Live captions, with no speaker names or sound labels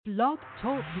Blog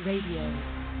Talk Radio.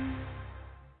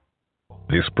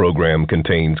 This program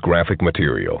contains graphic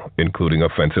material, including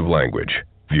offensive language.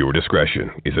 Viewer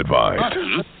discretion is advised.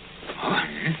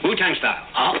 Wu-Tang style.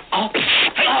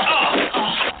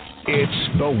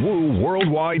 It's the Woo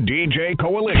Worldwide DJ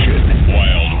Coalition.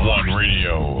 Wild One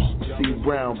Radio. C.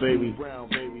 Brown, baby.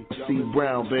 C.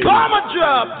 Brown, baby. Bomber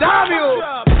drop, W.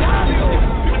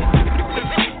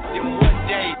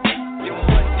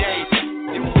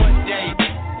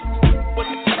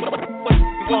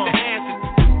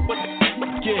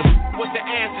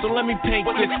 So let me paint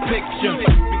this picture.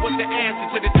 What's the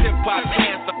answer to the hip-hop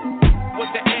cancer?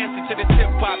 What's the answer to the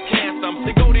hip-hop cancer?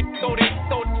 They go to Everett.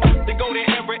 They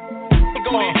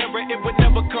go to Everett. It would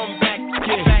never come back.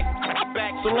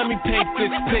 Back. So let me paint this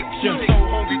picture. So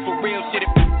hungry for real shit.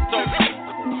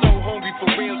 So hungry for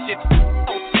real shit.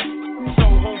 So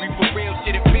hungry for real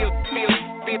shit. It feels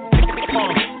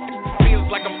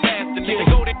like I'm fasting. They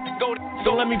go to.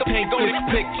 So let me paint this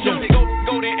picture.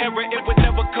 Go to Everett. It would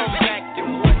never come back.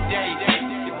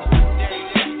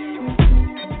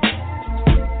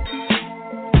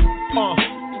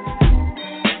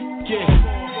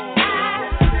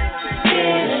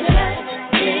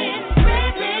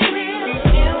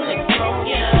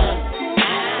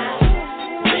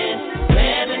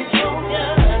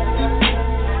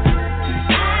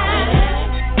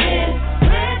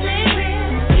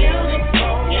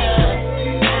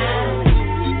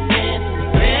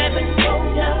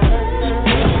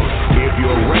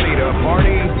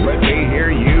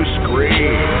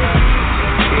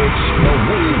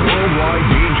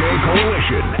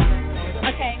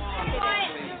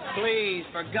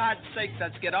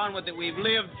 Let's get on with it. We've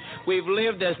lived.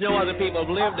 There's no other people have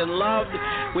lived and loved.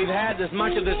 We've had as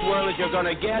much of this world as you're going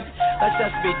to get. Let's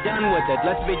just be done with it.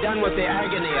 Let's be done with the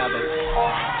agony of it.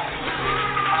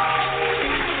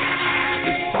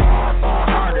 It's far, far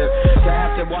harder to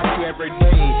have to watch you every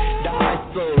day die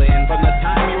slowly. And from the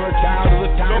time you're a child to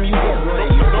the time you get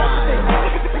ready, you die.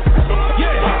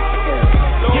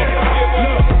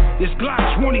 This Glock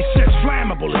 26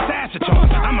 flammable, it's acetone.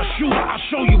 I'm a shooter, I'll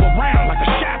show you around like a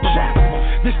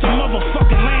chaperone. This the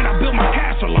motherfucking land I built my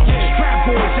castle on. Strap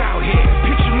boys out here,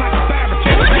 pitching like a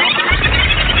baritone.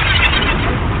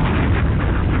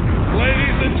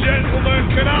 Ladies and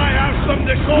gentlemen, can I have some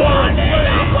decorum,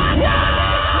 please?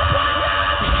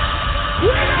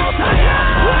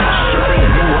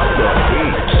 Serving you up the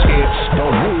beats, it's the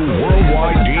Woo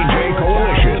Worldwide DJ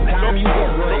Coalition.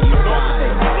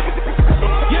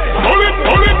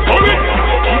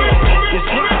 This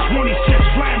Glock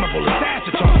 26 flammable, it's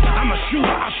acetone. I'm a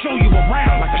shooter, I'll show you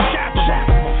around like a chaperone.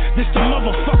 This the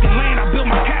motherfucking land I built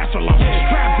my castle on.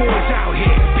 Strap boys out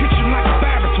here, pitching like a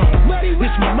baritone.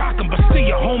 This Moroccan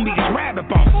Bastille, homie, is rabbit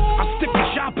bone. I stick the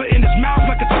chopper in his mouth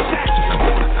like it's a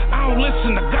saxophone. I don't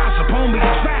listen to gossip, homie,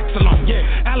 it's facts alone.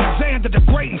 Alexander the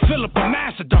Great and Philip of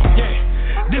Macedon.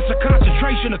 This a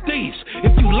concentration of thieves.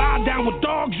 If you lie down with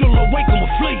dogs, you'll awaken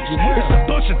with fleas. It's a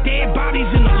bunch of dead bodies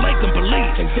in the lake and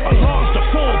Belize. Allah's the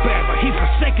forebearer, he's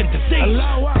forsaken disease.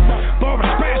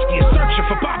 Boris Spassky is searching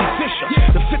for Bobby Fischer.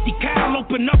 The 50 cal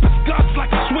open up his guts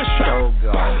like a Swisher.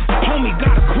 Homie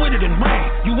got acquitted and ran.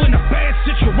 You in a bad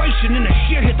situation and the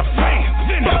shit hit the fan.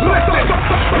 Listen,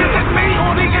 is it me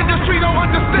or the industry don't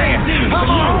understand?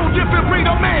 I'm a whole different breed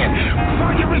of man.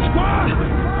 Firing squad.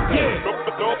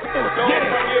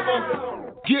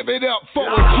 Give it up for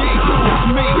a G. It's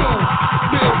me.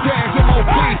 Bill Danz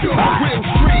M.O.B. Real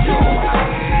street.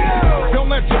 Don't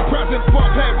let your present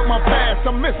bump head with my past.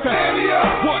 I'm missing.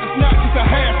 What is not just a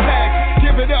hashtag.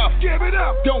 Give it up.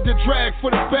 Don't get dragged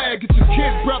for the bag. Get your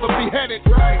kid's brother beheaded.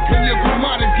 In your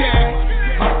Vermont gang.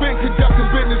 I've been conducting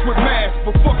business with mass.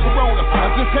 Before Corona,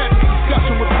 I just had a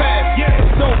discussion with Paz.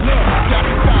 So look, got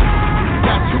to stop.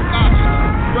 Got two options.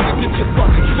 Better get your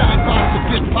fucking shot box and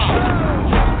get popped.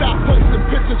 Stop posting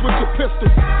pictures with your pistol.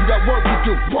 You got work to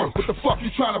do. What the fuck you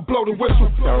trying to blow the whistle?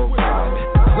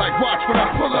 Like watch when I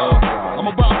pull up. I'm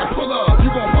about to pull up.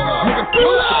 You gon' pull up. Nigga,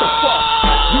 pull up. What the fuck?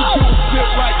 You do shit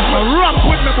like rock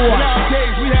with me, boy.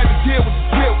 Nowadays we had to deal with the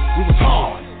guilt. We was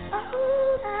hard.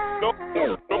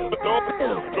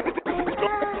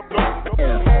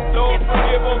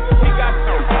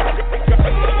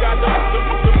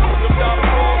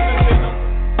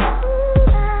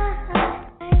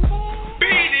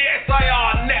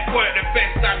 BDSIR Network, the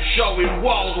best damn show in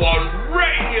Wild One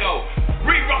Radio.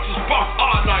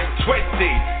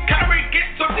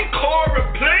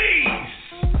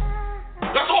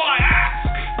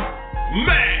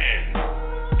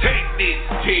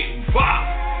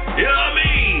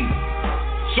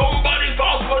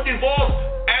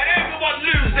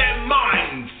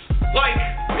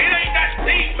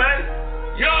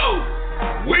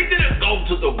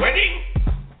 the wedding.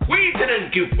 We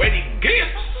didn't give wedding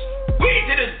gifts. We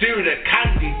didn't do the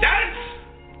candy dance.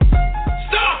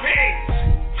 Stop it!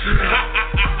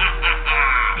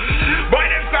 My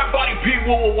name's Fat Body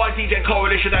People, one DJ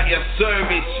Coalition at your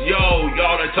service. Yo,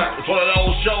 it's one of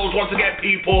those shows once again,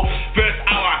 people. First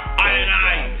hour, I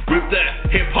with the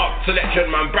hip-hop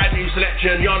selection, man. Brand new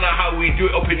selection. Y'all know how we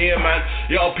do it up in here, man.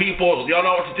 Yo, people, y'all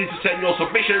know what to do to send your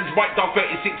submissions.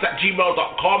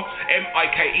 MikeDog36@gmail.com.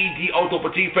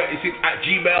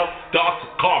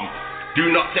 MikeDog36@gmail.com.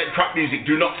 Do not send trap music.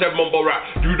 Do not send mumble rap.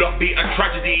 Do not be a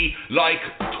tragedy like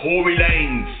Tory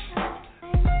Lanez.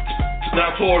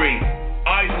 Now, Tory,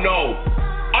 I know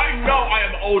I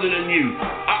am older than you.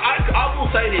 I will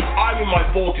say this. I'm in my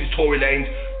 40s, Tory Lanez.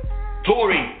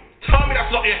 Tory, tell me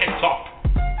that's not your head top.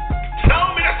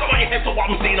 Tell me that's not your head top what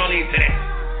I'm seeing on the internet.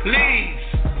 Please.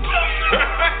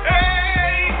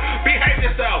 Behave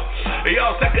yourself.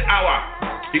 Yo, second hour.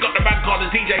 You got the man called the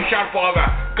DJ SHADFATHER.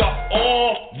 Got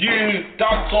all you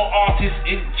dancehall artists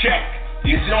in check.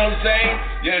 You see what I'm saying?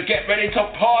 You get ready to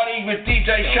party with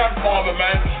DJ SHADFATHER,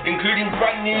 man. Including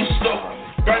brand new stuff.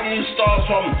 Brand new stars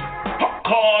from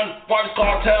Popcorn, Vibes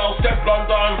Cartel, Steph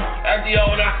London, and the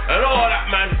owner, and all that,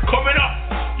 man. Coming up.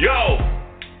 Yo,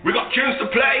 we got tunes to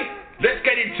play. Let's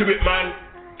get into it, man.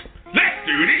 Let's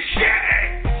do this shit.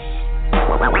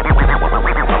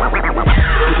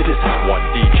 This is one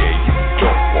DJ you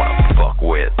don't wanna fuck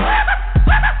with.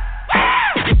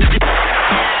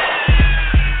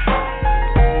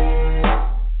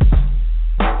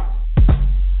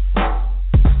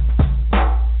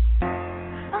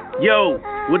 Yo,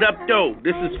 what up, though?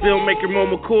 This is filmmaker Mo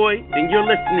McCoy, and you're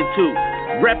listening to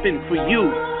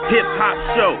RePPiN4U Hip Hop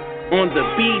Show on the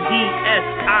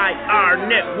BDSIR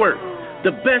Network.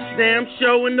 The best damn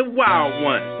show in the wild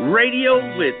one. Radio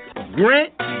with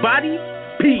Grant Body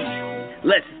P.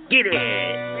 Let's get it.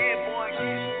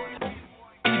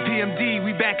 EPMD,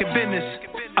 we back in business.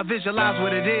 I visualize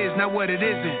what it is, not what it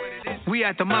isn't. We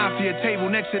at the mafia table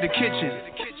next to the kitchen.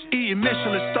 Eating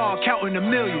Michelin star, counting a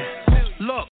million.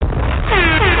 Look.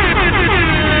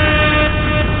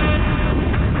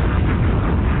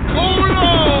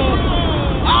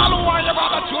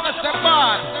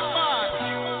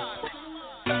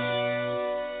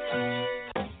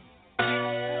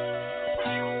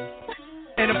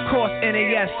 And of course,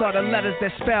 NAS are the letters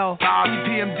that spell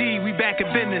EPMD, we back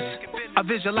in business. I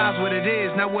visualize what it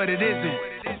is, not what it isn't.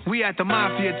 We at the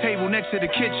mafia table next to the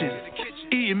kitchen.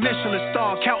 Eating Michelin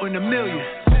star, counting a million.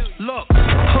 Look,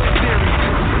 hood theory.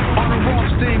 On the wrong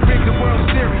thing, rigged the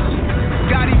World Series.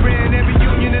 Gotti ran every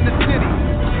union in the city.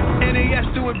 NAS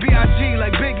doing B.I.G.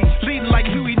 like Biggie, leading like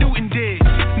Huey Newton did.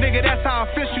 Nigga, that's how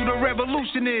official the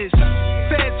revolution is.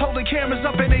 Feds holding cameras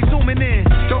up and they zooming in.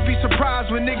 Don't be surprised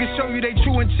when niggas show you they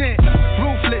true intent.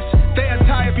 Ruthless, they'll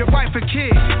tie up your wife and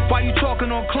kid. While you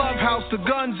talking on Clubhouse, the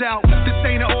gun's out. This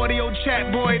ain't an audio chat,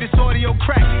 boy, this audio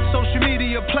crack. Social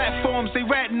media platforms, they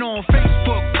ratting on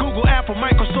Facebook, Google, Apple,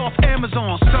 Microsoft,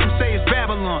 Amazon. Some say it's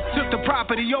Babylon. Took the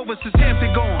property over since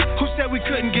Hampton gone. Who said we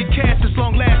couldn't get cash as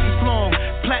long last as long?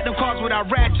 Platinum cars with our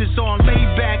ratchets on.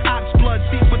 Laid back, ox blood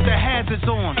seats with the hazards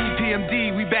on.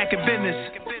 EPMD, we back in business.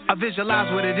 I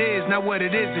visualize what it is, not what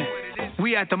it isn't.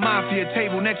 We at the mafia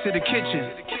table next to the kitchen.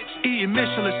 Eating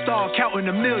Michelin star, counting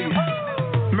a million.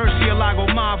 Murcielago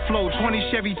mind flow, 20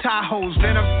 Chevy Tahoes,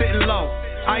 then I'm sitting low.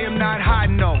 I am not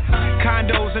hiding, no.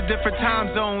 Condos in different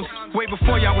time zones. Way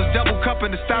before y'all was double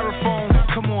cupping the styrofoam.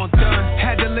 Come on, done.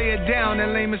 Had to lay it down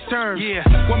in layman's terms. Yeah.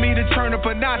 Want me to turn up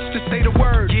a notch to say the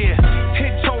word. Yeah.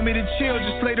 Hit told me to chill,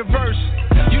 just play the verse.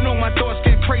 You know my thoughts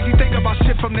get crazy. Think about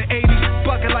shit from the 80s.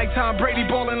 Bucking like Tom Brady,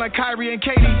 balling like Kyrie and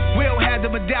Katie. Will had the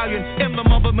medallion,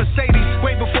 emblem of a Mercedes.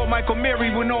 Way before Michael Mary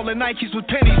when all the Nikes with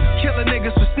pennies. Killing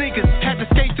niggas for sneakers. Had to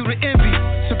skate through the envy.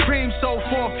 Supreme sold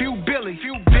for a few Billy.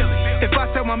 If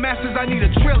I sell my masters, I need a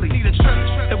trilly.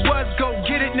 It was go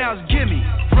get it, now it's gimme.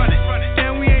 Run it.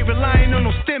 And we ain't relying on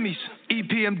no stimmies.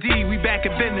 EPMD, we back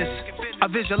in business. I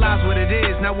visualize what it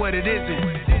is, not what it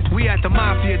isn't. We at the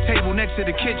mafia table next to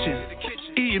the kitchen.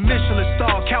 Eating Michelin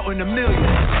star, counting a million.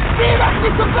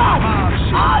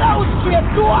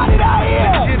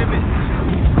 Legitimate.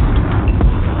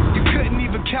 You couldn't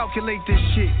even calculate this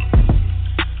shit.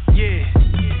 Yeah.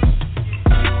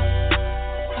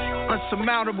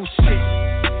 Unsurmountable shit.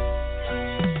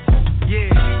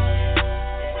 Yeah.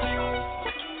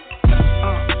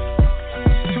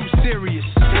 Too serious.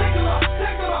 Take him up,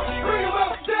 bring him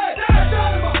up, dead.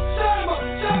 Shut him up,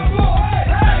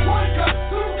 hey. 1 gun,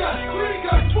 2 guns, 3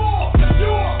 guns, 4.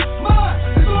 You are mine.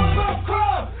 It's all about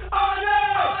crime. On it.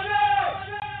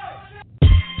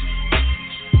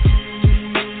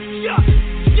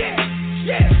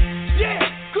 Yeah.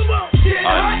 Come on.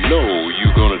 know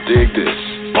you're gonna dig this.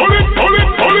 Hold it, hold it,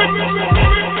 hold it.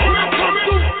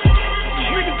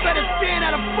 Niggas better stand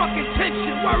out of fucking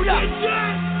tension. Word up.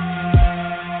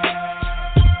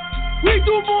 We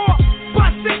do more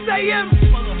by 6 a.m.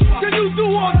 than you do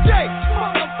all day,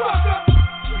 motherfucker.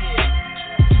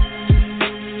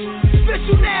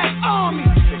 Special Nash Army.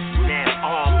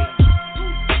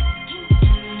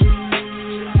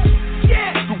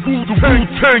 Yeah. The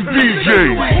Wu-Tang DJ.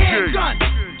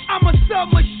 I'm a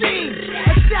submachine.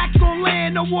 Attacks on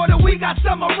land or water, we got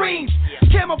submarines.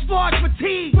 Camouflage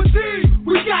fatigue.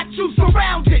 We got you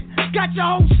surrounded. Got your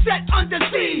whole set under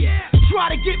siege.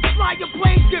 Try to get fly, your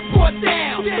planes get brought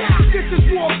down. This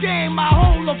is war game, my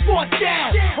whole are fought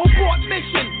down. On port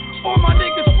mission, all my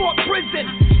niggas fought prison.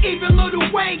 Even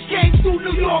Lil Wayne came through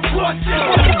New York courts.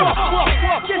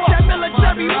 Get that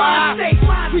military mind state.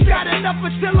 We got enough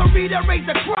artillery to raise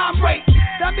the crime rate.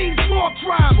 That means more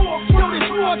crime. So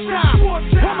it's more time. All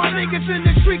my niggas in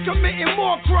the street committing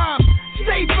more crime.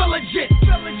 Stay vigilant,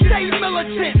 stay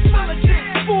militant.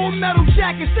 Full metal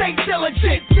jacket, stay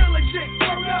diligent.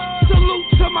 Salute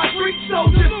to my street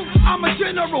soldiers. I'm a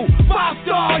general,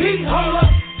 5-star heat holder.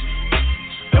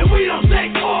 And we don't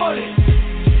take orders.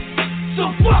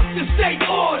 So fuck the state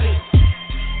orders.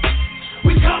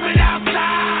 We coming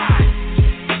outside.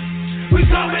 We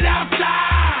coming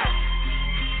outside.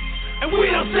 And we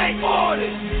don't take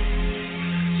orders.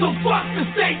 So fuck the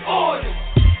state orders.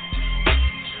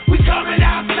 We coming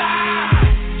outside.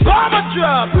 Bomber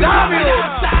drop. We coming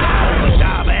outside. The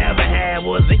job I ever had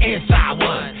was the inside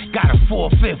one. Got a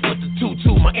 4/5 with the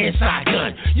 2-2, my inside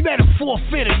gun. You better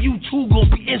forfeit if you two gon'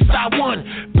 be inside one.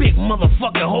 Big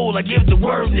motherfucking hole, I give the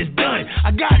word and it's done.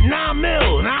 I got 9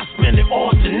 mil and I spend it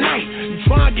all tonight. You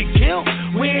tryna get killed?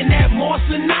 Wearing that moss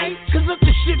tonight? Cause if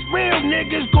the shit real,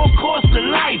 niggas gon' cost a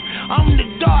life. I'm in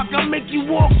the dark, I make you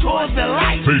walk towards the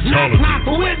light. Knock,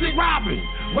 who is it robbing?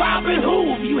 Robbing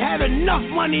who? If you had enough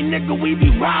money, nigga, we be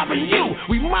robbing you.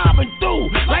 We mobbing through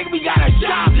like we got a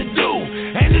job to do.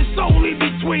 And it's only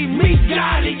between me,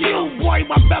 God, and you. Boy,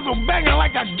 my bezel banging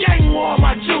like a gang war on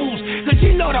my jewels. Cause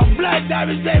you know the blood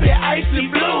diamonds, they be icy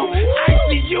blue.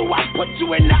 Icy you, I put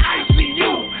you in the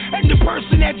ICU. And the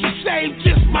person that you saved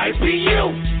just might be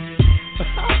you.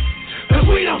 Cause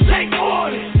we don't take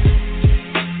orders.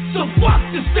 So fuck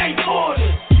the state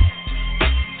orders.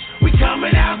 We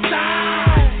coming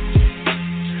outside.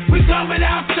 We coming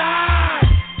outside.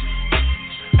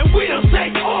 And we don't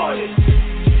take orders.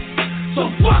 So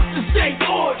fuck the state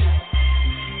orders.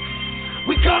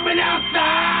 We coming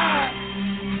outside.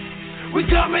 We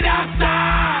coming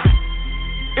outside.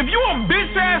 If you a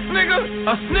bitch ass nigga,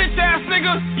 a snitch ass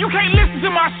nigga, you can't listen to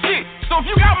my shit. So if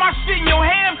you got my shit in your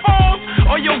headphones,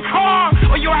 or your car,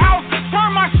 or your house,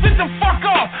 turn my shit the fuck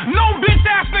off. No bitch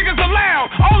ass niggas allowed.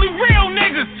 Only real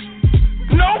niggas.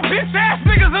 No bitch ass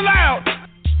niggas allowed.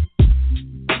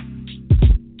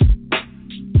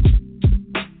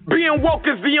 Being woke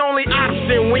is the only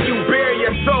option when you bare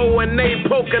your soul and they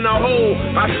poking a hole.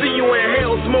 I see you in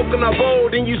hell smoking a bowl,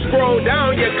 then you scroll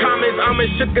down your comments. I'm as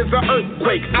shook as an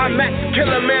earthquake. I max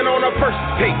Killer Man on a first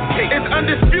take. It's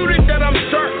undisputed that I'm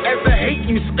sharp as the hate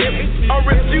you skip.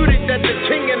 Unrefuted that the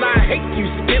king and I hate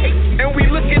you skip. And we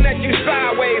looking at you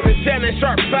sideways and Shannon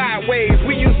Sharp sideways.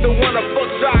 We used to wanna fuck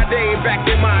Sade back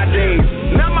in my days.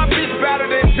 Now my bitch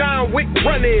better than John Wick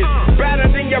running.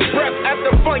 Better than your breath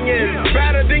after Funyuns.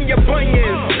 Better than your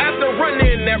bunions after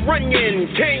running that runyon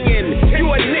canyon. You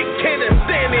a Nick Cannon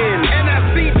standing. And I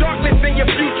see darkness in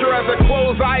your future as a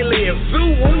closed eyelid.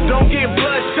 Zoo, don't get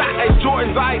bloodshot as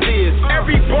Jordan's ideas.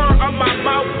 Every bar of my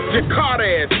mouth,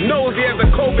 Jakarta ass. Nosy as a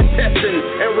COVID testing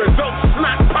and results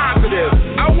not positive.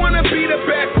 I wanna be the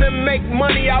best and make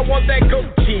money. I want that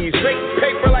goat cheese. Make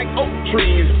paper like oak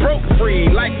trees. Broke free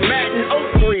like Madden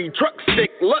 03. Truck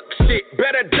stick, luck shit.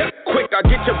 Better duck quick, I'll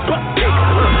get your butt kicked.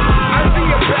 I see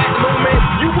a back movement.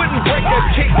 You wouldn't break a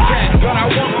Kit Kat, but I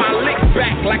want my lick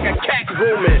back like a cat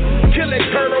grooming. Kill it,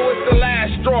 turtle is the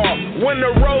last straw. When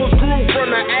the rose grew from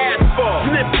the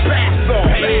asphalt, snip fast off.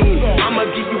 I'ma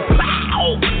give you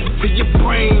pow to your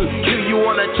brain. Kill you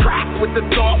on a track with the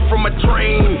thought from a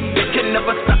train. They can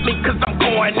never stop me cause I'm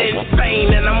going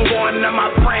insane. And I'm going to my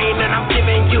brain and I'm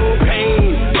giving you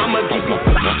pain. I'ma give you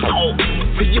pow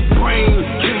to your brain.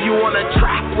 Kill you on a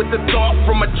track with the thought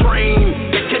from a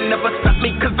train. They can never stop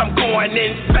me cause I'm going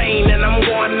insane. And I'm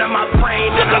going to my brain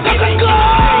and I'm giving you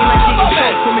pain. Like getting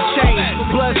shot from a chain.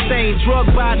 Blood stain,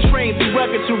 drugged by a train through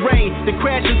rugged terrain. Then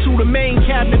crash into the main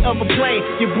cabinet of a plane.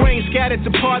 Your brain scattered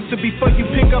to parts, so before you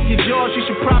pick up your jaws, you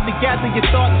should probably gather your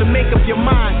thoughts to make up your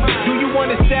mind. Do you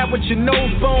want to stab with your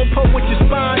nose bone, poke with your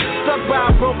spine? Stuck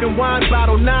by a broken wine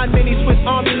bottle, 9 mini Swiss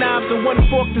Army knives, the one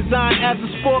fork designed as a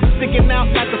spork, sticking out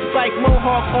like a spike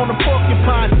mohawk on a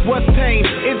porcupine. What's pain?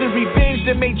 Is it revenge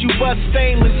that made you bust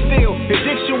stainless steel?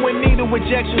 Addiction when needle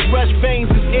injections rush veins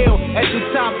is ill. At the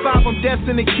top 5, I'm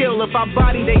destined to kill. If I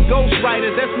body they ghost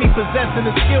riders, that's me possessing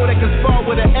a skill that can spar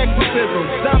with an exorcism.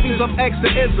 Zombies of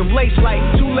exorcism, lace like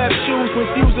 2 left shoes. When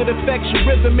fuse it affects your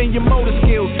rhythm and your motor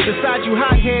skills. Inside you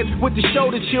hotheads with the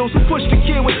shoulder chills, who push the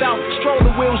kid without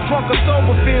stroller wheels, drunk or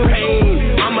sober feel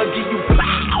pain. I'ma give you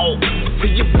plow to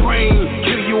your brain,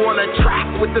 kill you on a track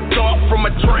with the thought from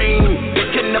a train. It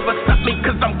can never stop me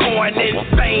cause I'm going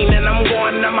insane, and I'm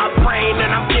going to my brain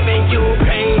and I'm giving you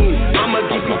pain. I'ma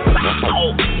give you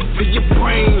plow to your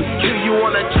brain, kill you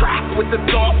on a track with the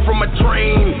thought from a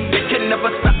train. It can never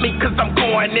stop me cause I'm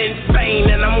going insane,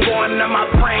 and I'm going to my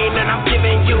brain and I'm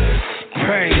giving you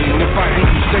pain. If I hear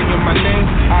you saying my name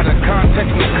out of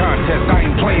context, no contest, I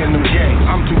ain't playing them games.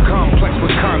 I'm too complex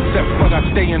with concepts, but I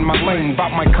stay in my lane.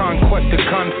 About my conquest to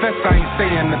confess, I ain't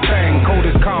saying a thing. Code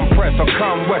is compress or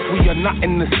West, we are not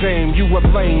in the same. You a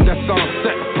lame, that's on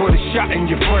set, put a shot in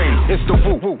your frame. It's the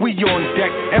woo, we on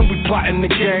deck and we plotting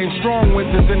the game. Strong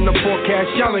winters in the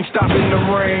forecast, y'all ain't stopping the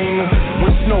rain.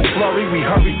 With snow flurry, we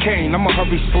hurricane, I'm a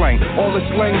hurry slang. All this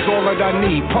lane's all that I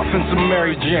need, puffin' some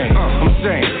Mary Jane. I'm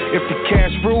saying, if the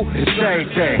cash rule, it's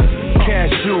everything.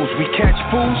 Cash jewels, we catch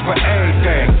fools for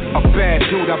everything. A bad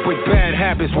dude, I break bad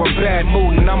habits, one bad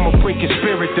mood, and I'ma break your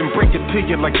spirit and break it to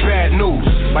you like bad news.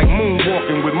 Like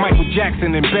moonwalking with Michael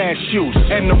Jackson in bad shoes.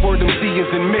 And the word MC is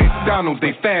in McDonald's,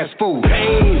 they fast food.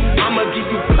 Pain, I'ma give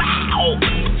you plow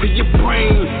to your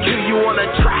brain, kill you on a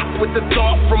track with the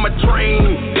thought from a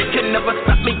train. It can never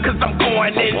stop me cause I'm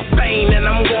going insane, and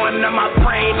I'm going to my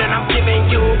brain and I'm giving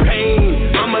you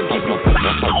pain. I'ma give you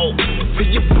plow to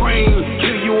your brain,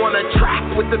 kill you on a track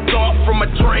with the thought from a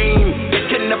train. It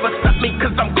can never stop me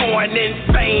cause I'm going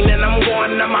insane, and I'm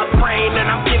going to my brain and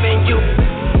I'm giving you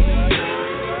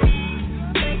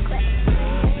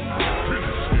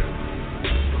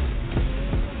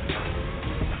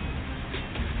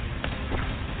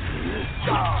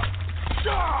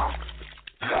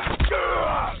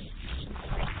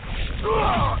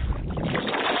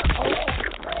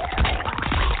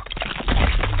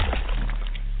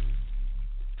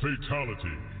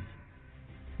fatality.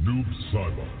 Noob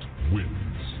Saibot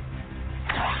wins.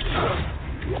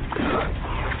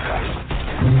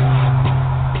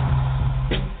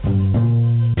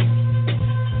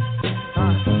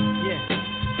 Yeah.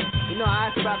 You know I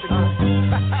asked about the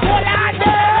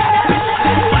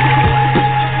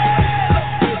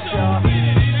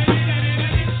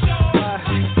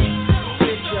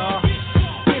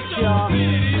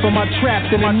From my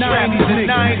traps in the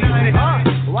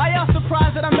 90s. Why y'all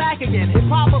surprised that I'm back again?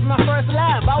 Hip-hop was my first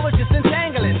lab, I was just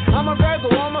entangling. I'm a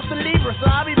Virgo, almost a Libra, so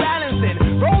I'll be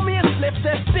balancing. Roll me a slip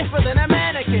that's stiffer than a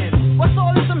mannequin. What's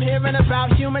all this I'm hearing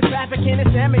about human trafficking?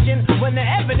 It's damaging when the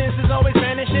evidence is always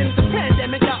vanishing. The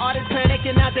pandemic, the artists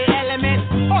panicking out their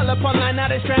element. All up online, now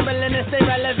they're scrambling to stay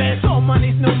relevant. So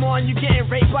money's no more and you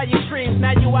getting raped by your streams.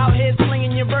 Now you out here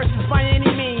slinging your verses by any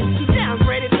means. You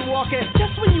downgraded to walking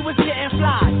just when you was getting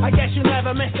fly. I guess you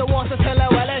never missed the water till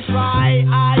well, let's try.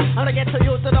 I don't get to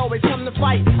youth that always come to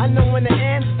fight. I know when it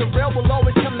ends, the real will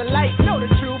always come to light. Know the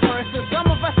true person,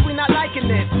 some of us we not liking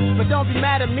it. But don't be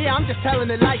mad at me, I'm just telling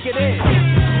it like it is.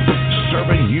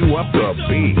 Serving you up the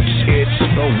beats, it's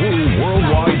the Woo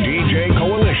Worldwide DJ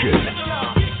Coalition.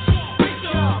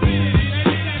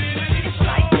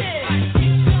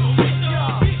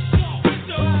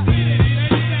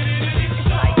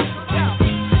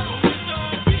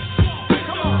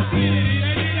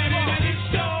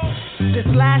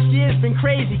 Last year's been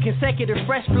crazy, consecutive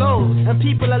fresh flows, and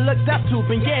people I looked up to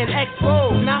been getting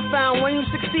exposed. And I found when you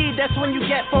succeed, that's when you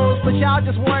get foes. But y'all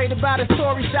just worried about a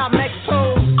story shop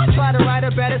exposed. I try to write a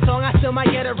better song, I still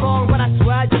might get it wrong, but I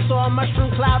swear I just saw a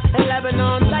mushroom cloud in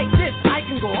Lebanon. Like this, I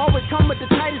can go, always come with the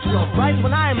tightest flow. Rise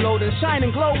when I am loaded, shine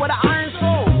and glow with an iron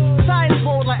soul. Science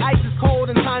bold like ice is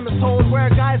cold and time is told. Where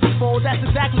guys is bold, that's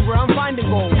exactly where I'm finding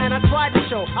gold. And I tried to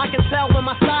show, I can tell when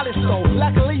my style is slow.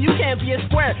 Luckily you can't be a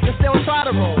square and still try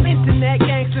to roll. Internet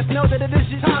gangsters know that it is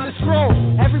your time to scroll.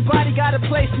 Everybody got a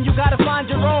place and you gotta find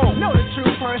your own. Know the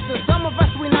true person, some of us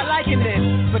we not liking this.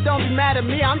 But don't be mad at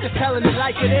me, I'm just telling it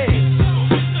like it is.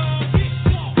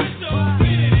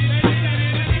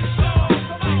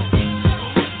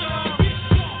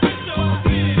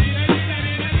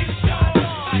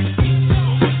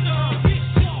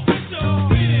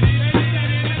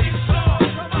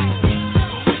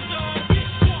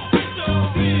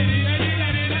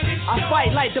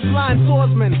 Like the blind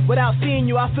swordsman, without seeing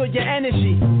you, I feel your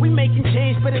energy. We making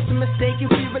change, but it's a mistake if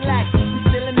we relax. We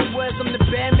still in the words, I'm the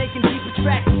band making deeper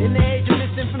tracks. In the age of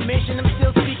misinformation, information, I'm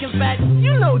still speaking facts.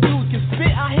 You know dude can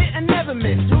spit, I hit and never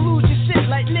miss. You lose your shit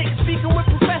like Nick speaking with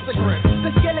Professor Grimm.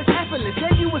 The skill is effortless,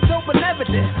 yeah, you were so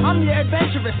benevolent. I'm your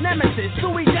adventurous nemesis,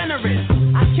 sui generous.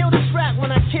 I kill the strap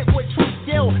when I kick with true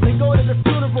skill. Then go to the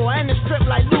funeral and the strip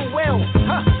like Lou Will.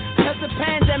 Huh, cause the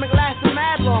pandemic lasted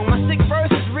mad long. My sick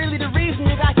verse is really the reason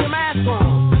you got your mask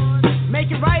on. Make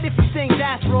it right if you think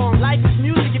that's wrong. Life is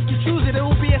music, if you choose it, it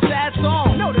will be a sad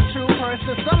song. Know the true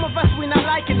person, some of us we not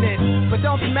liking this. But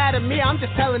don't be mad at me, I'm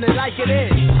just telling it like it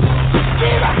is.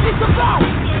 Give us this about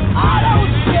all those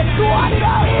shit going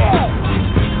out here.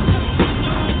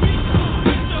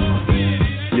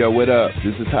 Yo, what up?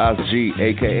 This is Haas G,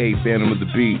 aka Phantom of the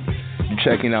Beat. You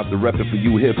checking out the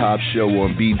RePPiN4U Hip Hop Show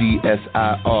on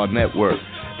BDSIR Network,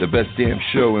 the best damn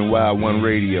show in Wild One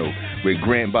Radio with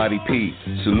Grant Body P.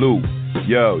 Salute.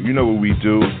 Yo, you know what we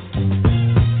do.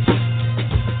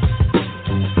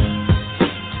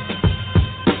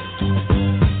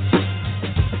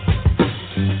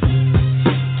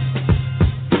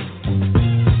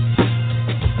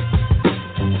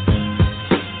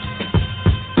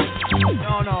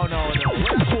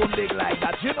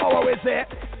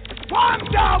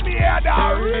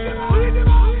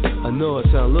 I know it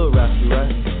sound a little raspy,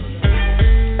 right?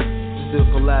 Still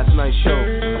from last night's show.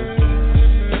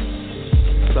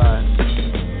 Sorry.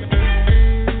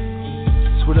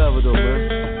 It's whatever though,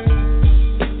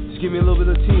 man. Just give me a little bit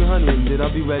of tea and honey and then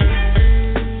I'll be ready.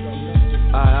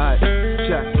 Alright,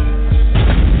 check.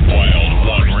 Wild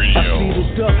One Radio. I see the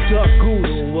duck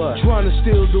goose trying to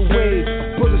steal the wave.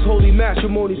 Brothers holy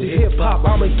matrimony to hip hop,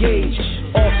 I'm engaged.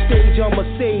 Off stage, I'm a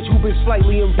sage who been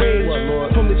slightly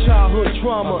enraged from the childhood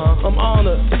trauma. I'm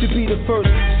honored to be the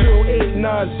first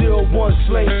 08901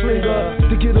 slinger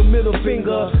to get a middle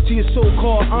finger to your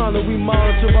so-called honor. We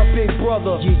monitor my big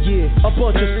brother. A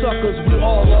bunch of suckers, we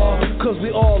all are, cause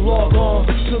we all log on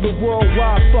to the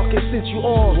worldwide fucking since you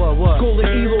on. Go to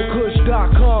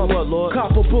ELOH.com,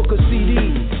 cop a book or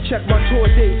CD, check my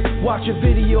tour dates, watch a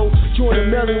video, join the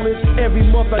mailing list. Every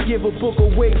month I give a book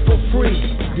away for free.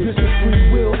 This is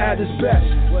free will at its best.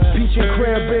 Peach and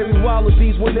cranberry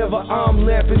wallabies whenever I'm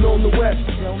lamping on the west.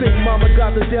 Think mama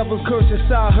got the devil's curse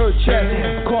inside her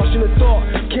chest. Caution of thought,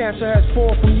 cancer has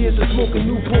formed from years of smoking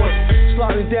Newports.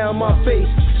 Sliding down my face,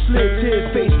 slid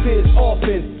tears, face fears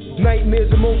often. Nightmares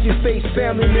of multi-faced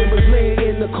family members laying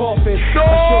in the coffin. I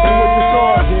struggle with this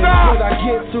organ, but I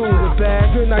get through it,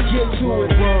 then I get to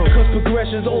it. Cause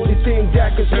progression's the only thing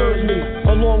that concerns me,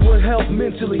 along with health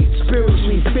mentally,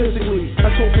 spiritually, physically.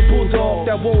 I told the bulldog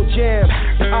that won't jam.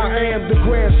 I am the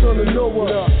grandson of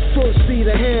Noah, first feed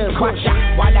of ham. Watch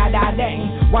out,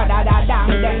 wada-da-dang,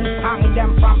 wada-da-dang-dang. Hang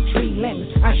them from tree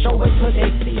limbs and show it to their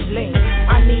seedlings.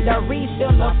 I need a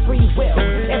refill of free will.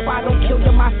 If I don't kill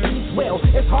you, my seeds will.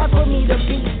 It's hard for me to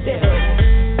be still.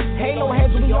 Halo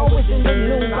heads, we always in the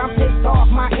news. I'm pissed off,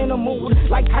 my inner mood,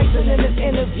 like Tyson in his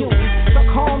interview. So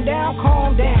calm down,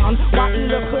 while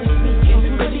either Kush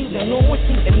speaking. Good evening, no one's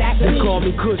speaking that. They call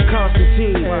me Kush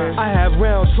Constantine. I have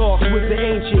round talks with the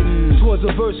ancient. Towards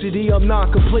adversity, I'm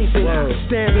not complacent.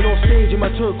 Standing on stage in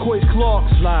my turquoise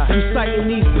clocks,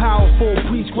 reciting these powerful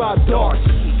prescribed darts.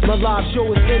 My live show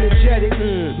is energetic,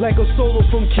 like a solo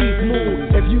from Keith Moon.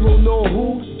 If you don't know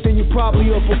who, then you're probably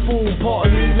a buffoon.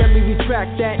 Pardon me, let me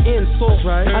retract that insult.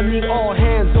 I need all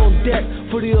hands on deck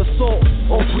for the assault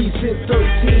on Precinct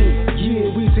 13. Yeah,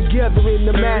 we together in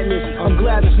the madness. I'm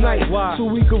glad it's night, so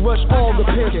we can rush all the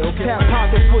pimps. Tap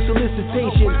pockets for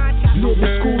solicitation. Near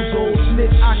the school zone,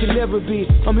 snitch I can never be.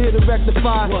 I'm here to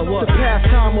rectify the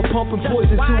pastime of pumping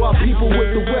poison to our people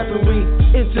with the weaponry.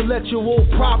 Intellectual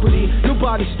property,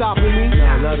 nobody stopping me.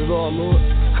 Nah, not at all, Lord.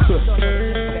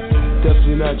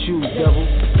 Definitely not you, devil.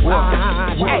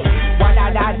 Hey,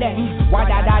 wada-da-dang,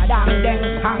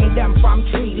 wada-da-dang-dang. Hang them from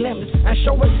tree limbs and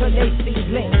show it to their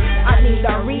seedlings. I need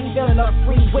a refill of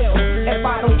free will. If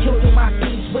I don't kill you, my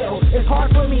seeds will. It's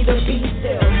hard for me to be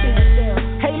still.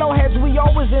 Halo heads, we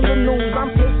always in the news.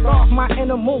 I'm pissed off, my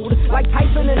inner mood, like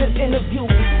Tyson in his interview.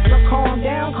 So calm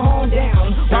down,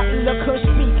 while either Kush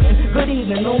speaking. Good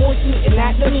evening, no one's eating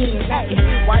at the meeting. Hey,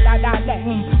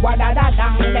 wada-da-dang,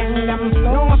 wada-da-dang-dang.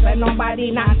 No one said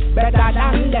nobody not better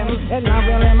than them. It not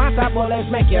really matter, bullets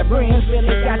make your brains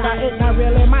really scatter. It not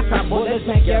really matter, bullets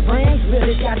make your brains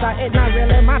really scatter. It not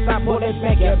really matter, bullets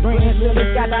make your brains really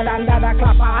scatter. Than that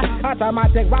clapper,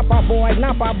 automatic rapper boy,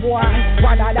 napper boy.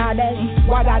 Wada-da-dang,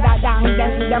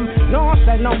 wada-da-dang-dang. No one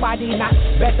said nobody not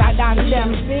better than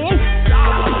them. See?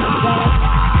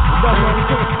 But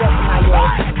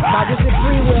this is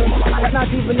free will that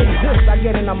not even exist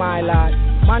again in my life.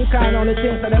 Mankind only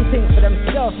thinks for them things for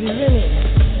themselves, you in it.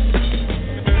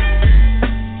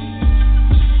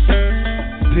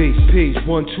 Peace,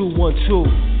 1 2 1 2.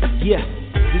 Yeah,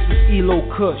 this is ELOH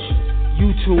KUSH.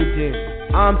 You tuned in,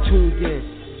 I'm tuned in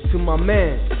to my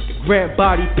man Grant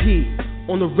Body P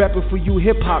on the RePPiN4U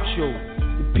Hip Hop Show,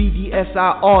 the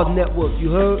BDSIR network.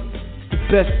 You heard? The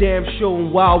best damn show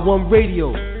on Wild One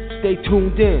Radio. Stay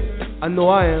tuned in. I know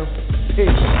I am. Hey.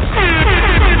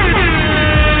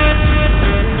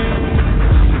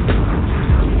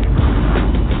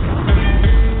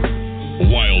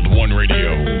 Wild One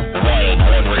Radio,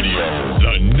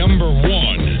 the number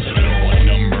one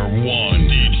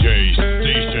DJ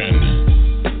station.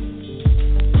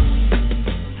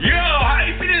 Yo, how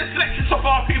you feeling selection so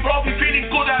far, people? I'll be feeling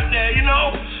good out there, you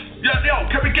know? Yo,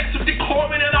 can we get some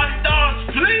decorum in our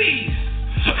dance, please?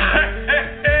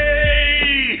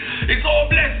 Hey, it's all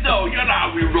blessed though. You know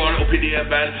how we roll up in here,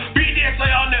 man.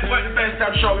 BDSIR network, the best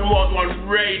damn show in Wild One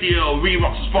Radio.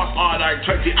 Revox Spot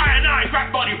R920. I,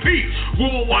 Crack Body P.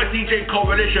 Worldwide DJ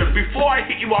Coalition. Before I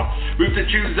hit you up with the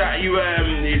tunes that you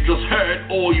just heard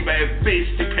or you may have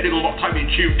missed, depending on what time you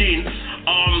tuned in,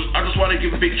 I just want to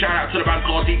give a big shout out to the band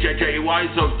called DJ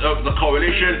JURWAD of the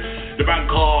Coalition, the band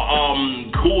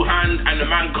called Kool and the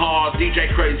man called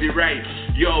DJ Crazy Ray.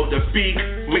 Yo, the big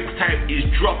mixtape is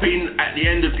dropping at the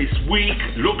end of this week.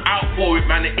 Look out for it,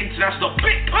 man. The International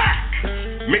Click Clack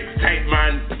mixtape,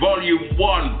 man. Volume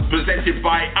 1, presented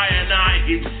by I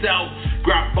himself,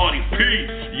 Grab Body P.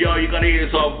 Yo, you're gonna hear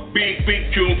some big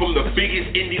tune from the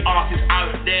biggest indie artists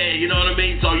out there. You know what I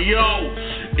mean? So, yo,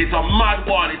 it's a mad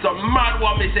one.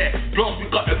 Me say. Plus, we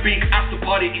got a big after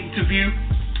party interview.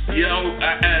 You know,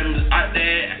 at the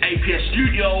APS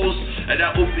Studios, and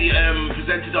that will be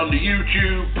presented on the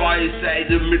YouTube by, say,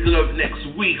 the middle of next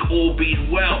week, all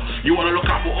being well. You want to look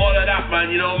out for all of that,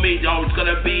 man, you know what I mean? Yo, it's going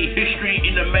to be history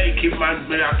in the making, man,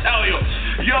 I tell you.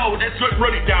 Yo, let's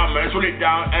run it down, man,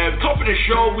 top of the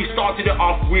show, we started it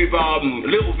off with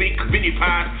Little Vic, VINNIE,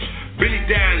 Billy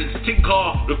Danze,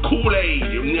 Tinker, the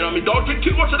Kool-Aid. You know what I mean? Don't drink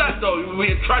too much of that though. It would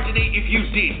be a tragedy if you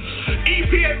did.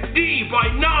 EPMD by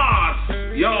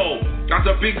Nas. Yo, that's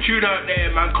a big tune out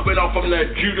there, man. Coming off from the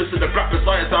Judas and the Black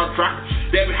Messiah soundtrack.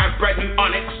 Then we have brand new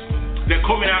ONYX. They're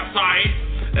coming outside.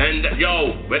 And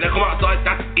yo, when they come outside,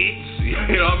 that's it.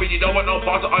 You know what I mean? You don't want no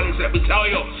part of ONYX, let me tell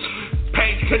you.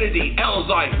 Page Kennedy,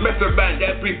 ELZHI, Method Man,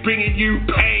 they'll be bringing you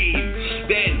pain.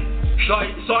 Then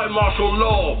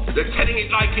CYMARSHALL, they're telling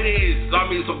it like it is. I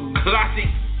mean, some classic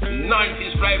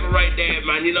 90s flavor right there,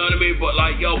 man. You know what I mean? But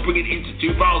like, yo, bring it into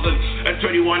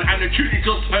 2021. And the tune you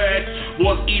just heard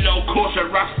was ELOH, KUSH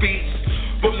and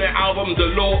RAPSODY from their album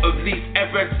The Law of Least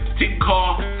Effort,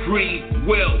 Tinker, Free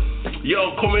Will.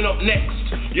 Yo, coming up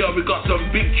next, yo, we got some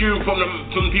big tune from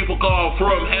people called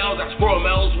PHRUM Hell. That's PHRUM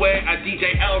Elsewhere and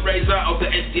DJ Hellraiser of the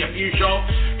STFU show.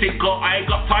 Tinker, I ain't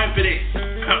got time for this.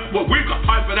 Well, we've got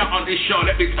time for that on this show,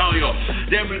 let me tell you.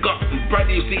 Then we got brand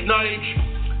new C Knowledge,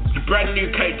 the brand new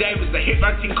K Davis, the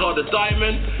Hitman thing called The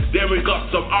Diamond. Then we got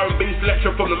some R&B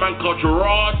selection from the man called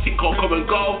JURWAD, thing called Come and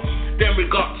Go. Then we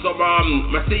got some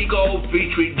MASEGO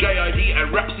featuring JID and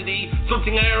RAPSODY,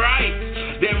 Something Ain't Right.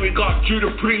 Then we got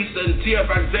Judas Priest and THEA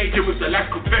SEIJEN with The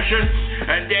Last Confession.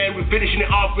 And then we're finishing it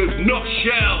off with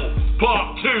Nutshell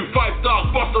Part 2, 5 Stars,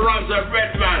 Busta Rhymes and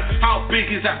REDMAN. How big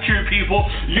is that tune, people?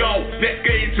 Yo, let's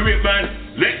get into it, man.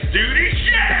 Let's do this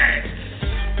shit!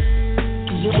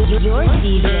 Your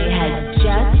DJ has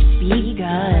just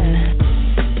begun.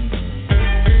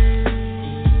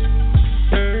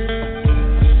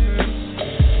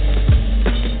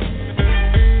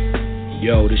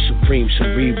 Yo, the Supreme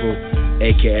Cerebral,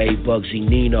 aka Bugsy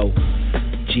Nino,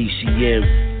 GCM,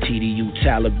 TDU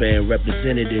Taliban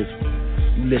representative.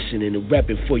 You listening to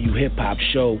RePPiN4U Hip Hop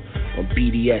Show on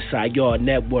BDSIR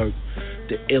Network,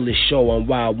 the illest show on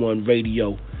Wild One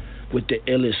Radio, with the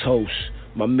illest host,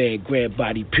 my man Grant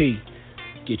Body P.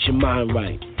 Get your mind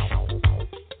right.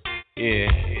 Yeah.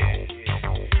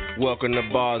 Welcome to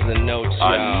Bars and Notes,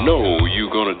 y'all. I know you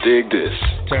gonna dig this.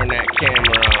 Turn that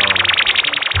camera on.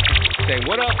 Say,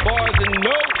 what up, Bars and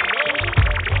Notes?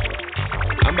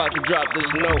 I'm about to drop this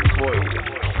note for you.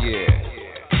 Yeah.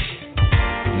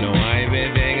 No, I ain't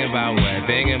been thinking about this.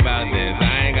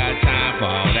 I ain't got time for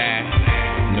all that.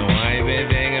 No, I ain't been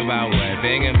thinking about this.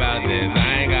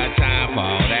 I ain't got time for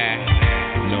all that.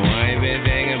 No, I ain't been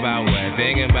thinking about this.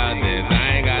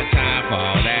 I ain't got time for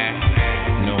all that.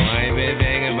 No, I ain't been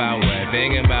thinking about this. I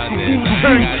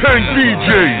ain't got time for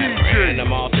all that.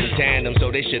 I'm off in tandem,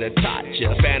 so they should have taught you.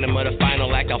 Phantom of the final,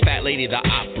 like a fat lady, the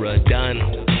opera done.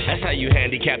 That's how you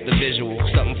handicap the visual.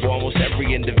 Something for almost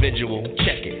every individual.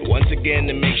 Check it once again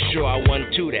to make sure I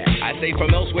want to that. I say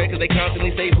from elsewhere cause they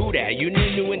constantly say who that. You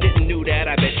knew and didn't know that.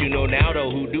 I bet you know now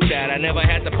though who do that. I never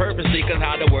had to purposely cause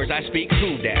how the words I speak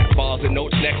prove that. Balls and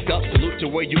notes next up. Salute to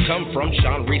where you come from.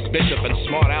 Sean Reese Bishop and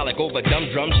Smart Alec over dumb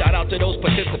drum. Shout out to those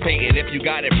participating. If you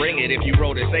got it, bring it. If you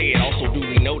wrote it, say it. Also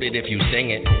duly noted if you sing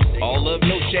it. All love,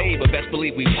 no shade, but best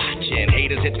believe we watching.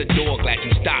 Haters hit the door, glad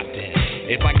you stopped it.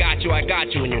 If I got you, I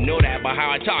got you, and you know that by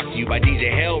how I talk to you. By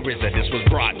DJ Hellraiser, this was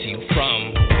brought to you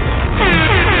from.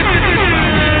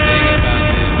 Thinking about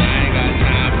this, I ain't got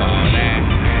time for all that.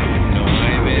 No,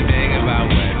 I ain't been thinking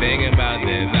about what. Thinking about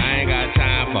this, I ain't got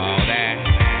time for all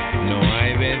that. No,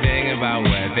 I ain't been thinking about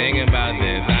what.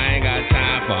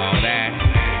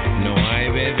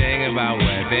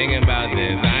 Thinking about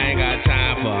this, I ain't got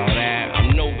time for all that.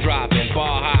 I'm no dropping,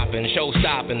 bar hopping, show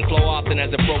stopping, flow often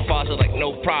as a pro fossil like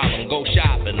no problem. Go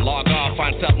shopping, log off,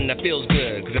 find something that feels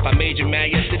good. Cause if I made you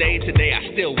mad yesterday, today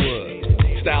I still would.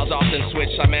 Styles often switch,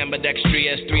 I'm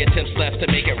ambidextrous. 3 attempts left to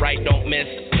make it right, don't miss.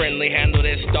 Friendly, handle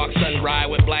this, dark sun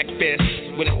ride with black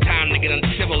fists. When it's time to get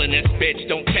uncivil in this bitch,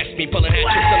 don't test me, pulling hat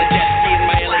tricks on a jet ski in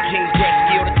my LA Kings dress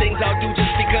ski. Or the things I'll do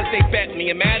just because they bet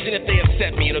me. Imagine if they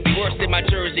upset me, it'll be worse than my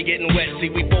jersey getting wet. See,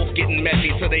 we both getting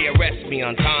messy, so they arrest me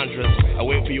on tundras. I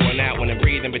wait for you on that one and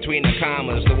breathe in between the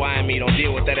commas. The why me don't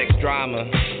deal with that ex-drama.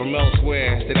 From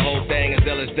elsewhere, say the whole thing is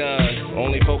ill as does.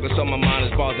 Only focus on my mind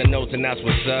as bars and notes, and that's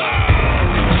what's up.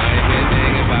 I ain't been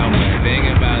thinking about what,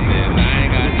 thinking about this. I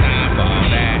ain't got time for all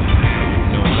that.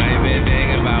 No, I ain't been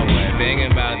thinking about what,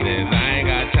 thinking about this. I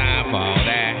ain't got time for all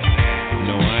that.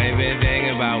 No, I ain't been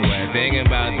thinking about what, thinking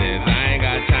about this. I ain't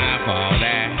got time for all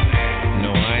that.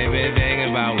 No, I ain't been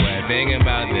thinking about what, thinking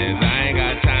about this. I ain't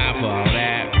got time for all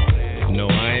that.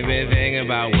 No, I ain't been thinking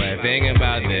about what, thinking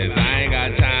about this. I ain't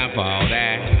got time for all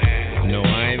that. No,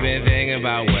 I ain't been thinking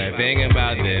about what, thinking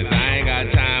about this. I ain't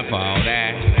got time for all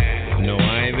that. No,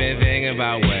 I ain't been thinking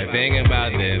about what, thinking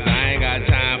about this. I ain't got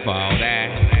time for all that.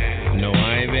 No,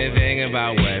 I ain't been thinking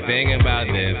about what, thinking about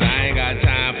this. I ain't got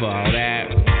time for all that.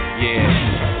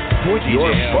 Yeah. Put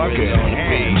your fucking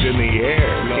hands in the air.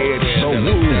 It's the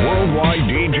Woo Worldwide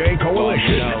DJ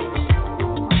Coalition.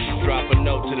 Drop a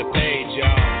note to the page,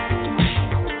 y'all.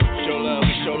 Show love,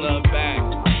 we show love back.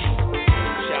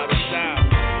 Shout us out.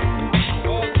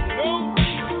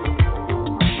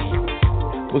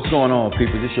 What's going on,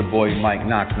 people? This your boy Mike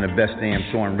Knox from the Best Damn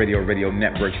Show on Radio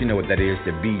Networks. You know what that is,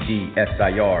 the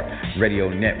BDSIR Radio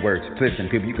Networks. Listen,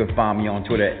 people, you can find me on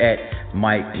Twitter at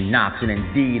Mike Knox. And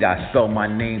indeed, I spell my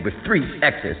name with 3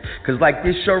 X's. Because like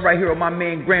this show right here with my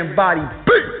man Grand Body,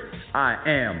 I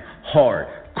am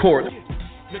hardcore.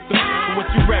 What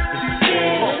you reppin'?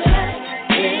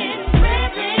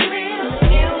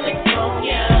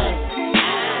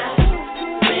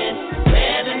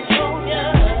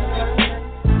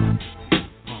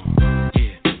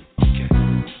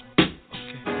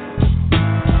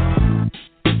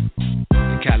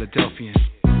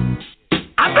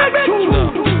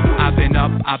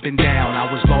 I've been down,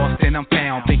 I was lost and I'm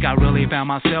found. Think I really found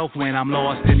myself when I'm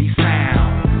lost in these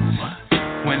sounds.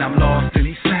 When I'm lost in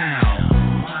these sounds.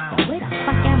 Where the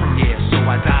fuck am I? Yeah, so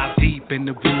I dive deep in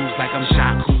the grooves like I'm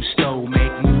Jacques Cousteau.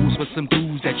 Make moves with some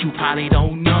dudes that you probably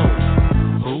don't know.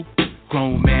 Who?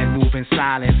 Grown men move in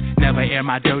silence. Never air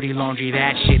my dirty laundry,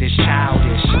 that shit is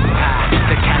childish.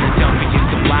 The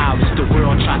Caledonians, the wildest. The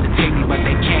world tried to take me, but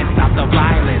they can't stop the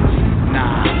violence.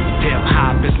 Nah,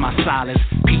 hip-hop is my solace.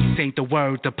 Peace ain't the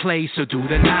word to play, so do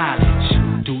the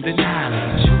knowledge. Do the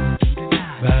knowledge.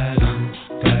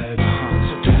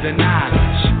 So do the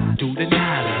knowledge. Do the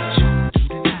knowledge.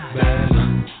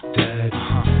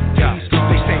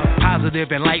 They say positive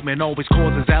enlightenment always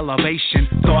causes elevation.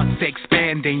 Thoughts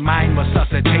expanding, mind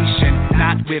resuscitation.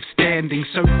 Notwithstanding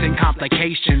certain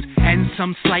complications and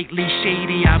some slightly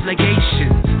shady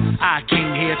obligations. I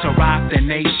came here to rock the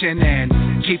nation and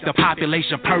keep the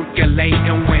population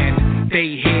percolating. When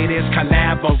they hear this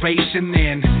collaboration,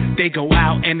 then they go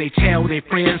out and they tell their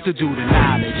friends to do the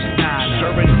knowledge.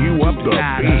 Serving you up the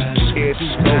beats, it's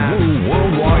the Woo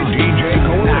Worldwide DJ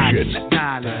Coalition.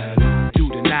 Knowledge. Do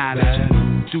the knowledge.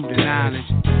 Do the knowledge.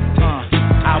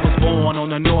 I was born on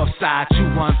the north side,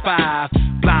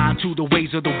 215. Blind to the ways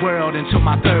of the world until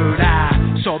my third eye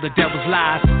saw the devil's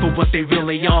lies for what they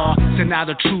really are. So now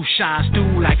the truth shines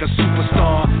through like a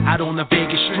superstar. Out on the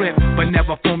Vegas Strip, but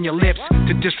never foam your lips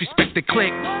to disrespect the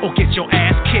clique or get your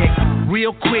ass kicked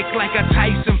real quick like a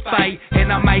Tyson fight.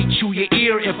 And I might chew your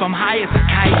ear if I'm high as a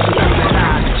kite. So do the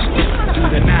knowledge. Do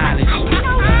the knowledge.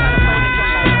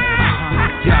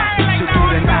 Yeah, so do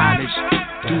the knowledge.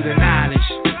 Do the knowledge.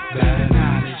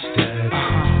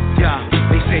 Yeah,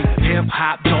 they say hip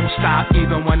hop don't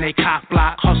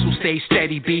Hustle, stay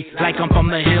steady, be like I'm from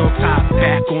the hilltop.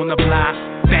 Back on the block,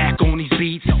 back on these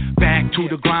beats. Back to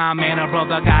the grind, man, a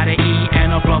brother gotta eat.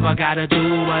 And a brother gotta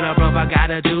do what a brother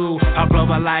gotta do. A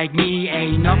brother like me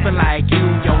ain't nothing like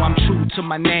you. Yo, I'm true to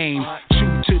my name,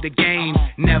 true to the game.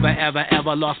 Never, ever,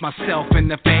 ever lost myself in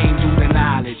the fame. Do the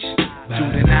knowledge,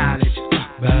 do the knowledge,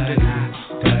 do the knowledge.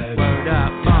 Word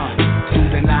up, do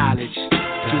the knowledge,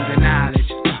 do the knowledge,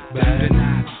 do the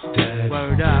knowledge.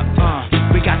 Word up,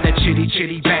 we got that chitty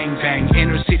chitty bang bang,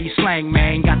 inner city slang,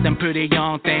 man. Got them pretty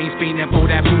young things feeding for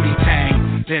that booty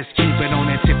tang. Let's keep it on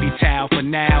that tippy towel for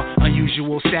now.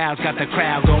 Unusual styles got the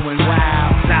crowd going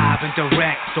wild. Live and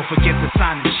direct, don't forget to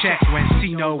sign the check when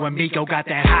Sino and Miko got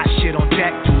that hot shit on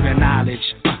deck. Do the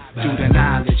knowledge, do the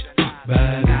knowledge, do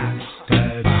the knowledge.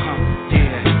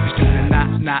 Yeah, do the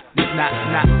knowledge, not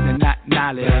knowledge, not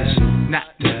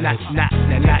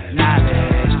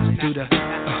knowledge. Do the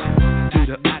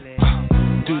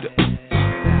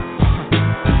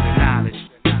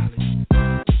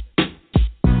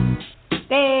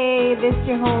Hey, this is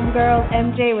your homegirl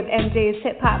MJ with MJ's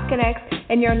Hip Hop Connects,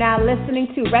 and you're now listening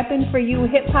to RePPiN4U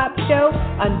Hip Hop Show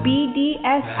on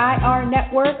BDSIR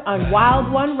Network on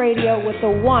Wild One Radio with the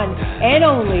one and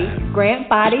only Grant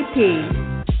Body P.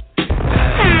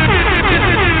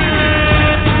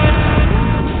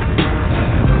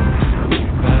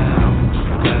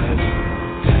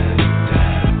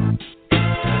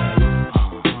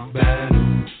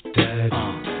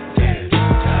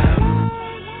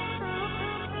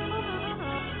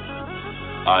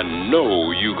 I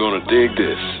know you gonna dig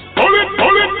this. Pull it,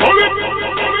 pull it, pull it.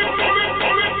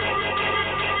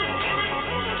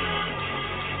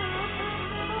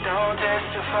 Don't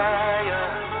testify.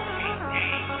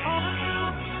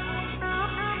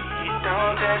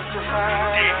 Don't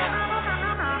testify.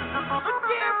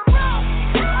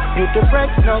 Hit the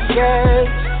brakes, no gas.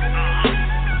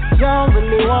 You don't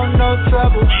really want no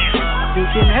trouble. You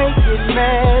can hate, get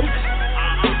mad,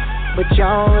 but you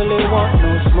don't really want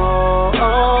no smoke.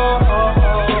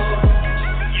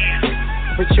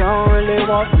 But you don't really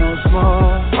want no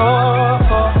smoke.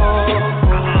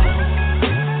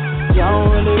 You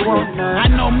don't really want none. I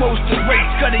know most of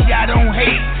rates, cause I don't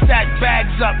hate. Stack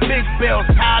bags up, big bills,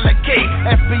 pile of cake.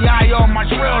 FBI on my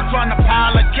trail trying to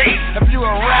pile a cake. If you a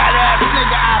rat ass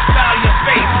nigga, I'll foul your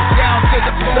face. Down to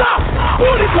the floor.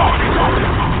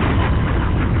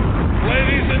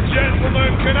 Ladies and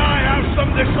gentlemen, can I have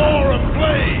some decorum,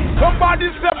 please?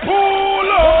 Somebody say pull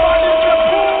up! Somebody say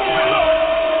pull up!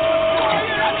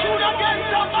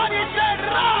 Somebody say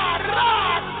ra, ra,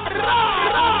 ra,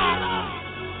 ra.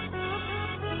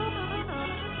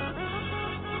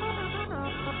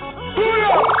 Pull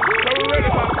up! So we're ready,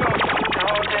 my son.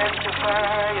 Don't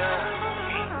testify.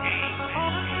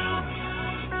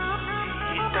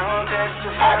 Don't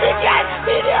testify. I think that's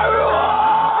video.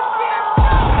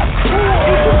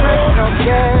 Hit the brakes, no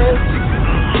gas.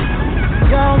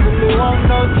 You don't really want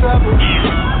no trouble.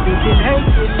 You can hate,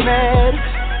 get mad,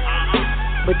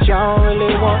 but you don't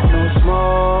really want no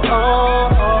smoke.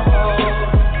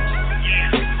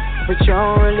 But you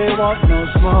don't really want no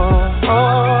smoke.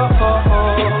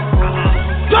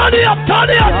 Turn it up, turn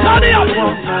it up, turn it up.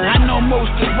 I know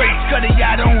most of rates, cause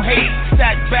I don't hate.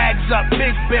 Stack bags up,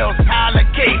 big bills, pile of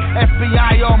cake.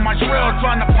 FBI on my trail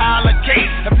trying to pile a cake.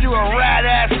 If you a rat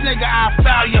ass nigga, I'll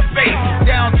foul your face.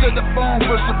 Down to the bone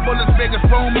with some bullets big as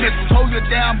foam missiles. Hold you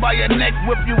down by your neck,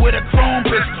 whip you with a chrome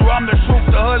pistol. I'm the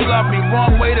truth, the hood love me.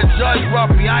 Wrong way to judge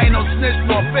rough me. I ain't no snitch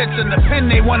nor bitch in the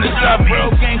pen they wanna shove me.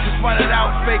 Real gangsters run it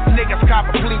out, fake niggas cop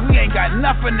a plea. We ain't got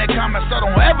nothing in common, so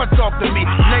don't ever talk to me.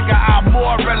 Nigga, I'm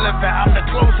more relevant, I'm the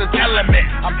closest element.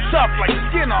 I'm tough like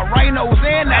skin on rhinos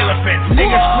and elephants.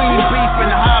 Niggas scream beef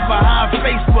and hide behind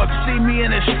Facebook. See me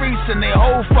in the streets and they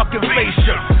whole fucking face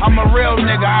shook. I'm a real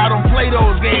nigga, I don't play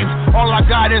those games. All I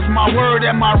got is my word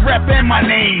and my rep and my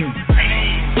name.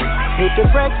 Hit the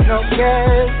brakes, no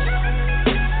gas.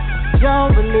 You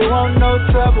don't really want no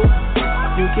trouble.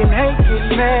 You can hate,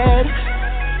 get mad,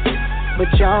 but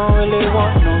you don't really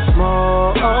want no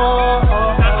smoke.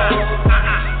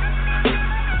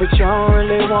 But you don't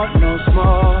really want no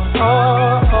smoke.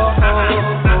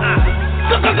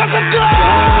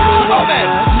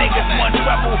 Niggas want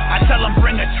trouble, I tell them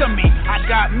bring it to me. I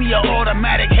got me an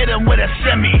automatic, hit him with a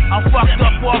semi. I'm fucked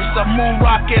up off some moon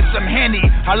rock and some Henny.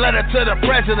 I let it to the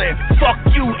president, fuck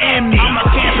you and me. I'm a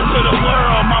cancer to the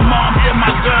world, my mom and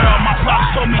my girl. My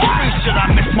pops told me street shit, I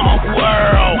miss my Uncle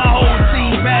Earl. My whole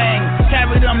team bang,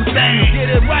 carry them things, get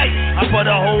it right. I put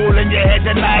a hole in your head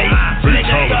tonight.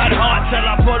 Niggas got hard till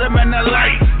I put them in the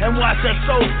light. And I said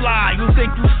so fly. You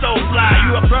think you so fly?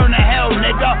 You a burn to hell,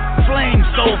 nigga. Flame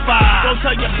so fire. Go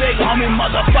tell your big homie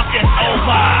motherfucking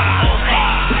over.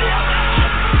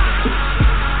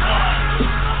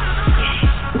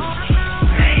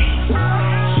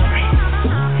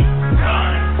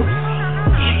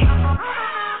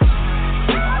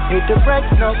 Hit the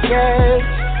brakes, no gas.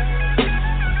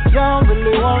 Don't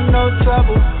really want no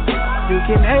trouble. You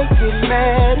can hate, get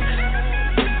mad,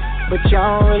 but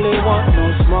y'all really want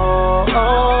no smoke.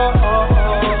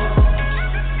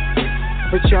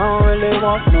 But y'all really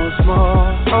want no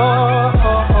smoke.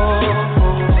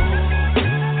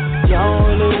 Y'all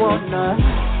really want none.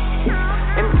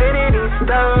 Infinity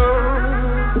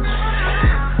stones.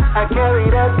 I carry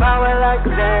that power like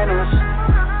Thanos,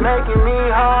 making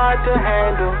me hard to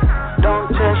handle. Don't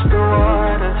touch the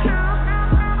waters.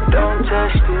 Don't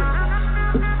touch it.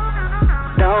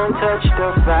 Don't touch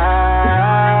the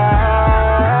fire.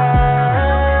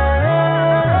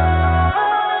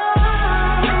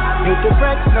 Hit the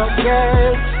brakes, no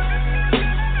gas.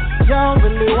 Y'all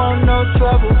really want no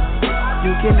trouble.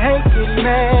 You can hate, get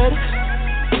mad,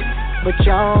 but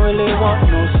y'all really want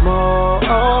no smoke.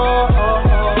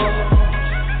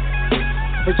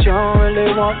 But y'all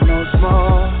really want no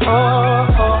smoke.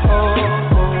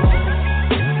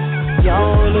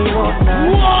 Y'all really want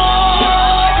none.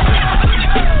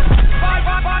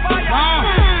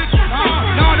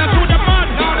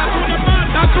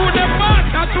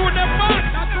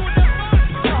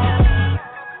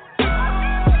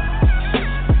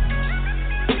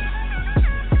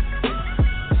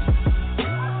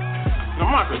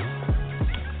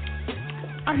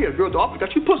 I hear a girl dog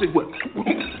got your pussy whipped.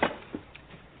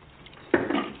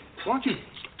 Why don't you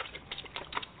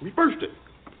reverse it?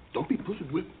 Don't be pussy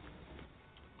whipped.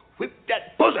 Whip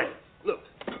that pussy. Look.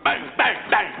 Bang, bang,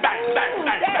 bang, bang, bang,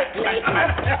 bang, bang, bang.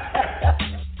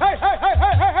 Hey.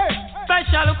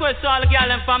 Special request to all the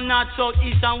girls from north, south,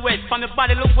 east, and west. From your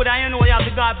body look good and you know you have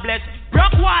the God bless.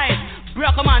 Broke wine,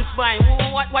 broke a man's spine.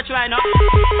 What you right now?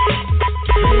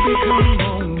 Baby, come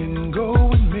on and go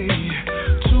with me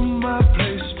to my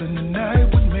place, spend the night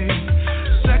with me.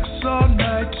 Sex all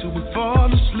night till we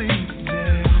fall asleep.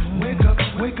 Yeah. Wake up,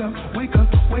 wake up, wake up,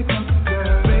 wake up,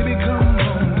 girl. Baby, come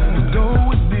on and go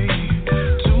with me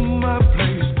to my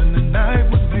place, spend the night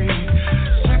with me.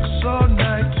 Sex all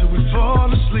night till we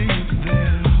fall asleep.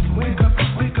 Yeah. Wake up,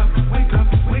 wake up, wake up,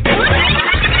 wake up.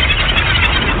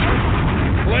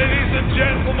 Ladies and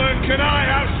gentlemen, can I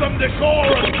have some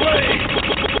decorum, please?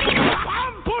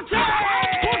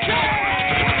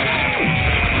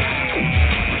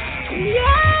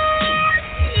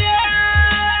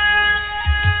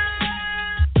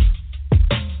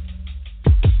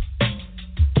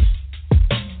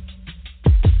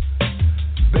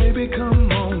 Baby,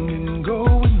 come on and go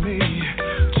with me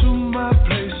to my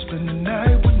place, spend the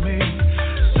night with me.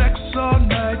 Sex all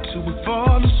night till we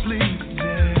fall asleep.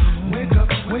 Yeah. Wake up,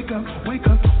 wake up, wake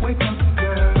up, wake up,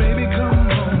 girl. Baby, come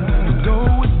on and go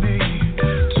with me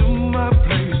to my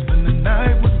place, spend the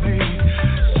night with me.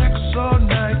 Sex all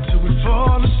night till we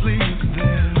fall asleep.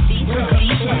 Yeah.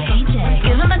 DJ,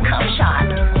 give him a cum shot.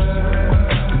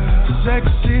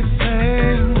 Sexy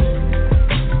thing,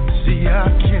 see, I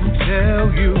can tell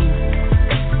you.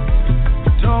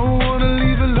 Don't wanna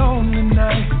leave alone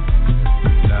tonight.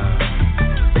 Nah.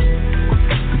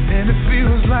 And it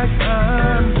feels like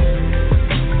I'm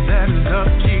that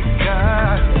lucky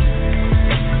guy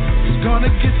who's gonna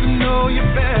get to know you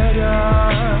better.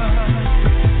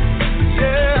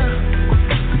 Yeah,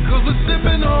 'cause we're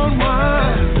sipping on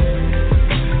wine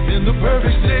in the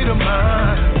perfect state of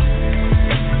mind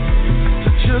to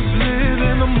just live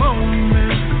in the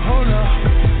moment. Hold up.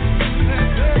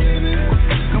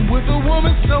 And with a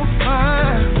woman so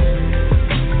fine,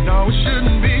 no, it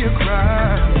shouldn't be a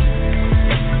crime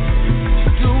to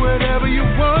do whatever you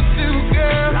want to,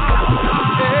 girl.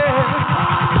 Yeah.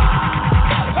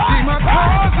 See my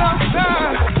car's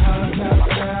outside,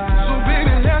 so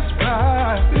baby, let's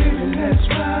ride.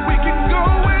 We can go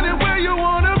anywhere you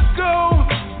wanna go.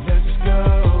 Let's go.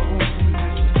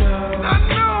 I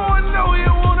know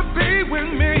you wanna be with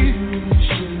me.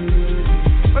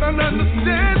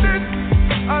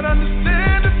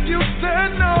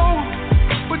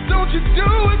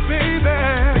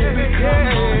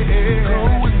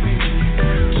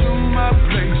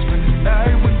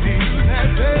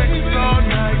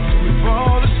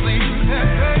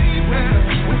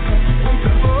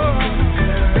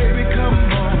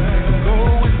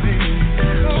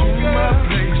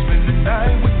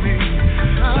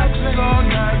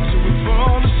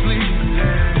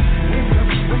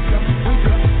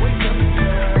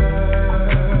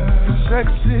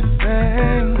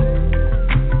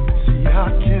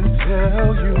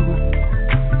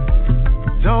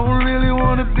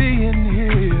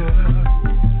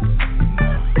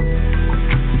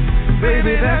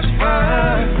 baby, that's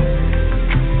fine.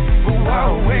 But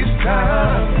why waste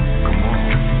time? Come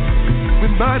on. We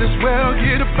might as well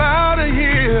get up out of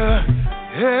here.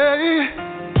 Hey,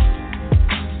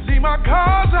 see my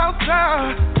car's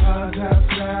outside.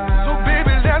 So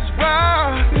baby, let's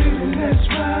ride.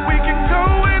 We can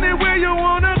go anywhere you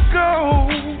wanna go.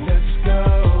 Let's go.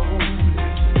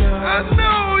 I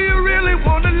know you really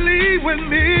wanna leave with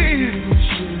me.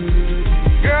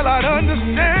 Girl, I'd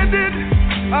understand it.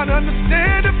 I'd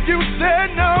understand if you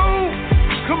said no.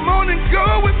 Come on and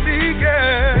go with me,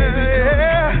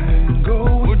 yeah.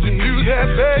 Would you do that,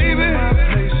 baby?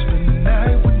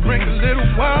 Drink a little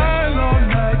wine all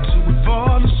night till we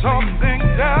fall asleep. Talk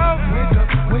things out.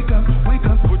 Wake up.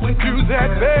 Would you do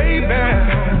that, baby?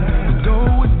 Go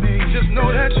with me. Just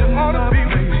know that you ought to be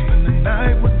with me. Spend the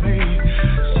night with me.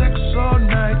 Sex all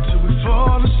night till we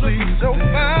fall asleep. So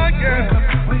fine, girl.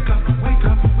 Wake up, girl.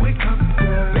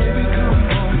 Baby, come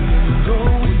on. Go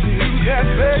with me. Do that,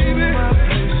 baby.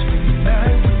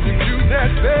 Do that,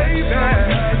 baby.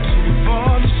 Till we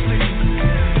fall asleep.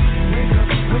 Wake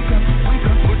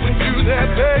up. Would you do that,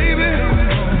 baby?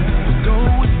 Go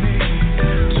with me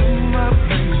to my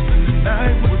place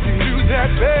tonight. Would you do that,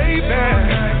 baby?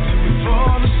 Till we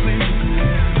fall asleep.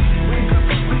 Wake up,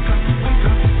 girl.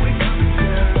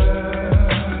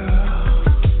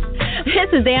 This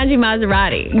is Angie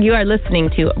Maserati. You are listening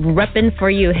to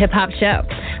RePPiN4U Hip Hop Show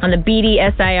on the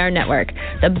BDSIR network,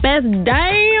 the best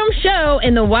damn show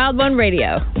in the Wild One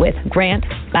Radio with Grant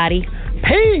Body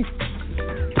Peace.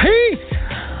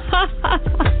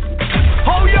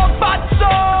 Hold your butts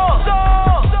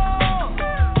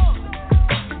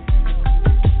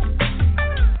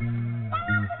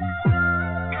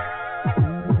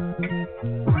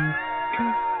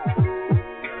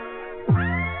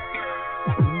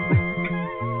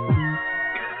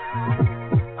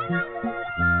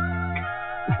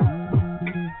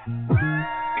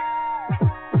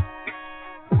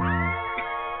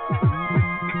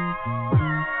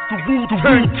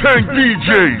Turn DJ.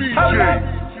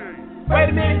 Wait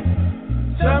a minute,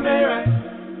 tell me right.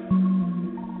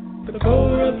 The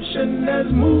corruption has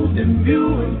moved in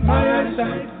view in my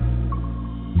eyesight.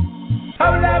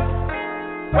 Hold up,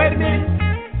 wait a minute,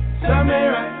 tell me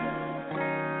right.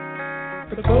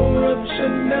 The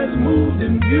corruption has moved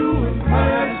in view in my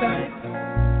eyesight.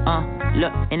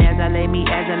 Look, and as I lay me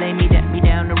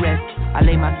down to rest, I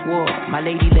lay my sword, my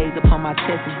lady lays upon my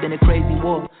chest. It's been a crazy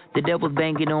war. The devil's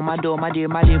banging on my door, my dear.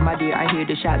 I hear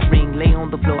the shots ring, lay on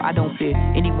the floor. I don't fear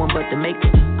anyone but the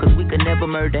maker, cause we could never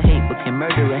murder hate, but can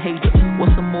murder a hater.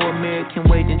 What's a more American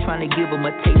way than trying to give them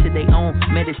a taste of their own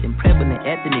medicine? Prevalent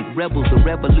ethnic rebels, a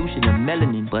revolution of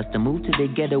melanin. Bust a move to the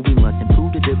ghetto, we must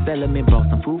improve the development. Brought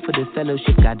some food for the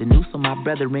fellowship, got the news on my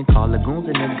brethren. Call the goons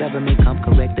in the government, come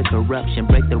correct the corruption,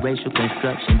 break the racial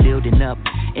construction, building up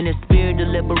in the spirit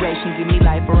of liberation. Give me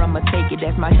life or I'ma take it,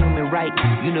 that's my human right.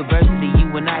 Universally,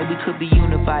 you and I, we could be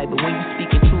unified, but when you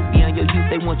speaking truth beyond your youth,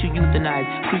 they want you euthanized.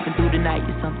 Creeping through the night,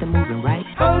 is something moving right?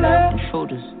 Hold up,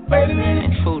 intruders, wait a minute,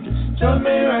 intruders. Tell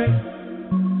me right.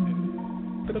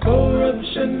 The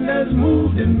corruption has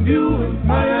moved in view in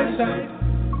my eyesight.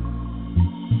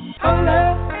 Hold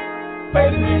up, wait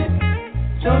a minute,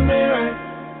 tell me right.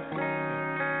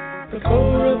 The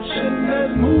corruption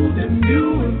has moved in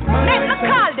view in my eyesight. Let's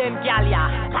call them, gal,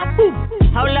 yeah.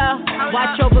 Hold up,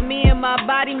 watch over me and my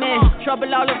body, man.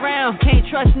 Trouble all around, can't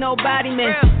trust nobody,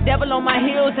 man. Devil on my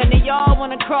heels and they all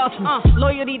wanna cross me.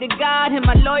 Loyalty to God and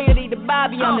my loyalty to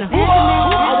Bobby. I'm the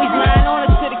always lying on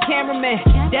us to the cameraman.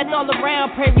 Death all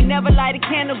around, pray we never light a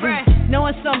candle.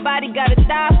 Knowing somebody gotta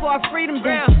die for our freedom.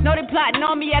 Know they plotting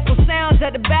on me, echo sounds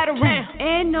at the battle ram.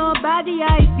 Ain't nobody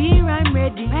I fear, I'm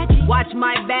ready. Watch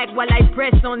my back while I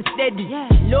press on steady.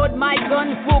 Load my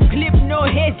gun, full clip, no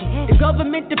heavy. The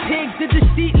government, the pigs, to the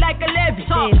seat like a levy.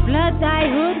 Blood thy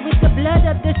hood with the blood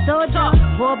of the soldier.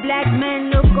 Poor black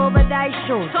men, look over thy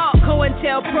shoulder.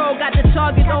 COINTELPRO got the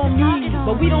target on me,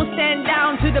 but we don't stand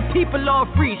down to the people all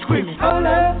free. Screaming. Hold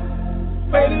up,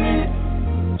 wait a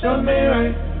minute, tell me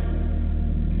right.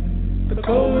 The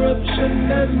corruption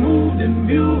has moved in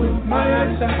view in my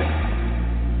eyesight.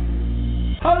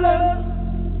 Hold up,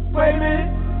 wait a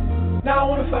minute, now I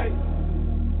wanna fight.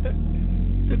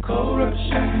 The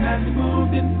corruption has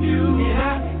moved in view,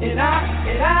 and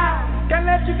I can't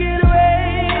let you get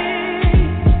away.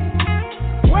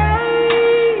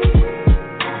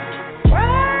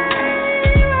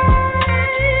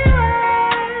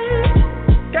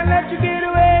 Can't let you get away.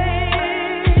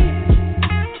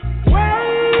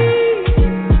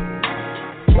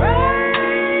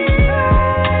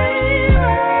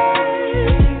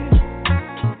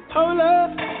 Hold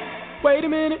up, wait a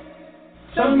minute,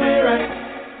 tell me right.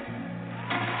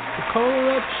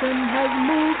 Corruption has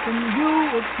moved from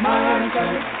you. It's my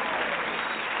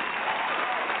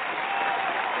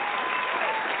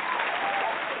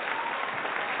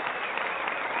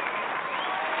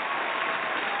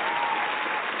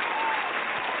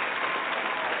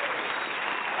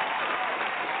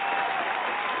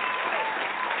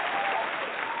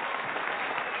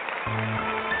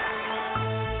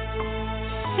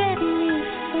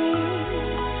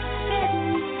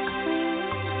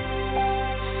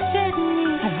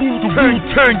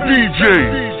Tang DJ.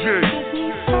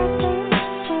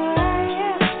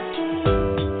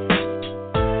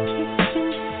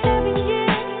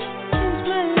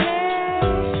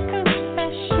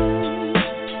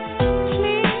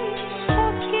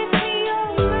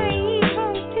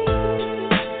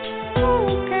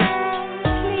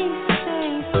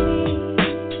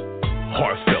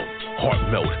 Heartfelt, heart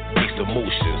melt, mixed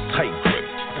emotions, tight grip,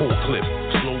 full clip,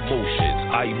 slow motions,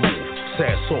 I move,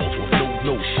 sad songs with no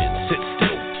notion, sit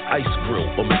still, ice grill,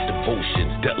 omit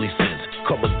devotions, deadly sins,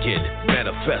 come again,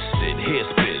 manifested, hair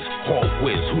spins, hard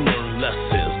whiz, who learn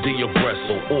lessons, do your breast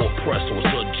or all press or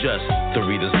suggest, the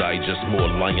reader's digest, more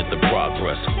lying the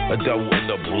progress, a devil in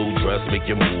a blue dress, make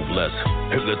you move less,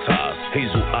 hypnotized,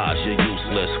 hazel eyes, you're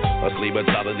useless, a slave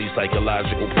mentality,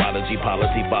 psychological prodigy,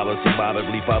 policy,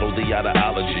 moderately follow the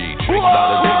ideology, tricks,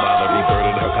 moderate,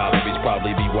 burning her calories,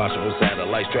 probably be watching on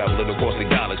satellites, traveling across the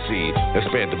galaxy,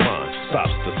 expand the mind,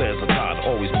 stops the sands of time,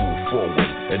 always move forward,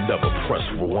 and never press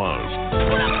rewind.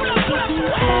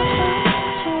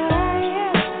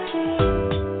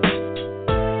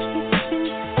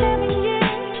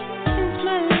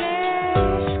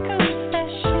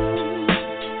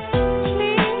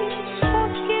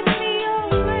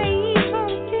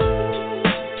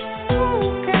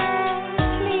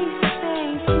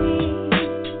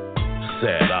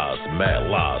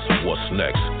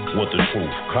 Next, what the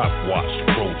truth, cop watch,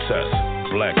 protest,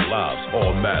 black lives,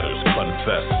 all matters,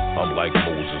 confess. I'm like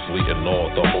Moses, leading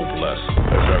all the hopeless.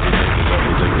 If everything is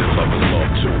everything, then love is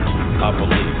love too. I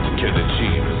believe we can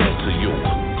achieve, it's up to you.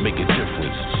 Make a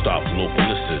difference, stop, look,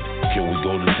 listen. Can we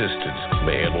go the distance?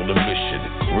 Man on a mission.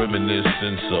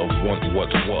 Reminiscence of what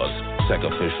was.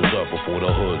 Sacrificial love before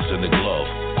the hoods and the glove.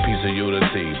 Peace and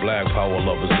unity, black power,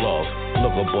 love is love.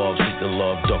 Look above, seek the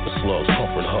love, duck the slugs,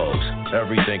 comfort hugs.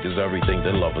 Everything is everything,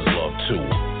 then love is love too.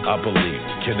 I believe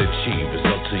we can achieve, it's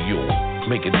up to you.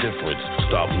 Make a difference,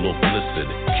 stop, look, listen.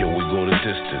 Can we go the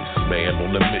distance? Man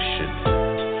on a mission.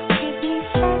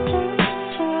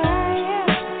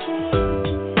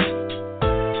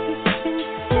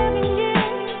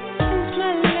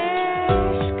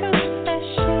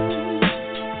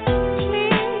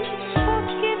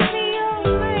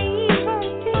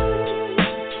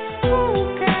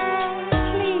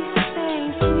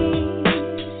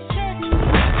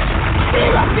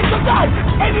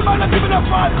 Any man that giving a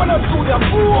fight for them to their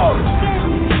fool.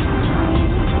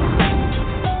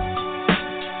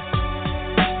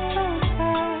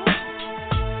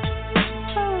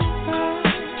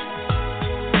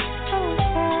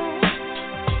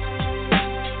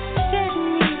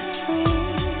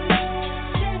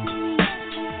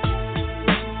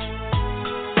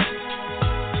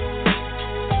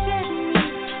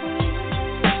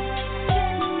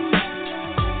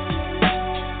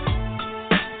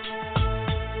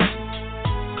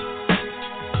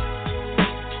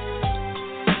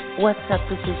 What's up,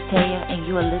 this is THEA, and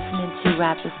you are listening to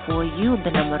RePPiN4U,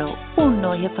 the numero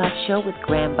uno hip-hop show with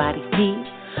Grand Body P.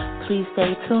 Please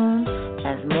stay tuned,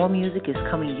 as more music is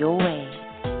coming your way.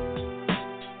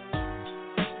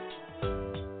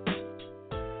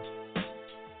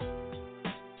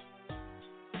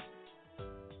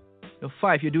 Yo,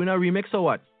 Fife, you doing a remix or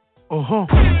what?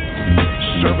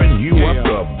 Serving you up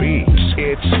the beats,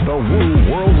 it's the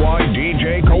Woo Worldwide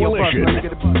DJ Coalition.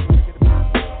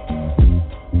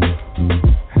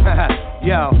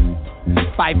 Yo,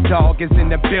 Fife Dawg is in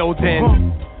the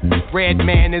building.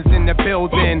 Redman is in the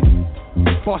building.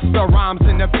 Busta Rhymes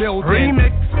in the building.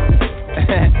 Remix.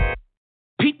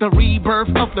 Peep the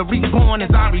rebirth of the reborn as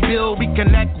I rebuild.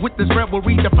 Reconnect with this rebel,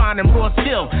 redefining raw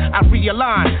skill. I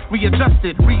realign,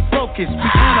 readjusted, refocus,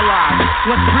 reanalyze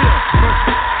what's real. First,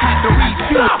 had to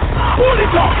refuel.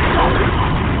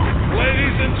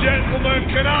 Ladies and gentlemen,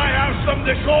 can I have some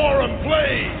decorum,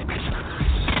 please?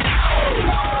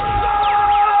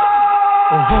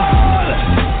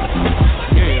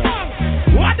 Yeah.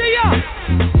 What do you?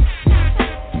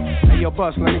 Hey, yo,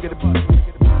 Bus, let me get a bus.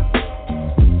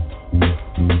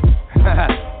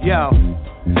 Yo,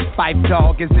 Fife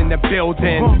Dawg is in the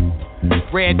building.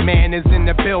 Redman is in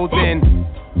the building.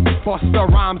 Busta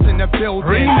Rhymes in the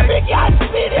building.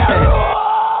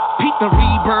 Peep the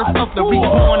rebirth of the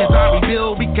reborn as I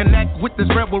rebuild. Reconnect with this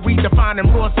rebel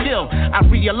redefining raw skill. I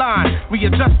realign,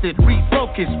 readjusted,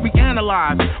 refocus,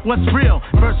 reanalyze what's real.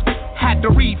 First had to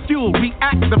refuel,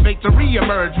 reactivate to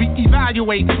reemerge,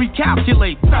 reevaluate,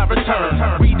 recalculate, return,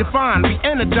 redefine,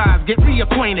 re-energize, get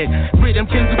reacquainted.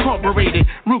 Rhythmkins incorporated,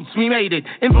 roots we made it,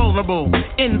 invulnerable,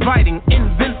 inviting,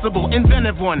 invincible,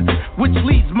 inventive one, which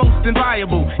leads most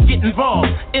inviolable. Get involved,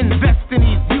 invest in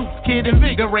these youths, kid,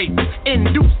 invigorate,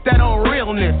 induce that old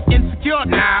realness. Insecure,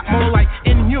 nah, more like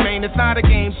inhumane. It's not a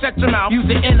game. Shut your mouth, use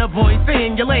your inner voice, stay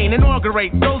in your lane,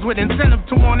 inaugurate those with incentive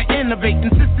to want to innovate,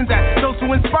 insistent that those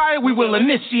who inspire we will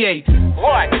initiate.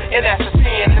 What? And that's a C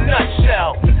in a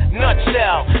nutshell.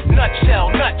 Nutshell,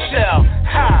 nutshell, nutshell.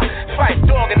 Ha! Fight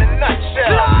dog in a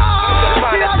nutshell.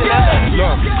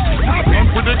 Look,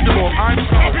 unpredictable,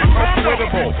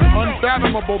 unforgettable,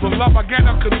 unfathomable. The love I get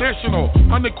unconditional,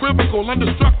 unequivocal,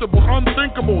 indestructible,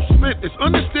 unthinkable. Spit, it's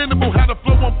understandable how to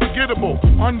flow unforgettable.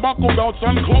 Unbuckle belts,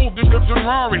 unclothed, dips and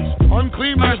Raris.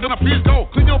 Unclean lines, then a piece go.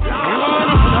 Clean your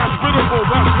hospitable,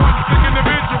 that's one sick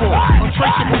individual.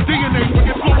 Untraceable DNA, when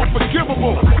you flow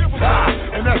unforgivable.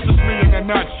 And that's just me in a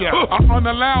nutshell. I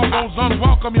unallow those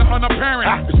unwelcome, you're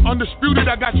unapparent. It's undisputed,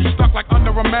 I got you stuck like under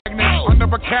a magnet, under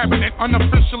a cabinet.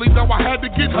 Unofficially, though, I had to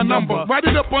get a number. Write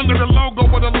it up under the logo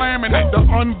with a laminate. The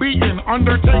unbeaten,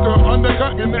 undertaker,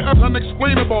 undercutting the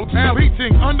unexplainable,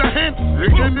 beating, underhand.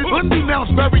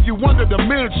 Unbeknownst, bury you under the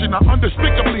mansion. I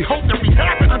undespicably hope that we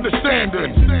have an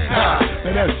understanding.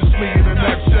 And that's just me in a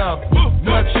nutshell.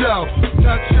 Nutshell,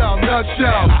 nutshell,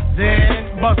 nutshell.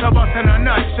 Then, bust in a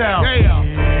nutshell.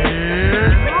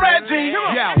 Reggie, yo,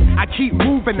 I keep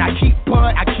moving, I keep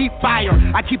bud, I keep fire,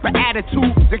 I keep an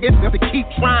attitude to keep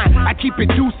trying. I keep it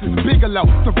Deuces, Bigelow,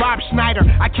 to Rob Schneider.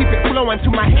 I keep it flowing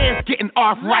till my hands getting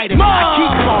arthritis. I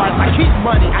keep cars, I keep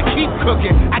money, I keep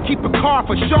cooking. I keep a car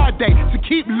for Sade to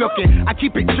keep looking. I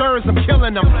keep it jurors, I'm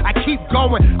killing them. I keep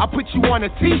going, I put you on a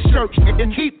t-shirt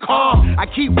and keep calm. I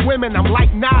keep women, I'm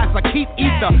like Nas, I keep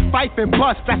ether. Fife and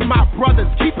Bust, that's my brothers,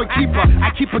 keep a keeper.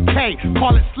 I keep a K,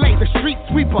 call it Slay, the street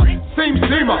sweeper. Same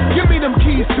Zima, give me them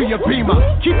keys to your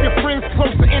Beamer. Keep your friends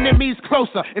closer, enemies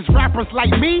closer. It's rappers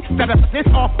like me that are this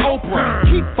off Oprah.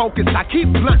 Keep focused, I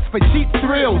keep blunts for cheap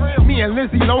thrills. Me and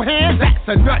Lizzie Lohan, that's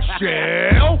a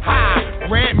nutshell. Ha,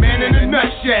 Redman in a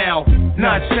nutshell.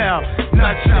 Nutshell,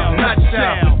 nutshell,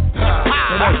 nutshell.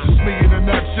 And that's just me in a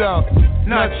nutshell.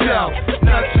 Nutshell,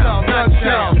 nutshell,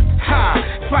 nutshell.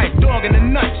 Ha, fight dog in a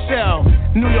nutshell.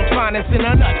 New York finest in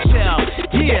a nutshell.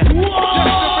 Yeah.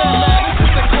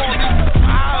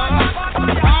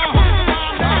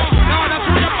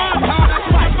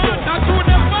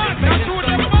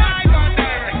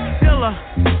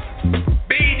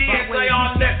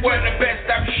 BDSIR Network, the best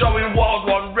damn show in World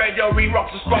One Radio.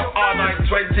 Re-rocks the spot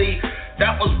R920.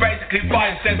 That was basically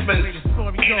Fine Sentiments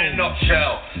in a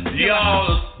nutshell.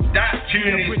 Yo, that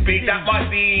tune is big. That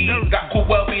could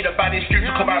well be the baddest tune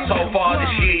to come out so far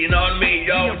this year, you know what I mean?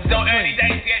 Yo, still early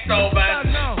days yet though, man.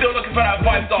 Still looking for that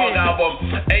 5-star album.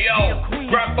 Hey yo,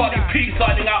 Grandbody P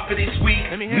signing out for this week.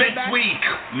 Next week,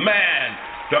 man,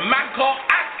 the man called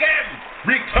Askem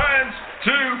returns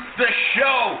to the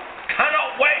show.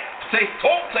 Cannot wait to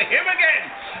talk to him again.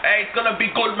 Hey, it's gonna be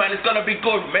good, man. It's gonna be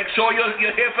good. Make sure you're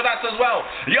here for that as well.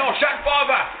 Yo,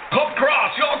 SHADFATHER, come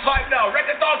cross. Your time now.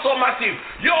 Reggae Dancehall Massive.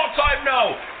 Your time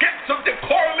now. Get some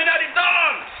decorum in the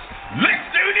dance. Let's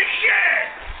do this shit.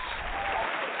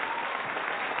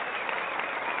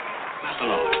 Master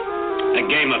Lord, a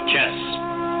game of chess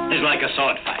is like a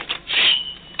sword fight.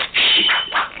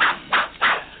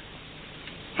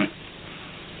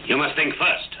 You must think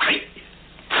first,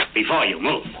 before you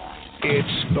move.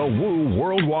 It's the Woo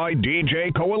Worldwide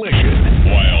DJ Coalition.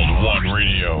 Wild One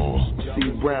Radio. C.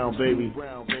 Brown, baby.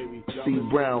 C.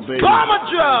 Brown, baby. Bomber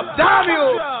drop, damn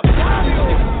you!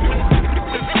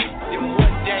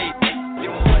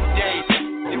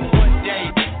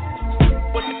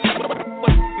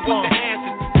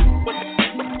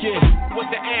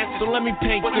 So let me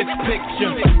paint this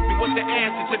picture. What's the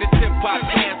answer to the hip-hop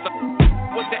cancer?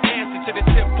 What's the answer to the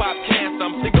hip-hop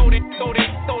cancer? They go there,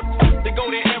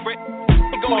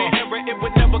 ever, it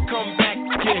would never come back.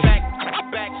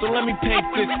 Back. So let me paint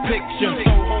this picture.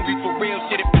 So hungry for real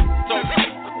shit. So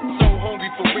hungry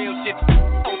for real shit.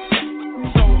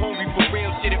 So hungry for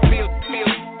real shit. It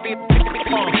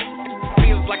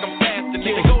feels like I'm fasting.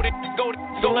 They go there.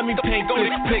 So let me paint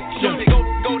this picture.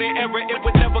 Go there, ever, it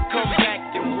would never come back.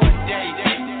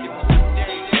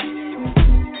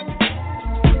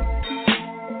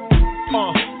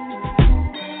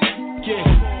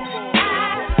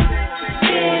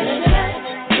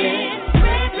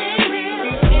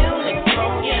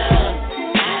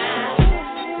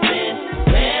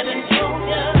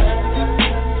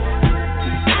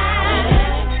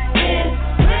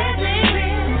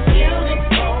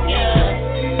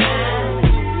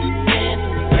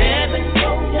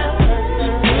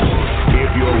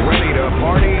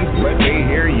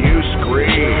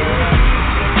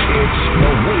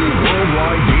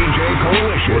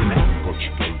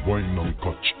 bring no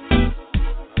touch.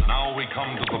 Now we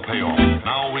come to the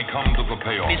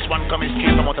payoff. This one coming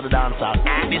straight from out of the dancehall.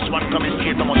 This one coming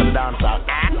straight from out of the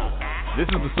dancehall. This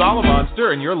is the Solid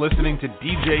Monster, and you're listening to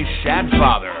DJ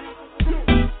SHADFATHER.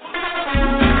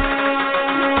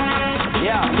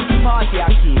 Yeah, party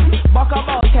I keep. Back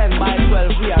about 10 by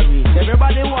 12 we are reach.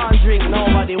 Everybody want drink,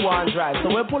 nobody want drive.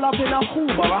 So we pull up in a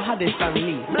Uber, a Hadis and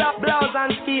Lee. Blouse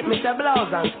and skeet, me say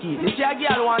blouse and skeet. This your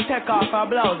girl want take off her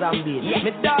blouse and beat.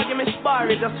 Me dog, me spar,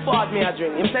 it just fought me a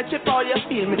drink. Him say chip all your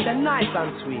feel, me say nice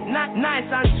and sweet. Nice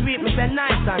and sweet, me say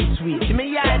nice and sweet. See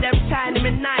me yeah, them tiny,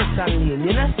 me nice and lean.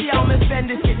 You know see how me spend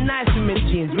this shit nice with me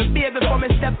jeans. Me baby before me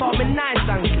step out, me nice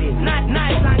and clean.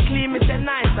 Nice and clean, me say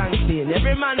nice and clean.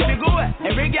 Every man be good,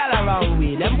 every girl around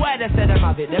we. Them boy they say them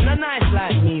have it, them not nice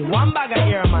like me. One bag of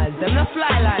air miles, them not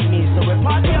fly like me. So we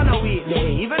party on a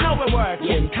weekday, even though we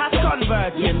working. Cash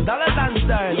converting, dollars and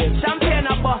sterling. Champagne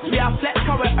a bus, we have flex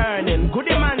how we earning.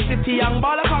 Goodie Man City, young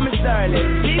baller from me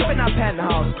sterling. Sleep in a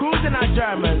penthouse, cruising a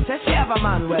German. Say she have a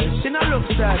man, well, she not look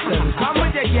certain. Come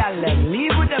with your gal then,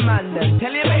 leave with the man then.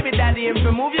 Tell your baby daddy if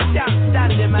you move, you can't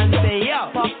stand him and say,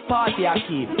 yo, party I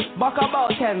keep. Back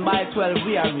about 10 by 12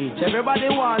 we are reach.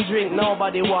 Everybody want drink,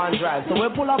 nobody want drive. So we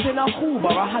pull up in a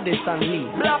Uber, a Hadis and Lee.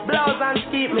 Blouse and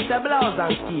skeet, me say blouse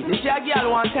and skeet. This your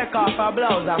girl want take off her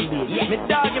blouse and beat. Me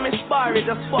dog, me spar, it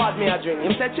just fought me a drink.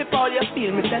 Him say chip all your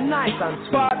feel, me say nice and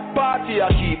sweet. Party I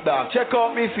keep, dog. Check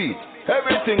out me feet.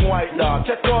 Everything white, dog.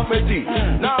 Check out my teeth.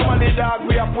 Normally, dog,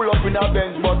 we a pull up in a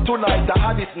Benz, but tonight the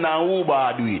Hadis and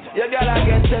Uber do it. Your girl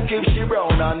again check if she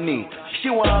brown and neat. She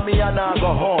want me and I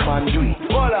go home and do it.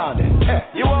 Hold on then. Hey,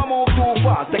 you want move too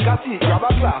fast? Take a seat, grab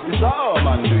a glass, it's a home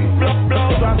and do it.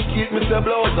 Blouse and skeet, me say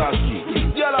blouse and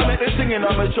skeet. Girl, I make the singing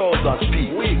on my trousers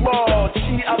speak. But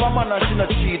she have a man and she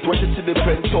not cheat. When she see the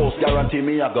penthouse, guarantee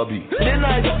me I go be. The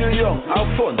night still young, have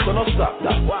fun, so no stop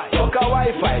that. Fuck a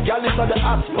Wi-Fi, girl, this a the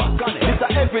hotspot. This a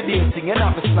everyday thing, you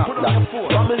have to snap that.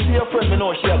 Come and see your friend, me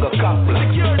know she a go cap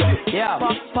black. Yeah,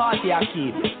 party I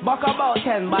keep. Back about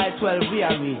 10 by 12 we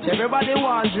are reach. Everybody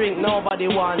want drink,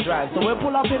 nobody want drive. So we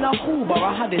pull up in a Uber,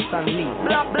 a Hadis and Lee.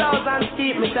 Blouse and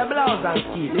skeet, me say blouse and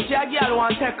skeet. This your girl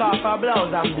want take off her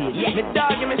blouse and beat. Me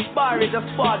dog, me spar, it just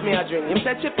fought me a drink. Him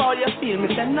say chip all your feel, me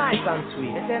say nice and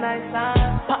sweet. Me say nice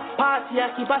and party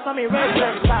I keep us on me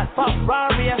regular start. Pop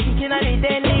Rory, I kicking on the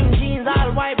denim jeans,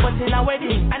 all white but in a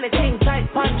wedding. And the thing tight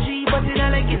punchy but in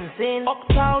a leggings in.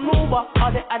 Uptown Uber,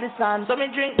 all the other sun. So me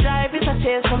drink drive, it's a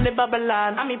chase from the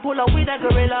Babylon. And me pull up with a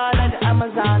gorilla like the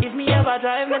Amazon. If me ever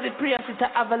drive, let the Prius it's a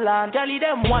Avalon. Jolly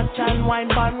them watch and wine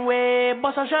one way.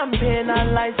 Bust a champagne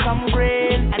and light some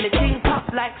grain. And the thing pop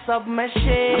like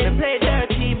submachine. Me play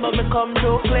dirty but me come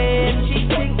to clean. She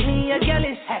think me a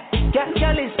gallus, get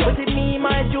gallus. But it me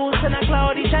my juice and a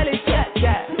cloudy chalice.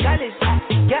 Yeah, gallus,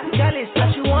 get gallus.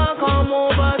 That she want come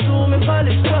over to me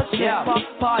polish. Yeah,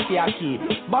 party I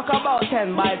keep. Back about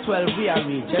 10 by 12 we are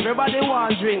reach. Everybody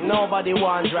want drink, nobody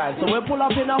want drive. So we pull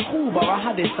up in a Uber, a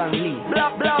Hadis and Lee.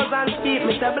 Blouse and skeet,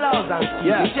 me say blouse and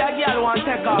skeet. This your girl want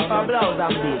take off her blouse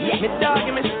and beat. Me dog,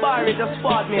 me spar, it just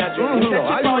fought me a drink. Me say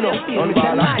chip all your feel, me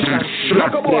say nice and sweet.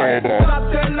 Like a boy, top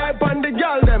 10 like on the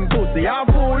girl them pussy, you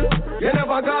fool. You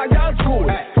never got girl school.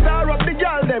 Star up the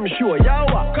girl them show, you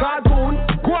a cartoon.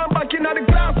 Go on back in the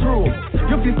classroom.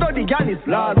 You fi study Ghani's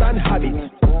laws and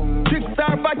habits. Tricks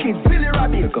are fucking silly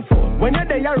rabbit. When you're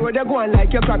there, you go on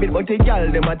like your rabbit. But the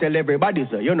girl them a tell everybody,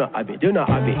 so you not have it, you not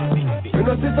have it. You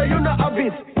know sister, you not have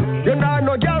it. You not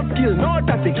no girl skill, no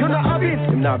tactic, you not have it.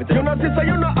 You know sister,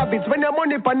 you not have it. When your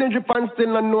money pan in and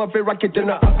still not know if you rocket, you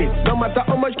not have it. No matter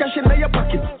how much cash in your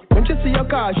pocket. When she see your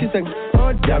car, she say,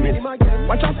 oh damn it.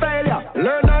 Watch her style, yeah.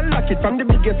 Learn and lock it from the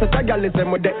biggest of the girl is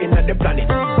them with the in the planet.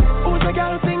 Who's a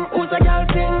girl thing? Who's a girl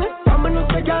thing? I'm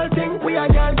a girl thing. We are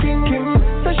girl king.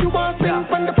 So she wants sing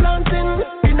from the planting.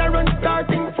 In a run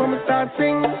starting from a start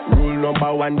sing. Rule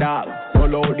number one, dog. No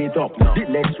load it up. The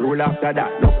next rule after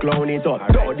that, no clown it up.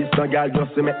 No, this no girl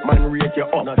just to make man rate you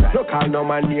up. No call no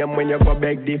man name when you go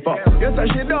beg the fuck. Yes, so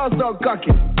she does no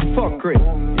cocky. Fuck Chris.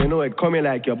 You know it coming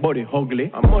like your body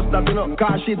ugly. I must have been up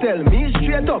cause she tell me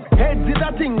straight up. Heads is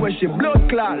a thing where she blood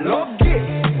clot love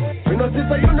it. You know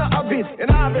sister, you not have it. You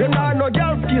not no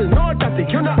girl skill, no tactic,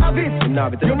 you not have it.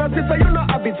 You know sister, you not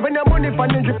have it. When your money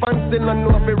pan in and still not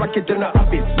know if you rocket, you not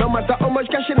have it. No matter how much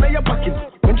cash in your pocket.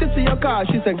 When she see your car,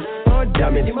 she say, oh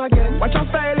damn it. Watch her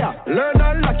style, yeah. Learn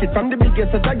and lock it from the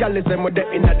biggest of the girl is them with the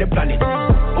in the planet.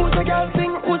 Who's a girl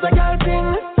thing? Who's a girl thing?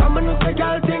 I'm a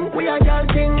girl thing. We are girl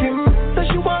king. So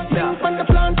she wants sing from the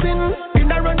planting.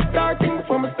 In a run starting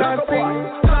from a start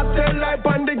sing. Top 10 life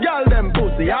on the girl them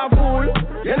pussy, you fool.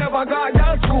 You never got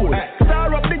girl school.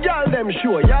 Star up the girl them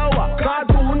show, you a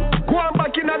cartoon. Go on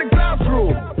back in the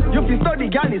classroom. You fi study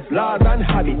gal is laws and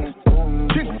habits.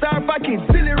 Tricks are for kids,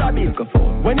 silly rabbits.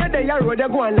 When you're there, you road, you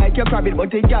go on like your rabbit.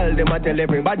 But the gal, them a tell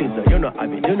everybody, so you know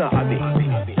have it, you know have it.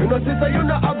 You know sister, you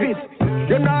know have it.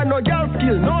 You know no gal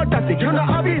skill, no tactic, you know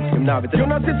have it. You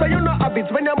know sister, you know have it.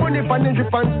 When your money pan in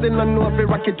drip and still no know if you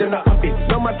rock it, you know have it.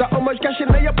 No matter how much cash in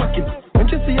your pocket. When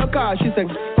she see your car, she say,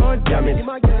 oh damn it.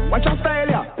 Watch your style,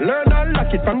 yeah. Learn and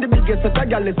lock it from the biggest of the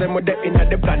gal is them with the in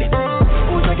the planet.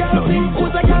 Who's a gal thing?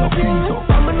 Who's a gal thing?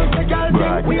 I'm a gal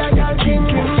thing, we a gal thing.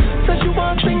 So she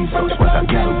wants things from the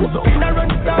planting.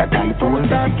 That type of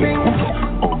that thing.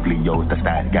 Ugly out the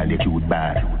style, gal you cute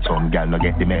bad. Some gal no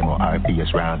get the memo,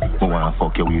 RPS round. Who wanna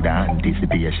fuck you with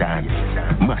anticipation.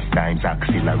 Must times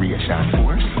acceleration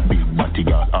force. Big body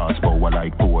gal, horse power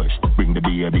like Porsche. Bring the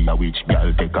baby, a witch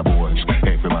gal take a Porsche.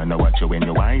 Every man a watch you when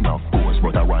you whine of course.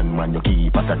 But a one man you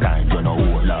keep at a time. You know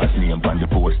who last name on the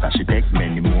poster. She take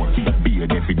many more.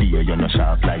 Beard every day, you know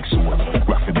sharp like sword.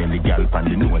 Raffy belly gal on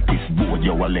the notice board.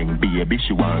 You a leng baby,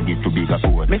 she want get to bigger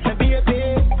board. Mr.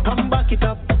 Baby, come back it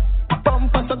up.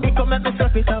 Bump us up, come let me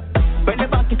slap it up. When you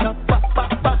back it up,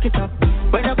 back it up.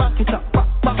 When you back it up,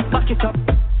 back it up.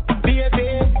 Baby,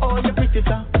 oh you pretty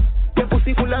sir. Your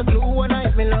pussy full of glue and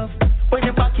I me love. When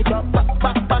you back it up,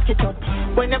 back it up.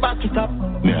 When you back it up.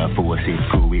 Me a force it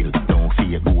cruel. Don't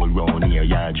fear gold round here,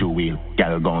 yeah jewel.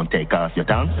 Gal gon' take off your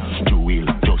tongue. Jewel,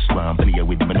 just wanna play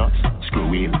with me nuts. Screw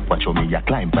wheel, watch how me ya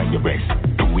climb on your breast.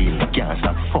 Do wheel, can't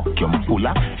stop fuck you full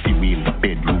of. Fuel,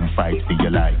 bedroom fight for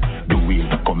your life. Do wheel,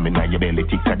 come in your belly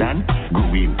thicker than. Go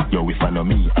wheel, yo if I know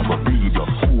me, I go breathe your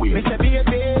wheel. Mr.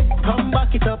 Baby, come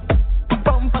back it up.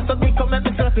 Bump us up, come let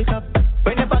me slap it up.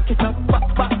 When you back it up,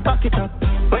 back it up.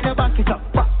 When you back it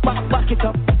up, back it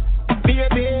up.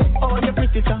 Baby, oh you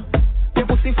pretty sir. Your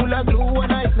pussy full of glue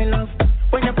and I me love.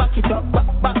 When you back it up,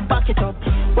 back it up.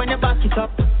 When you back it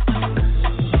up.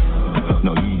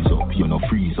 No ease up, you no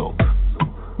freeze up.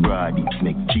 Broad hips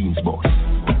make jeans bust.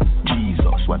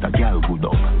 Jesus, what a gal good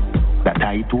up. That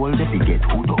I told if you get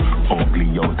hood up.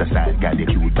 Ugly out the side, gal you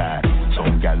cute bad.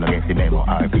 Some gal no get the memo,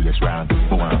 RPS round.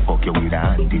 Who wanna fuck you with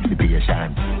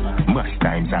anticipation. Must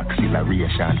times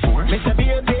acceleration force. Mr.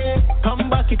 Baby, come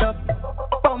back it up.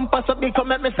 Bump us up, come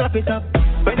let me slap it up.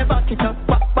 When you back it up,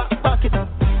 back it up.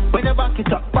 When you back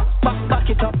it up, back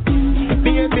it up.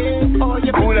 Baby, oh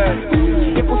you cool.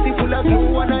 Your pussy full of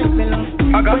glue and I me love.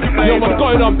 Yo, what's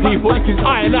going on, people? This is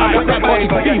I and I,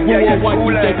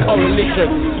 RePPiN4U, DJ Coalition.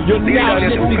 You're now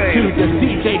listening to the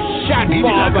DJ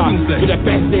SHADFATHER with the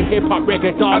best in hip-hop,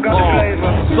 reggae,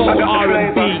 dancehall, soul,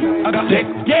 R&B. Let's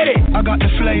get it! I got the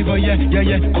flavor, yeah,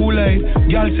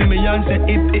 Kool-Aid. Y'all see me and say,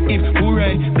 if,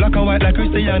 hooray. Black and white like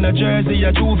Christiana, Jersey,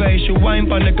 a Juve. She wine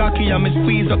pon the cocky and me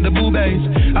squeeze up the boobies.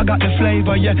 I got the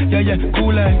flavor, yeah,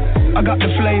 Kool-Aid. I got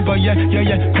the flavor, yeah,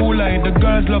 Kool-Aid. The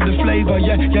girls love the flavor,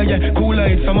 yeah,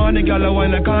 Kool-Aid. Some of the gal a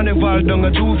wine like carnival down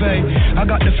a Juve. I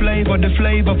got the flavor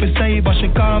for savor. She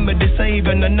call me the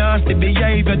savior, the nasty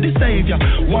behavior, the savior.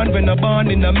 One when I born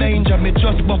in a manger, me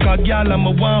just buck a gal and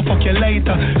me want fuck you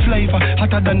later. Flavor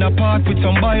hotter than a pot with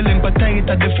some boiling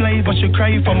potato. The flavor she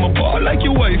crave for my ball like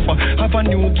you wafer. Have a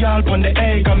new gal on the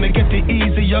egg and me get it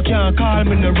easy. You can't call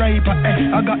me the raper.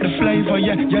 I got the flavor,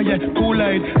 yeah,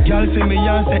 Kool-Aid. Gal see me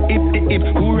and say if,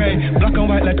 hooray. Black and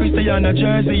white like Christiana,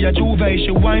 Jersey, a Juve.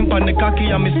 She wine pon the cocky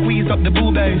and me squeeze up the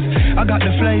boobies. I got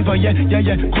the flavor, yeah,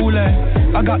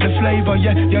 Kool-Aid. I got the flavor,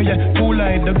 yeah,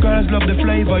 Kool-Aid. The girls love the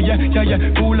flavor, yeah,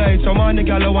 Kool-Aid. Some of the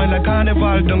gal a wine like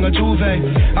carnival down a Juve.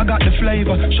 I got the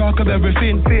flavor, shark of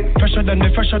everything. Fresher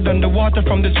than the water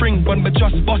from the spring. When me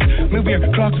just bust, me wear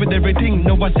clocks with everything.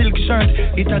 No a silk shirt,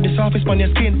 it had the surface on your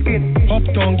skin.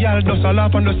 Uptown gal does a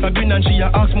laugh and does a grin. And she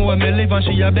a ask me where me live and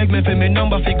she a beg me for me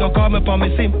number. Figure call me for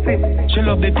me sim. She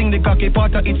love the thing, the cocky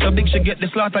potter. It's so big, she get the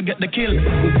slaughter, get the kill.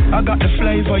 I got the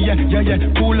flavor, yeah,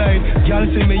 Kool-Aid. Y'all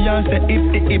see me and say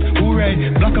if,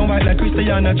 hooray. Black and white like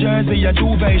Christiana, Jersey, a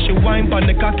Juve. She wine pon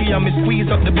the cocky and me squeeze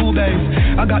up the boobies.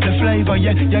 I got the flavor,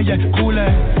 yeah,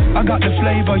 Kool-Aid. I got the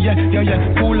flavor, yeah,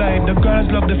 Kool-Aid. The girls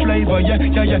love the flavor, yeah,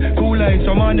 Kool-Aid.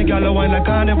 Some of the gal a wine like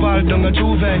carnival down a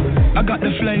Juve. I got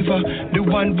the flavor, the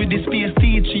one with the space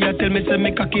teeth. She a tell me say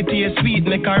me cocky taste sweet,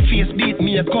 make her face beat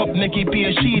me a cup, make it pay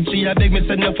a sheet. She a beg me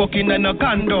say no fucking and no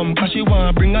condom, cause she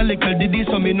want bring a little diddy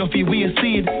so me no fi waste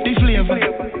seed. The flavor,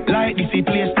 like this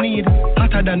place need,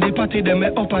 hotter than the party them me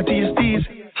up at tasties.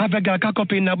 Have a girl cock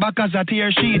up in the back as a tear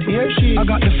sheet. I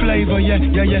got the flavor, yeah,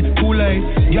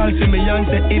 Kool-Aid. Y'all see me and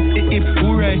say if,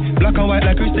 hooray. Black and white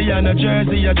like Christiana,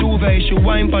 Jersey, a Juve. She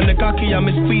wine pon the cocky and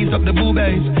me squeeze up the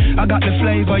boobies. I got the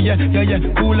flavor, yeah,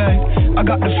 Kool-Aid. I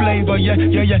got the flavor, yeah,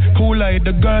 Kool-Aid.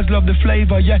 The girls love the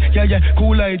flavor, yeah,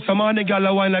 Kool-Aid. Some of the gal a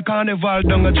wine like Carnival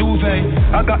down a Juve.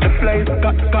 I got the flavor,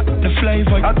 got the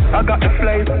flavor. I got the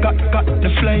flavor, got the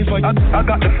flavor. I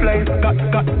got the flavor, got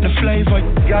the flavor.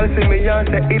 Y'all see me and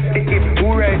say if,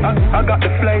 hooray. I got the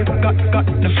flavor, got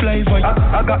the flavor.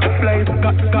 I got the flavor,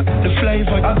 got the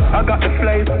flavor. I got the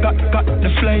flavor, got the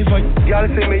flavor. Y'all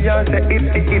see me and say if,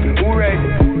 hooray.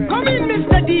 Come in,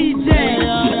 Mr. DJ.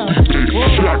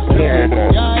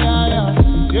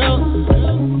 Yo,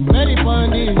 ready for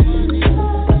this.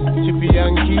 Chippy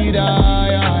and Kida,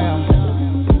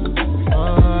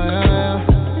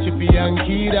 Chippy and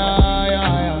Kida,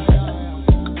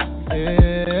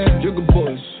 Juggle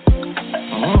boys.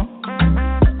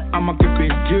 I'ma keep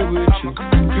it chill with you.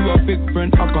 You a big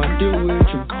friend, I can't deal with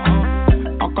you.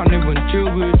 I can't even chill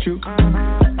with you.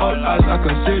 All eyes I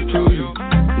can see through you.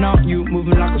 Now you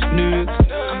moving like a snake.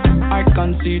 I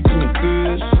can see it in your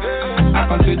face. I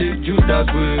can see the Judas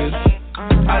ways.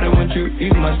 I don't want you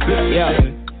in my space.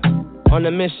 Yeah. On a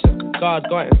mission, God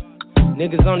got him.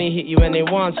 Niggas only hit you when they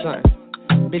want something.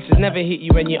 Bitches never hit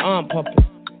you when you aren't popping.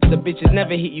 The bitches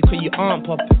never hit you cause you aren't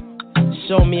popping.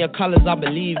 Show me your colors, I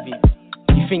believe you.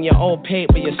 You think you're all paid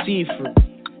but you're see-through.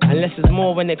 Unless it's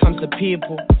more when it comes to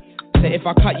people. So if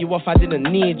I cut you off, I didn't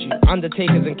need you.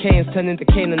 Undertakers and Canes turn into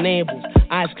Cain and Abels.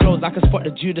 Eyes closed, I can spot the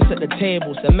Judas at the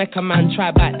table. So make a man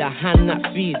try back the hand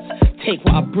that feeds. Take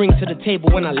what I bring to the table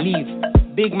when I leave.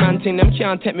 Big man thing, them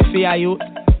can't take me for ya, you.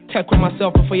 Tech with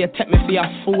myself before you take me for ya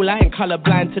fool. I ain't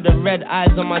colorblind to the red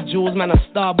eyes on my jewels. Man, a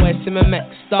starboy,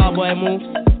 CYMARSHALL, starboy moves.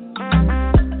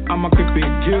 I'ma keep it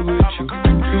chill with you.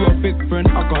 You a big friend,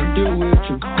 I can't deal with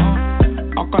you.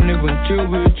 I can't even chill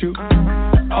with you.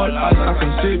 All eyes I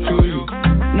can see through you.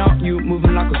 Now you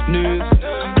moving like a snake.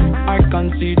 I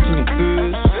can see it in your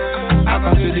face. I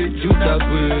can see the Judas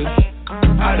ways.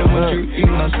 I don't want you in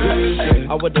my space.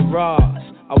 I would the Ross,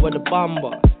 I would the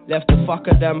Bumba. Left the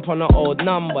fucker them on an old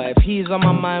number. If he's on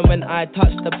my mind when I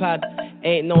touch the pad,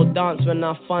 ain't no dance when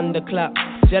I fund the clap.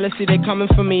 Jealousy they coming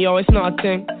for me, oh it's not a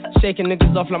thing. Shaking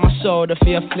niggas off like my shoulder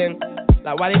for a fling.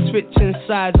 Like why they switching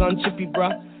sides on Chippy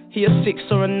bruh? He a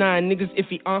 6 or a 9, niggas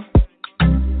iffy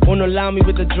Won't allow me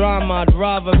with the drama, I'd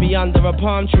rather be under a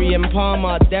palm tree in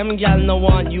Palma. Them gal no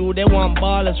want you, they want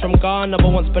ballers from Ghana, but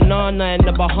wants banana in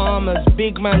the Bahamas.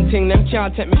 Big man thing, them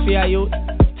can't take me for ya youth.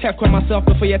 Tech with myself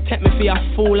before you take me for ya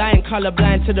fool. I ain't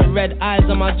colorblind to the red eyes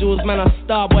on my jewels, man, a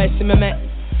starboy, CYMARSHALL.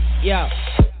 Yeah.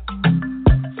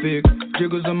 Fake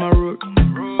jiggles on my road.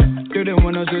 You don't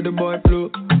wanna see the boy flow.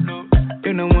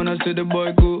 You don't wanna see the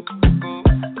boy go.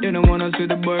 You don't wanna see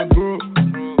the boy grow.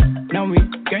 Now we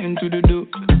getting to the door.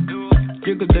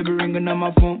 Jiggles they be ringing on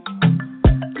my phone.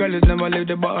 Girls never leave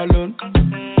the bar alone.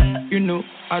 You know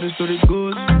how the story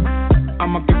goes.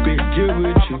 I'ma keep it chill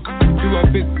with you. You a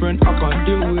big friend, I can't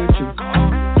deal with you.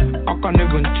 I can't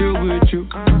even chill with you.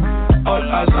 All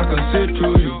eyes I can see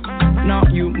through you. Now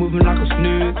you moving like a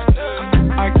snake.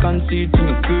 I can see it in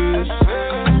your face.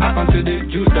 I can see the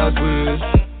Judas ways.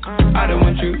 I don't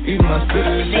want you in my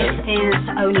space. This is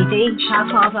Only D,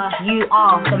 SHADFATHER. You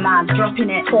are the man dropping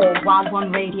it for Wild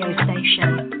One radio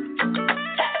station.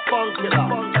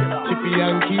 Chippy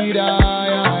and Kida,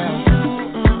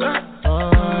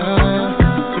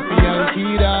 Chippy and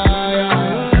Kida,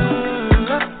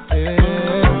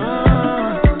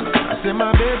 I say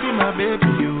my baby,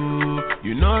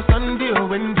 you know Sunday or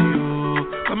Wendy,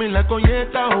 you coming like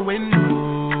Onyeka or Wendy,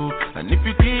 and if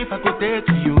you keep, I could take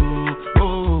to you.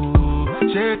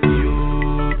 Shake you,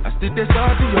 I still dey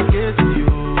sorry your case to you.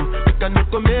 You can no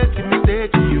commit a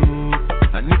mistake to you,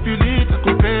 and if you leave, I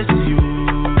could face you.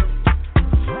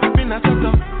 You've been a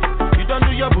setup, you don't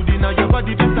do your booty now, your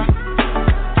body better.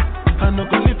 I no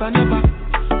go live, I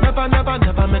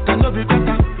never make a no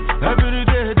regret. Every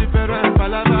day different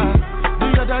palava. The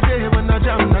other day when I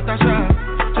jam Natasha,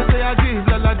 she say I give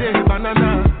Lala day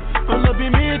banana. Oh no be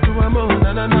me to a mo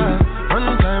na na na.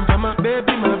 One time for my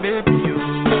baby you.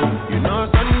 No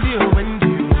Sunday or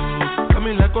Wendy,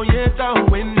 coming like Onyeka or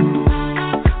Wendy,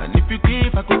 and if you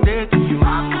keep, I could date you.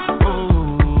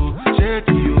 Oh, shake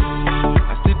you.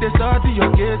 I still dey sorry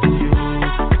your case to you.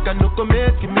 You can no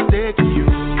commit a mistake to you,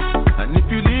 and if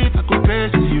you leave, I could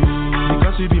praise you.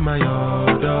 Because you be my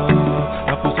order,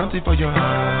 I put something for your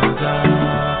hands.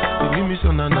 You give me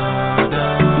some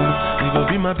another, you go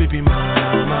be my baby mama.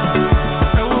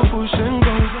 I will push and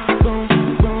go.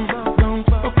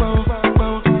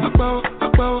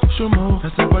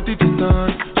 As the body to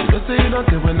turn, man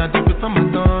say when I dip it on my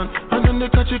tongue. And then they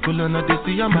catch it cool and I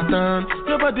see I'm a done.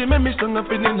 Your body make me strong and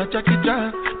feeling like Jackie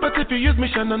Chan. But if you use me,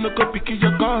 shine, no go pick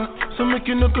your car. So make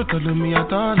you no go tell me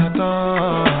at all, at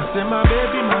all. Say my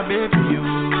baby, you.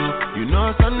 You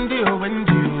know Sunday or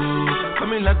Wednesday, you.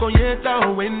 Coming like on yeta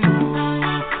or when you.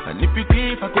 And if you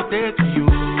leave, I could take you.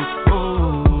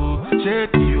 Oh,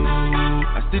 shake you.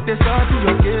 I still they start to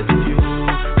your gate to you.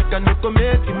 I can no go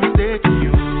make a mistake to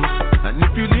you. And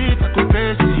if you leave, I could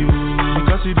face you.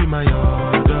 Because you be my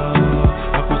order.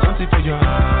 I put something for your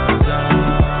order.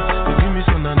 You give me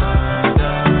some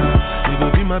another. You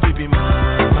go be my baby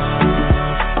mama.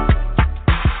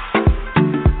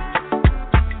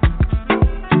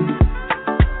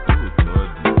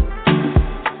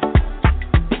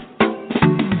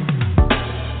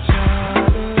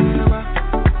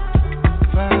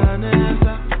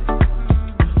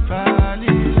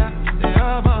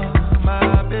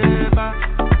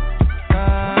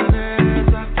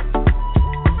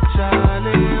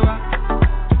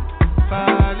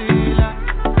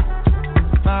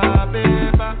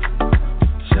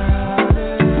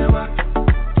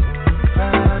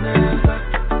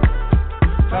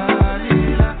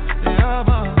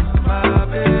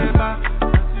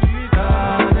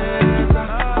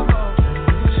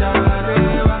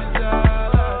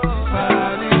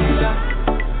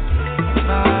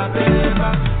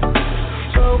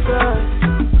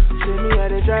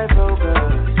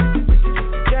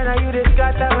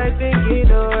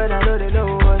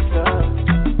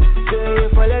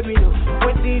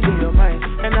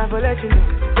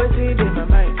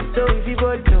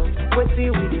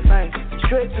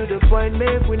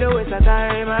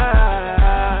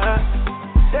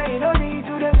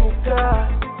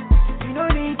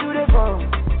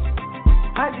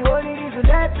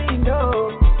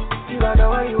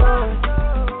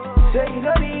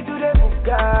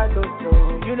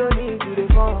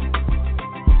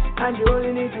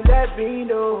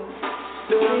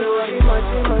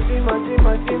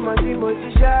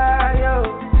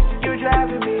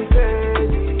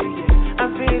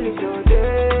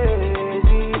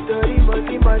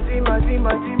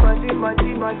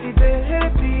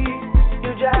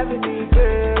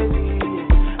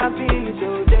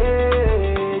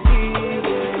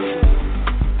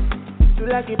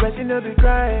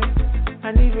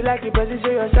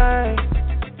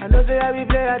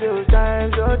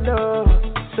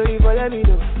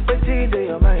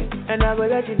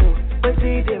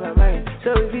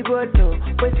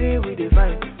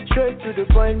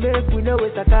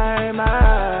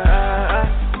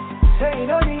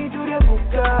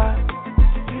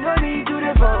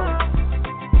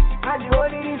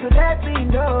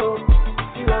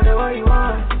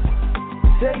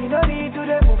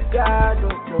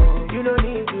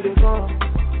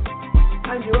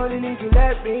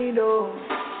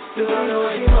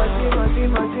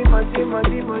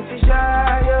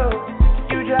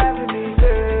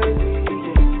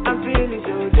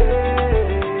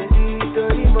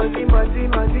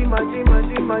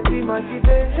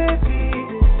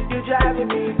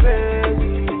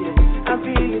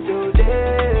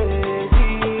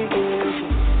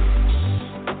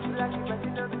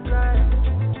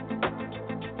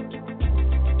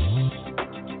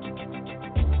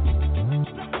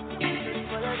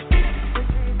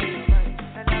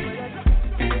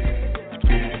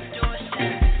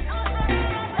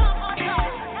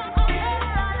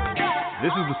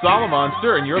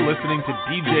 Monster, and you're listening to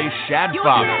DJ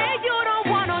Shadfather.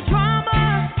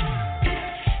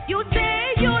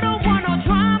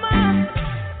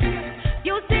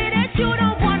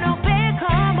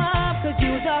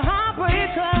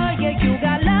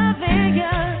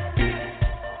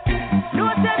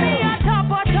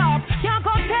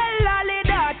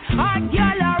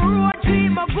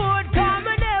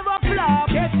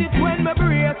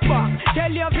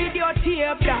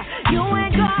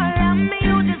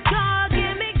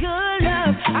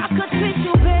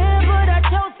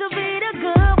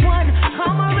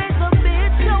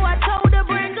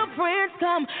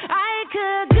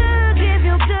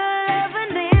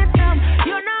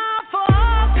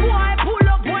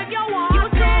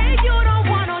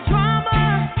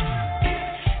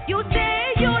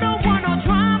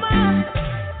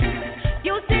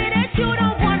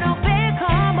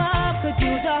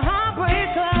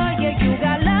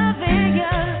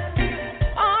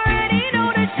 Already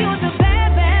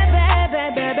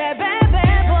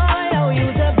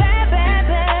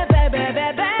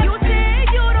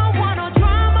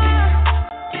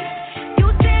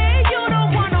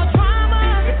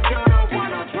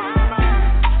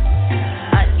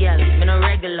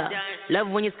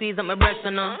love when you squeeze up my breast,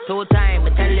 you know. 2 times,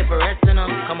 I tell you for rest, you know.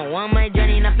 Come on, one my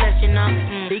journey in the flesh, you know.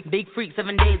 Big freak,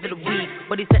 7 days of the week.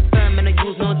 Body set firm and I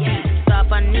use no teeth.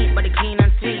 Soft and neat, body clean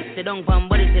and sweet. They don't come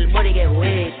body till body get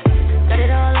wet. Got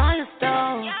it all on the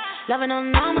stove. Loving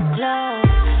on all my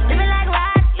clothes. Living like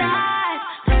rock stars.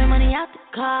 Throwing money out the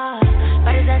car.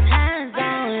 Body that's hands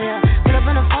down, yeah. Put up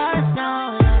in the forest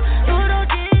now, yeah. You don't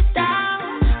get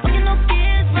down. Fucking no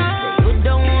kids, bro. You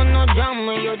don't want no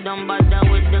drama. You don't bother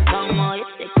with the karma. If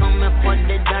they come and put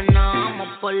the dana, I'ma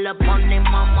pull up on their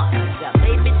mama. Yeah,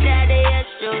 baby daddy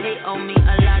issue. They owe me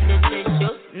a lot of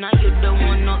tissues. Now you don't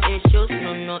want no issues.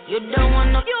 No, you don't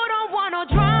want no. You don't want no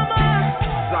drama.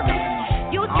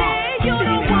 You say you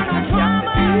don't want no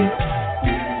drama.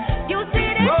 You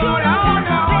say that you don't want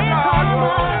no big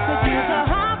karma. 'Cause you're a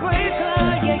heartbreaker.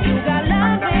 Yeah, you got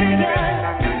love in you.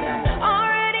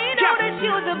 Already know that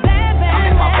you're the bad, bad, I'm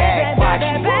in my bag, watch me.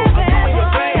 I'm in my bag,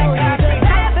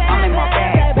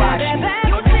 watch me.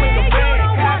 You're doing your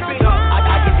bag,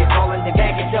 I get it all in the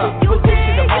bag it up. Put this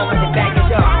to the ball in the bag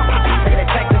it up. Look at the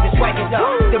text and the swag it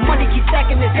up. The money keeps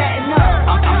stacking, it's adding up.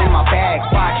 I'm in my bag,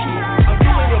 watch me.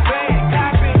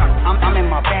 I'm in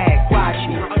my bag, watch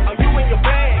me. Are you in your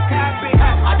bag, copy?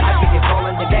 I get it all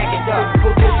in the bag it up. Go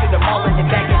to the mall and the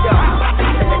bag it up.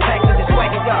 And the tax and the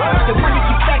swag it up. The money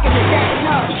keeps stacking, it's adding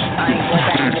up. I ain't going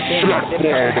back in the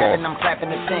bin. And I'm clapping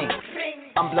the sink.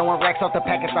 I'm blowing racks off the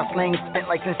packets I sling. Spent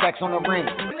like 10 sacks on the ring.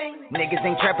 Niggas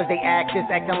ain't trappers, they actors,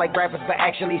 acting like rappers but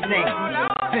actually sing.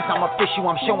 Since I'm official,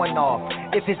 I'm showing off.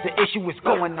 If it's the issue, it's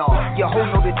going off. Your whole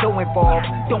know the dough involved.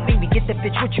 Don't make me get the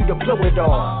bitch with you to blow it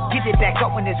off. Get it back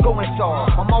up when it's going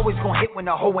soft. I'm always gonna hit when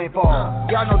the hoe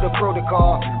involved. Y'all know the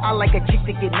protocol. I like a chick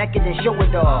to get naked and show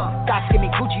it off. Docs give me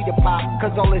Gucci to pop,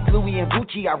 cause all this Louis and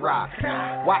Gucci I rock.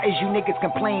 Why is you niggas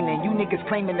complaining? You niggas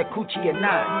claiming the coochie or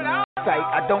not?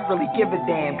 I don't really give a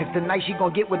damn, cause tonight she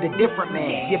gon' get with a different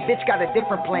man. Your bitch got a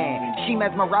different plan. She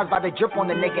mesmerized by the drip on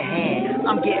the nigga hand.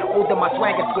 I'm getting older, my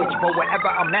swagger switch, but wherever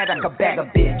I'm at, I can bag a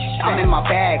bitch. I'm in my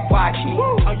bag, watch me.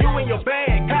 Are you in your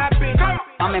bag, copy?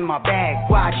 I'm in my bag,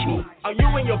 watch me. Are you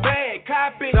in your bag,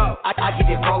 copy? I get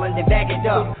it all and then bag it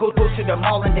up. Go to the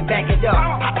mall and then bag it up.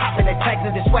 And the tax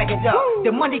and the swag it up.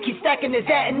 The money keeps stacking, it's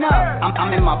adding up.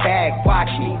 I'm in my bag,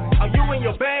 watch me. Are you in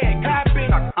your bag, copy?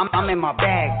 I'm in my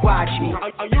bag, watch me.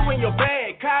 Are you in your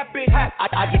bag, copy?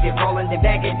 I get it all and then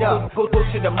bag it up. Go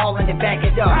to the mall and then bag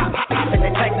it up. And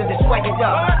the tax and the swag it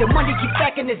up. The money keeps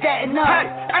stacking, it's adding up. Hey,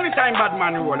 anytime bad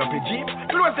man roll up a Jeep,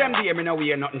 close them DM in a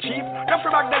way nothing cheap. Just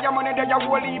back there your money there your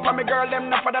whole heap. And me girl them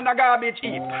nothing than a garbage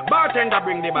heap. Bartender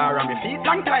bring the bar on me feet.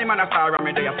 Long time and a star on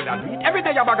me there for that beat. Every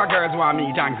day a bag of girls want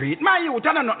meet and greet. My youth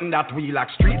and nothing that we like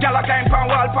street. Gyal a climb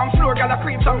from wall, from floor, gyal a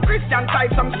creep. Some Christian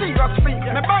type, some serious freak.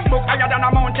 Me bank book higher than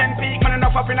a mountain peak. Man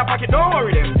enough up in a pocket, don't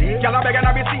worry them deep. Gyal a beg and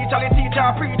a beseech, all the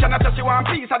teacher preach. And I tell you one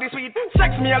piece of the sweet.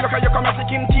 Sex me a look at you come a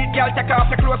sticking teeth. Gyal take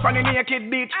off your clothes from the naked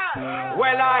beach.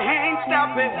 Well I ain't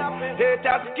stopping.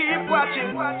 Haters keep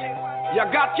watching. You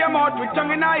got your mouth with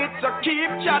tongue in it, so keep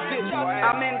chatting.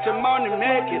 I'm into money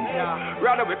making,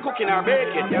 rather we cooking or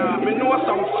baking. Me know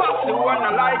some fast who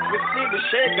wanna like we see the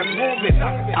shake and move it.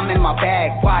 I'm in my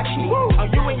bag, watch me. Are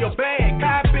you in your bag,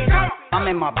 copy? I'm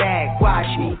in my bag,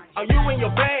 watch me. Are you in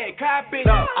your bag, copy?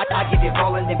 I get it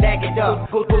all and then bag it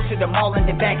up. Go to the mall and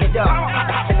then bag it up.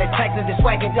 And the tax and the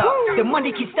swag it up. The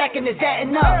money keeps stacking, it's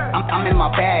adding up. I'm in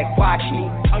my bag, watch me.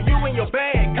 Are you in your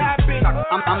bag, copy?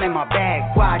 I'm in my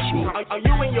bag, watch me. Are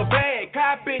you in your bag,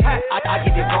 copy? I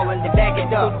get it all and then bag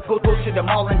it up. Go to the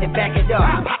mall and then bag it up.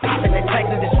 And the tax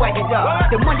and the swag it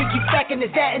up. The money keeps stacking,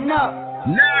 it's adding up.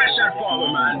 Nah,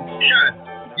 SHADFATHER, man.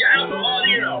 Shad. You have to all,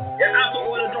 you know. You have to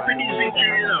all dropping these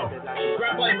victories, you know.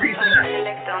 Grab my piece of that.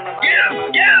 Get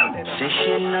him. Say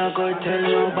she not go tell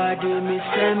nobody me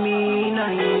say me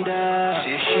neither.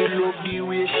 Say she love the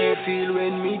way she feel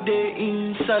when me dey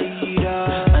inside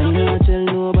her. I not tell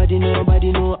nobody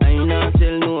know. I not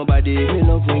tell nobody. Me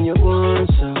love when you gone,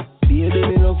 so. Baby,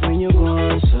 me love when you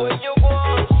gone, so.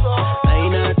 I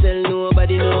not tell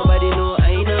nobody know.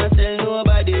 I not tell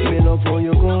nobody. Me love when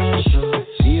you gone, so.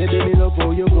 Baby, me love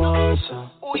how you gone, so.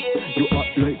 You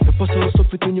act like pepper sauce,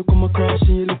 stuff it when you come across.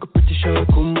 And you look a pretty sharp,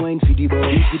 come wine for the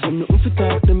bar. Give them nothing for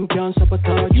talk, them can't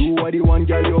sabotage. You are the one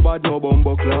girl, you bad no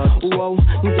bumbo class. Wow,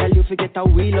 girl, you forget how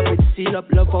we love it, seal up.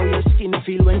 Love how your skin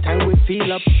feel when time we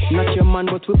feel up. Not your man,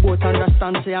 but we both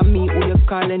understand. Say I'm me, who you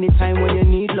call anytime when you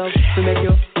need love. To make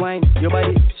you wine, your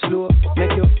body slow.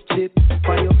 Make you tip,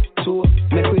 fire, toe.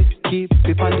 Make we keep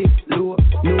it on the low.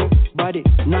 Nobody,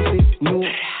 nothing, no.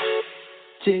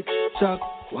 Tick tock,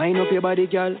 wind up your body,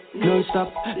 girl,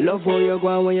 non-stop. Love how you go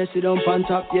on when you sit down on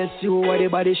top. Yes, you are the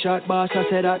body shot, boss, I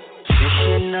said that.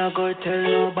 she not go tell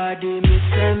nobody, me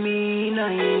say me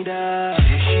neither.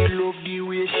 She love the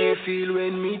way she feel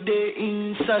when me dey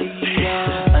inside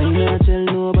her. I not tell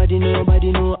nobody,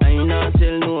 nobody know. I not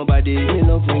tell nobody. Me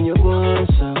love when you go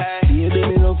so. Baby,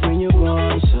 me love when you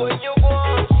go so.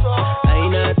 I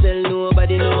not tell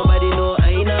nobody, nobody know.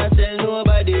 I not tell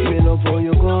nobody. Me love how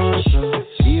you go so.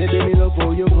 Baby, me love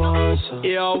how you go so.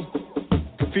 Yo.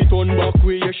 Fit on back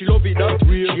way, yeah, she love it that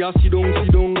way. She a sit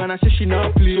down, and I say she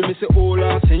not play. So me say,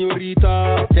 hola,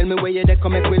 señorita. Tell me where you there,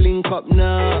 come make we link up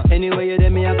now. Anywhere you there,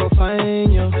 me I go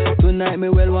find you. Tonight me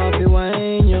well want to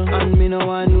wine you, and me no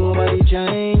want nobody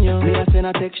join you. Me I send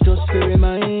a text just to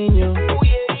remind you.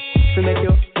 To make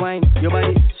you wine, your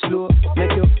body slow,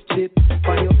 make you sit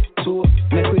on your toe.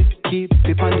 Make we keep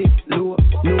it on the low,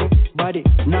 nobody,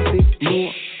 nothing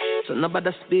more. So nobody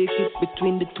speak it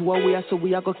between the two of we are, so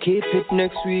we are gonna keep it.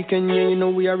 Next weekend, yeah, you know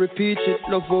we are repeat it.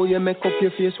 Love how you make up your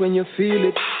face when you feel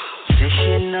it. Say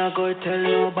she not go tell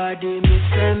nobody, me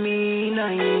say me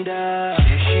neither.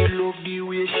 Say she love the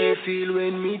way she feel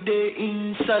when me dey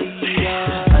inside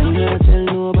her. I not tell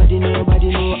nobody, nobody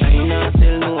know. I not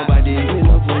tell nobody. Me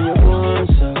love when you go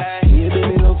so. Baby,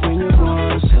 me love when you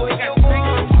go so.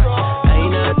 I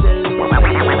not tell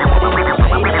nobody,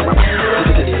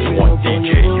 one DJ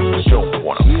you don't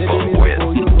wanna fuck with.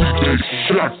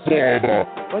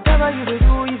 Whatever you do,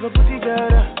 you go put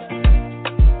together.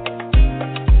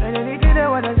 And anything that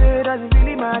what I say doesn't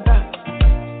really matter.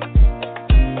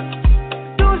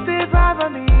 Don't stay far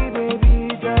from me, baby,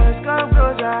 just come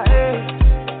closer, hey.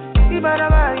 You better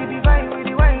buy, you be fine with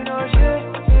the wine, no shit.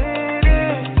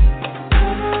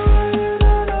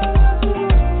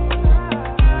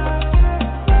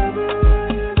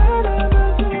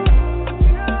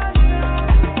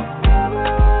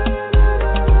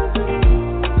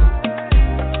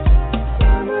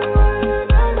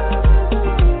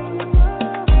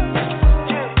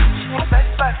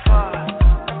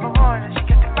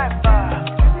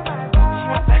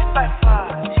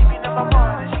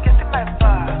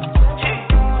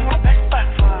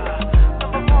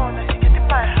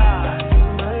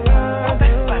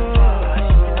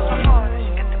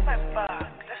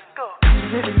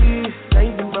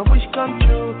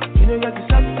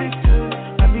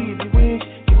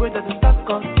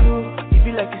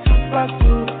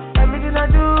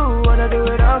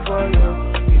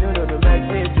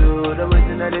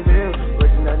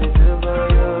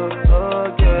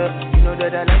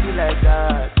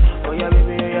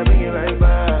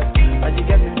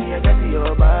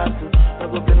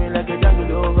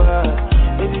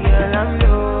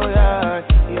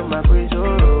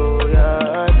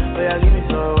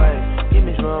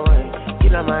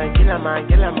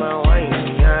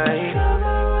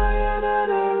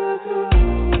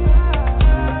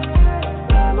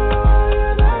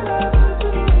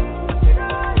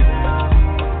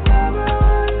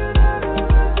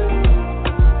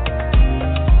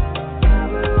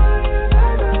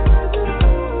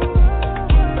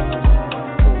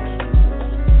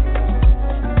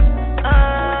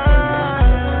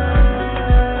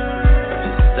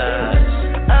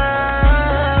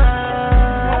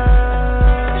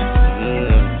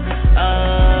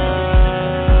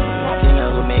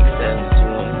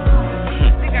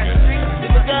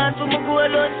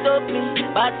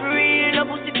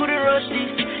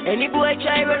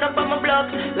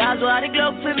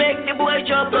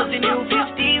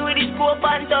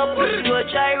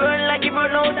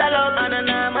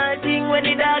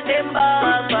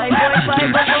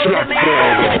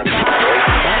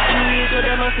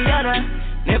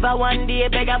 Never one day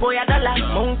beg a boy a dollar.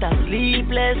 Mount a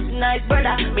sleepless night,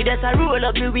 brother. Me just a roll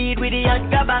up the weed with the hot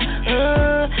gabba.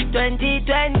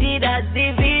 2020, that's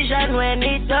the vision when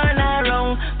it turn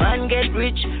around. Man get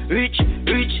rich, rich,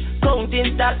 rich.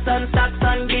 Counting stacks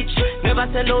and bitch. Never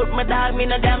sell out my dog, me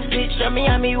no damn snitch. So me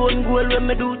and me own goal when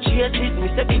me do chase it. Me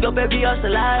say big up every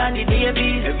hustler and the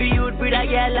DABs. Every youth breed a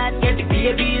girl and get the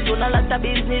babies. On a lot of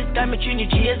business, can me tune the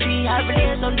GSC. Have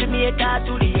relation on Jamaica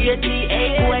to the 80.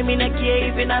 Hey, boy, me no care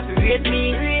if you not rate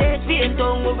me. Same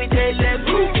tongue when we tell them.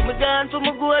 Give me gun for my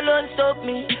goal, don't stop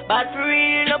me. But for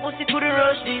real, no pussy couldn't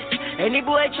rush this. Any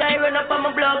boy try run up on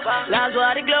my block. Last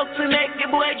one the Glock to make the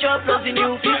boy jump. Plus the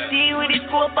new 50 with the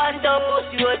scope on top.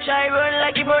 You a try run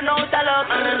like you run out a lot.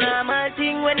 And a normal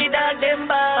thing when the dog them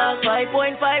back.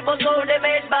 5.5 or so they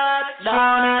made back.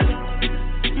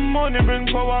 Money bring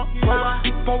power.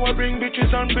 Power bring bitches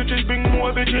and bitches bring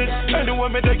more bitches. Anyway,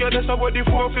 me they get us about the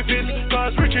 450s.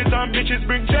 Cause riches and bitches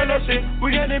bring jealousy.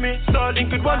 We enemy,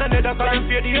 starting with one another, cause you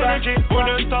fear the energy. When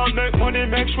you start make money,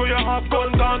 make sure you have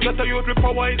gun guns. That the youth with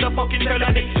power is a fucking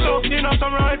felony. So, you know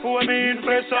some rifle when me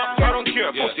infessor. I don't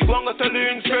care, pussy, go and tell the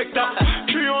inspector.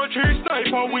 303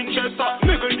 sniper Winchester.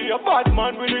 Nigga, be a bad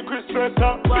man with a Chris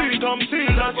Vector. Beat them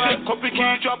sealers, copy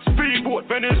key drop, speedboat,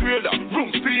 Venezuela. Room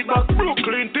speed back,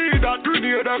 Brooklyn, Theater,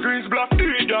 Grenada, Greens Black,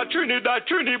 Theater, Trinidad,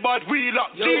 Wheeler,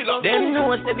 Dealer. Them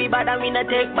knows to be bad and we not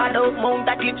take bad out. Mount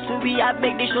the clips so we have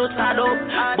make the show start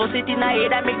up. Bust it in the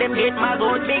head and make them hate my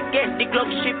goat. Big get the clock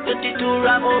shift 32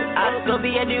 ram up. Ask go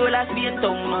be a the whole of Spain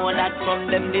tongue. Know that from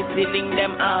them this ceiling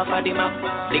them half of the map.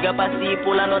 Dig up a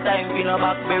steeple and no time for no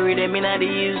back. Bury them in the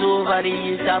hills over the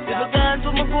hilltop. If I can't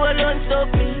do my goal don't stop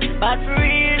me. But for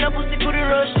real no pussy could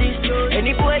rush this.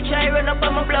 Any boy try run up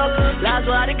on my block. Last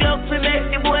one the clock to make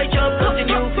the boy jump. Put the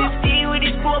new 50 with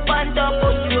his scope on top.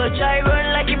 Pussy will try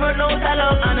run like he run out of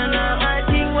luck. And I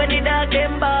think when the dog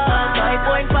them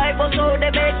back 5.5 or so they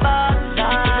make back. If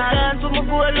I can't do my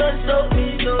goal don't stop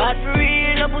me. But for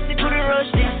real no pussy could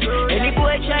rush this. Any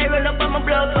boy try run up on my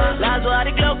block. Last one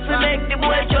the clock to make the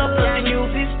boy jump. Put the new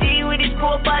 50 with his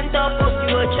scope on top.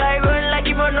 Pussy will try run like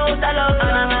he run out of luck.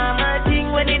 And I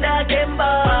think when the dog them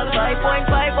back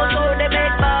 5.5 or so they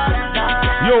make back.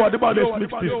 Yo, what about this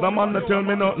mix this? The man that tell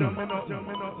me nothing.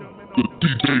 The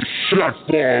DJ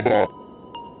SHADFATHER.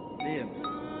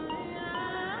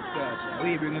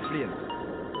 We bring a flame.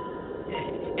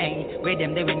 Hey, where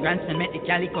them they win grandson make the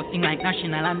calico sing like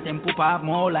national anthem. Pupa have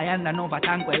more lion than over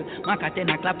Tankwell. Maka 10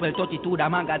 clap well 32 the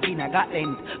magazine I got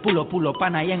lens. Pull up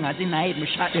and I young as in I head me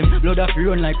shot them. Blood off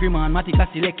run like Remain. Matica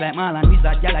select like Marlon.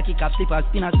 Wizard Gala kick up slippers.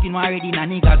 Spin already na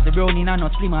niggas. The brownie na no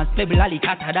slimmers. Pebble alley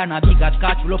catter than a big as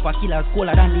catch. Full up a killers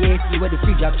colder than the AC. Where the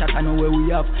fridge have shot I know where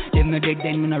we have. Them no dead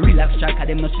then me no relax track.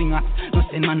 Them no swing us. No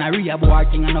send man a rehab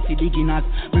working and no fi beginners.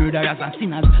 Murderers and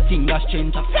sinners. Fingers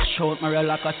change to flash out my real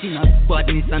like a sinner.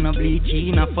 Badness and a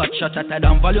bleaching, a fat shot at a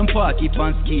down volume 40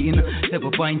 pan skin.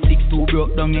 7.62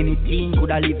 broke down anything.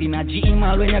 Coulda live in a gym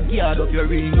all when you geared up your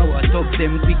ring. Now I talk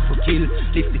them quick for kill.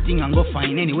 Lift the thing and go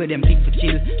find anywhere them pick for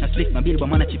chill. I split my bill but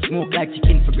man I chip smoke like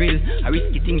chicken for grill. A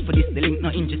risky thing for this the link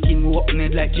no interesting. We open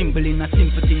it like Jimbling a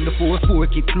simple thing. The 4-4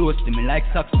 keep close to me like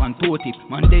socks and toe tip.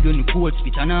 Man dead on the cold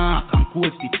spit and a hack and cold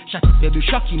spit. Shot it baby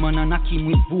shock him and a knock him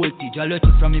with voltage. I let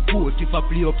it from me port if I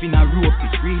play up in a rope.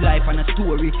 It's real life and a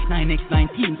story.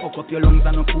 9x19 fuck up your lungs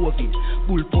and no COVID.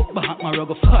 Bull pop back my rug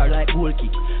far like goal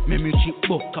kick. Memory chip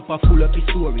buck up a full up his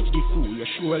storage. This fool you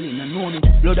surely no know me.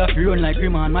 Blood off run like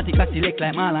Remain. Matica select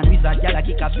like Marlon. Wizard Gala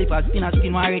kick up slippers.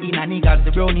 Spin already na niggas.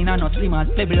 The brownie na no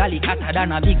slimmers. Pebble alley catter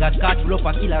than a big as catch. Full up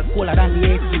a killers colder than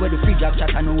the AC. Where the fridge have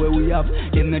shot I know where we have.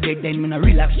 Them no dead then me no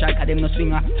relax strike. Them no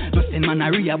swingers. No send man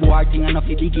a rehab working and no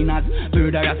fi beginners.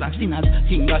 Murderers and sinners.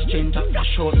 Fingers change to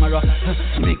flash out my rock.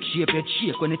 Make shape it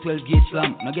shake when the 12 gauge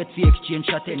slam. No get fake exchange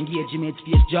shot engage made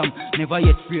face jam. Never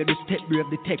yet free the step brave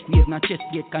the tech wave. Na chest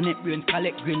gate connect brains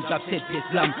collect grains of set face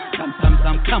slam.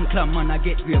 Clam man I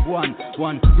get grave one.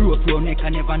 Rope round neck I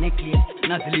never necklace.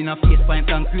 Nozzle in a face pipe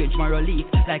and cringe my relief.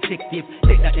 Like sex tape.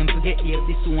 Take that them forget if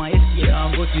this one escape.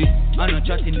 I'm got it. I no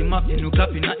chatting them up, no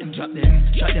clapping at them, drop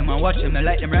them. Shot them and watch them, I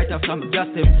like them right after me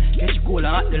blast them. Catch Kool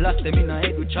and at the last them in a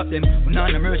head we chop them. We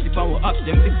not no mercy power up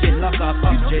them, 15 lock off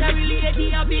oxygen. You know carry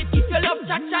lady a bit, if you love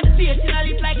chat face in a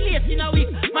lip like lace in a week.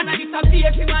 Man a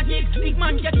disappear if magic. Big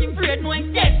man get him afraid, no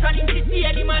him dead, and him see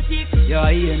any magic.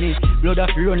 Yeah, hear me. Blood off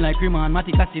run like Remain.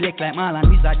 Matica select like Marlon.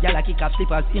 Wizard Gala kick up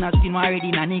slippers. Spin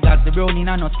already na niggas. The brownie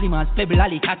na no slimmers. Pebble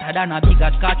alley catter than a big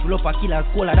as catch. Full up a killers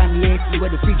colder than the AC. Where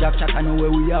the fridge have shot I know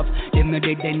where we have. Them no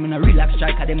dead then me no relax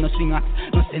strike. Them no swingers.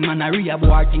 No send man a rehab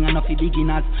working and no fi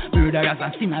beginners. Murderers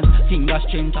and sinners. Fingers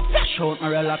change to flash out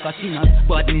my real like a sinners.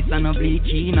 Badness and a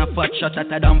bleaching. A fat shot at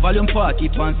a down volume 40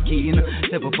 pan skin.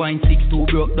 7.62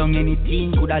 broke down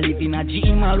anything. Coulda live in a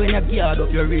gym all when you geared up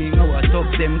your ring. Now I talk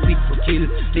them quick for kill.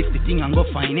 Lift the thing and go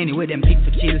find anywhere them pick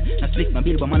for chill. I split my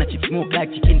bill but man I chip smoke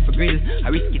like chicken for grill.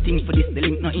 A risky thing for this the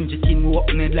link no interesting. We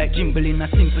open it like Jimbling a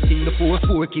simple thing. The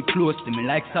 4-4 keep close to me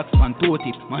like socks and toe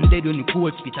tip. Man dead on the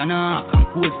cold spit and a hack and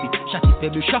cold spit. Shot it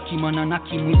pebble shock him and a knock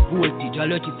him with voltage. I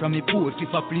let it from me port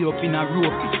if I play up in a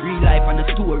rope. It's real life and a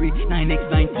story.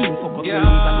 9x19 fuck up your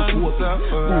lungs and the coke.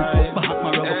 Bull pop back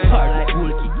my rubber far like goal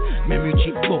kick. Memory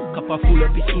chip buck up a full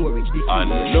up his storage. I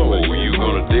know you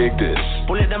gonna dig this.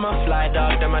 Bullet them a fly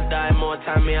dog, them a die more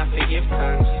time me I forgive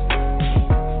thanks.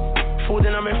 Food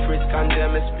in my fridge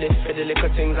condemn me split for the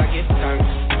little things I give thanks.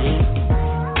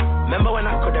 Remember when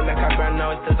I couldn't make a grand,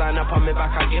 now it's design up on me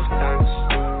back I give thanks.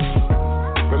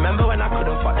 Remember when I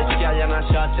couldn't fuck this girl and I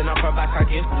shot in up her back, I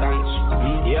give thanks.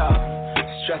 Yeah.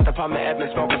 Stressed up on my head, me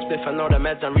smoke a spliff and know the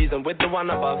meds and reason with the one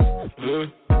above.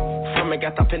 From me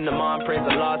get up in the morning, praise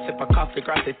the Lord, sip a coffee,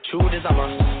 gratitude is a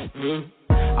must.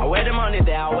 I wear the money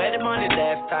there, I wear the money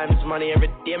there. If time's money every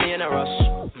day, me in a rush.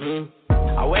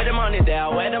 I wear the money there, I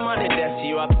wear the money there. See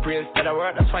you up free instead of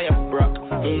work, that's why you're broke.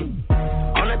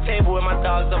 On the table with my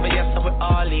dogs over here, so we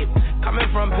all eat. Coming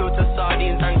from pure to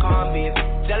sardines and corned beef.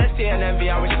 Jealousy and envy,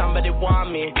 I wish somebody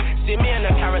want me. See me and the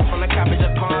carrots from the cabbage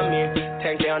upon me.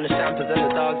 10K on the shampoos and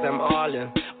the dogs, them all in.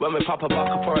 When we pop a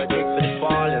bucket for a drink for the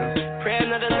falling. Pray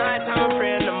another night, time I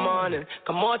pray in the morning.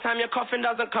 Cause more time your coffin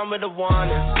doesn't come with a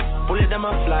warning. Bullet them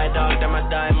a fly, dog, them a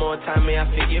die. More time me I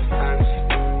forgive thanks.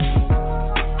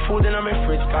 Food in my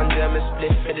fridge, ganja me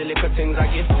split. For the little things I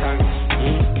give thanks.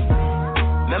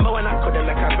 Remember when I couldn't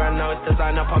make a grand, now it's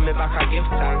designed up on me back, I give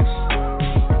thanks.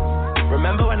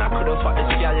 Remember when I couldn't fuck this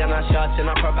girl and I shot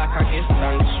in up her back, I give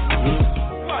thanks.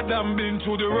 Madam been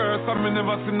through the worst, and me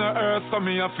never seen the earth, so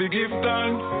me have to give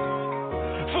thanks.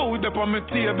 Food up on my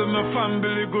table, my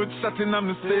family good, setting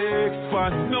on mistakes,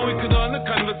 fun. Now we could only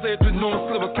conversate with no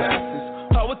silver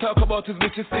classes. All we talk about is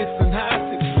bitches, tits and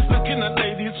asses. Looking at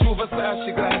ladies through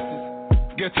Versace glasses.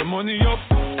 Get your money up,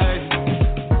 hey.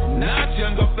 Now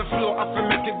change up the flow, I feel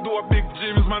make it do a big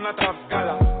gyms, man, I top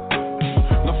scholar.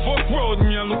 Now fuck road,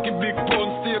 me a looking big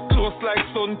bone, stay close like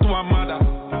son to a mother.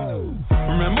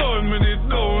 Remember when me did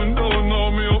down,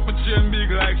 now me up a chain big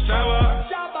like shower.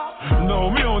 Now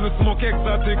me only smoke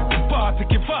exotic,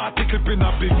 particle clip in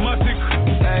a big matic.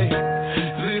 Hey,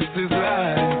 this is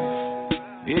life,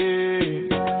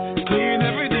 yeah. Clean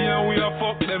every day and we a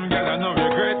fuck them girl, I no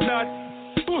regret that.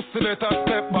 Pussy let us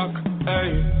step back,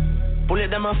 hey. Bullet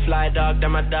them a fly, dog,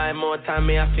 them a die. More time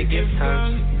me I forgive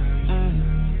thanks.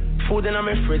 Food in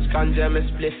my fridge, ganja me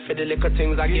split. For the little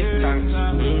things I give thanks.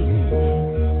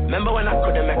 Remember when I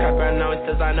couldn't make a grand, now it's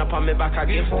designed up on me back, I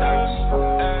give thanks.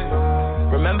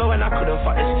 Remember when I couldn't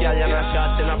fuck this girl and I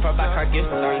shot in up her back, I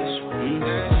give thanks.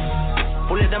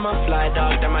 Bullet them a fly,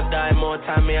 dog, them a die. More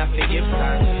time me I forgive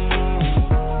thanks.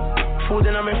 Food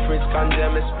in my fridge,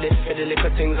 ganja me split. For the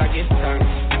little things I give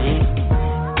thanks.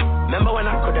 Remember when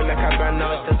I couldn't make a grand,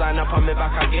 now it's designed up on me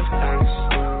back, I give thanks.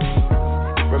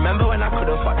 Remember when I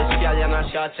couldn't fuck this girl and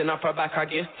I shot in up her back, I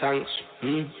give thanks.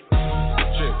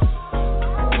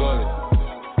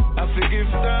 I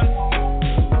forgive thanks.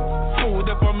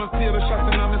 Food up on my table,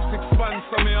 shotting on my 6 pants,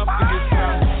 so me have to give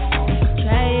thanks.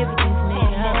 Try everything to make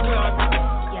it happen.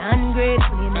 You're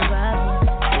ungrateful, you never have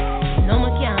me. No,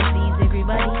 I can't please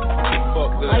everybody.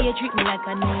 Why you treat me like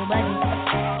a nobody?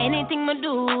 Anything me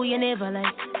do, you never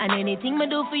like. And anything me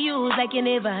do for you is like you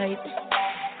never hurt.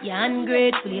 You're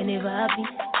ungrateful, you never happy.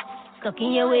 Stuck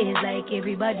in your ways like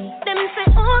everybody. Them say,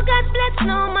 oh God bless,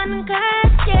 no man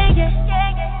curse. Yeah, yeah, yeah,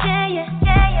 yeah, yeah,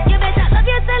 yeah. You better love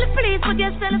yourself, please put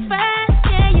yourself first.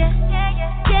 Yeah, yeah, yeah,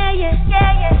 yeah,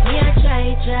 yeah, yeah. Me I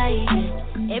try,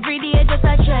 yeah. Every day just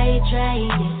I try,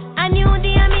 yeah. A new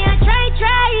day me I try,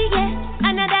 yeah.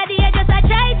 Another day just I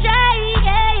try,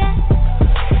 yeah, yeah.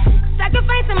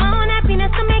 Sacrificing my own happiness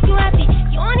to make you happy.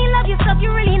 You only love yourself, you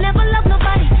really never love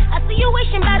nobody. I see you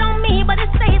wishing bad on me, but it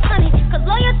stays funny. Cause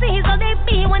loyalty is all they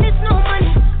be when it's no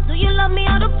money. Do you love me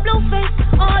out of blue face?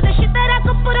 All the shit that I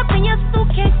could put up in your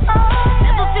suitcase.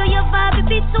 Never feel your vibe, it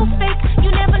be too fake.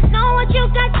 You never know what you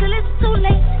got till it's too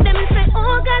late. Them say,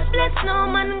 oh God bless,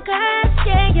 no man curse.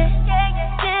 Yeah, yeah, yeah,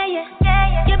 yeah, yeah,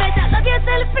 yeah. You better love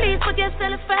yourself, please put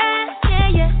yourself first.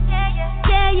 Yeah, yeah,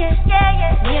 yeah, yeah, yeah,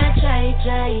 yeah. Me I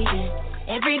try,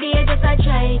 yeah. Every day just I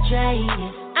try,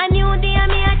 yeah. A new day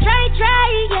me I try,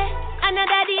 yeah.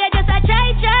 Another day just I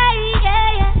try,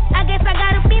 yeah. I guess I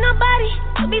gotta be nobody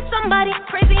to be somebody.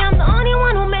 Crazy, I'm the only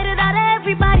one who made it out of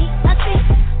everybody. I see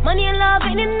money and love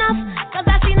ain't enough, cause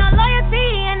I see no loyalty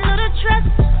and little trust.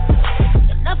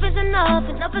 Enough is enough,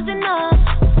 enough is enough.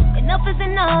 Enough is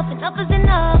enough, enough is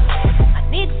enough. I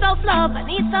need self-love, I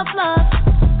need self-love.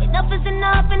 Enough is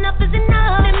enough, enough is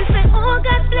enough. Let me say, oh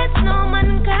God bless, no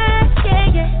man curse. Yeah,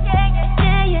 yeah, yeah,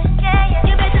 yeah, yeah, yeah.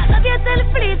 You better love yourself,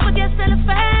 please put yourself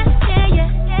first. Yeah,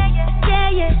 yeah, yeah, yeah,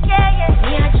 yeah, yeah.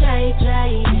 Me I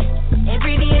try, yeah.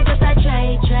 Every day just I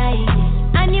try,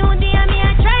 yeah. A new day me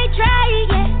I try,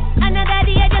 yeah. Another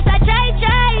day just I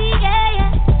try,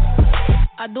 yeah.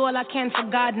 I do all I can for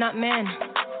God, not man.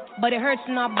 But it hurts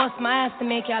to not bust my ass to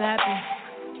make y'all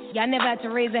happy. Y'all never had to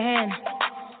raise a hand.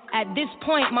 At this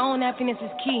point, my own happiness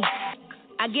is key.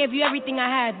 I gave you everything I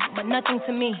had, but nothing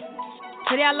to me.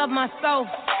 Today I love myself,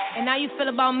 and how you feel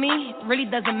about me really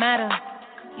doesn't matter.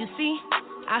 You see,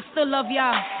 I still love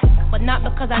y'all, but not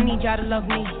because I need y'all to love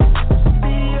me.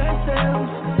 Be yourself.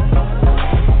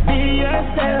 Be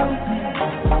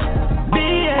yourself.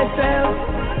 yourself.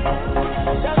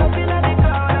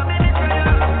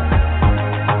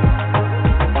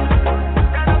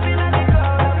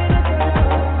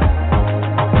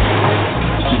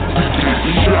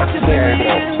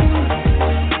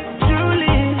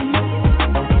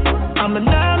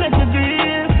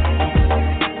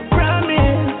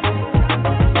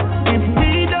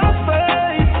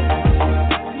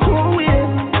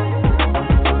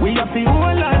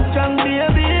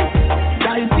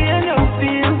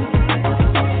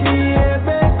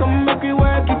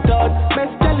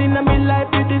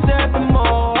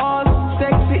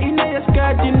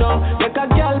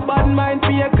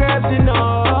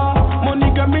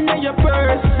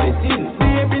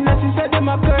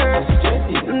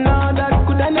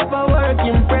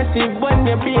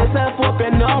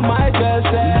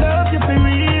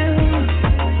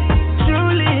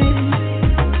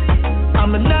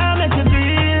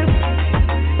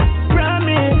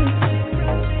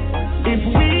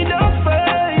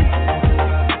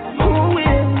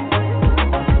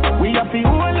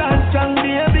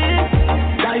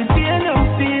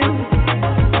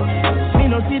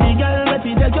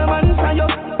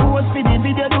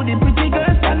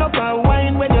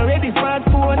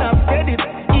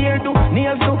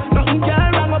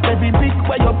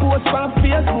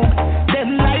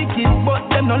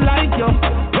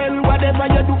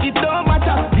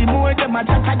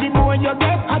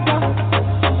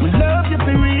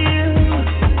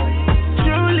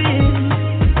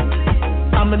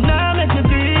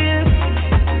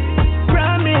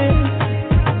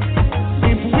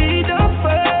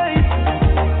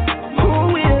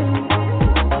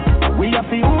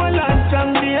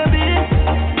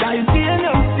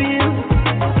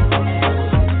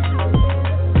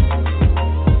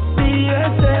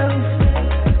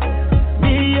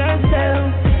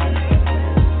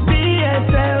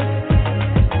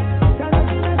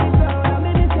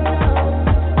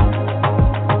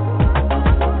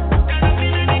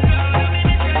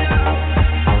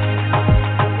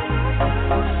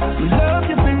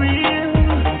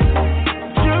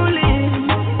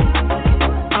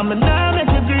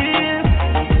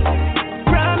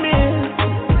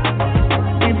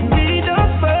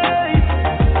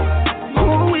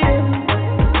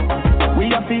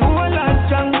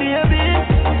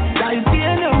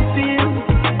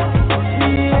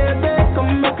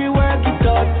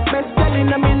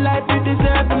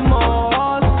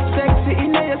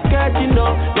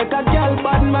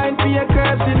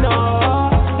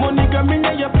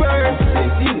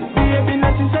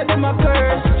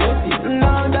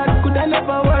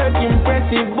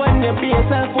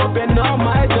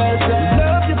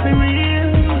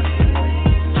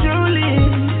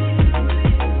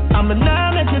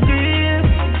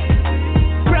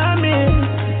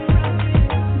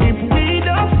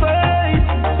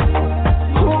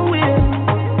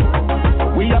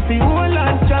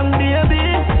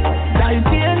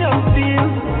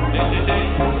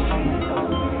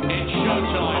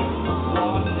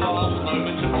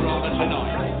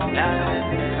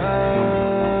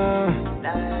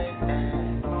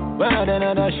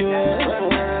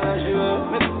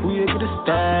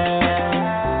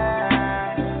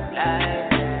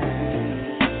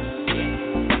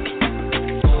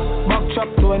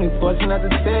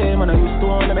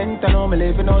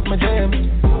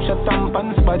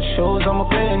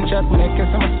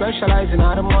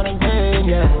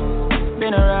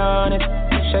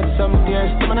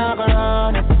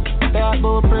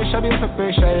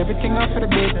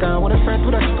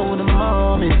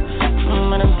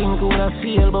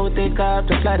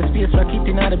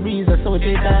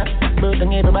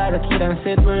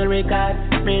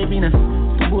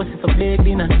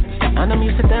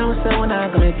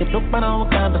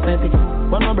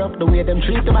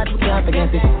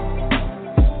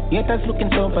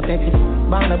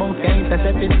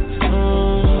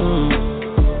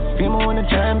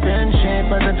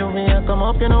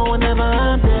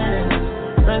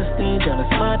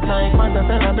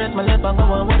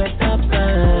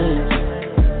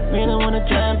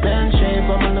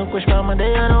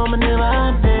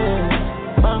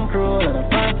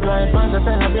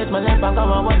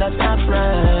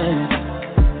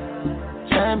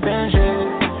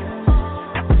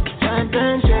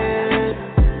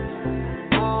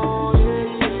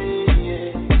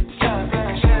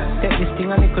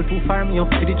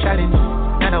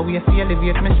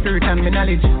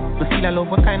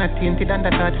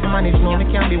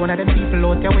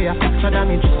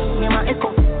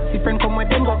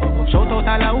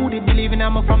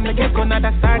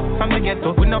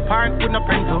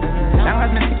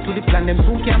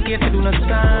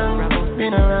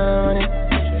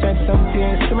 stretch some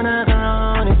fear, so I'm not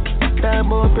around it. Talk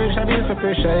about pressure, this for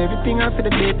pressure. Everything I see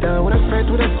the data. With a spread,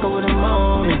 with a score, with a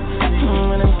moment.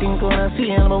 When I think when I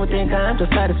see him, but we think I'm just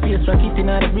out of space, rock it in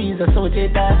the breeze, I saw it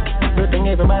that. Everything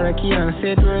every barracky and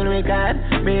set world record.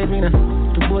 Baby,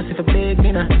 to boast if I beg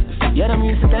dinner. Yeah, them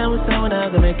used to time with someone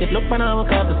else to make it look for now,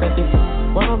 can't pathetic.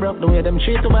 One more broke the way them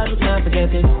treat too bad, we can't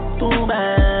forget it. Too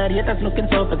bad, yet that's looking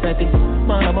so pathetic.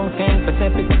 One of them can't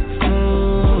pathetic.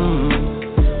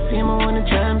 See me on the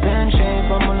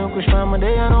championship, I'm gonna push my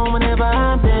day, I know me never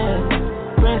have been.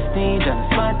 Prestige and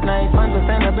spotlight, fun to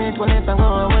celebrate when it's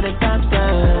going with the top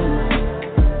stars.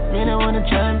 Me know on the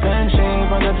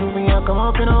championship, on the truth me I come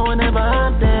up, you know we never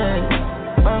have been.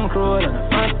 Bankroll and a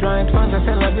fat right, fun to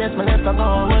celebrate, my left I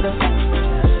go with the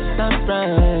top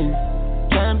right.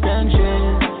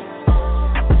 Championship,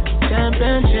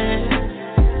 championship.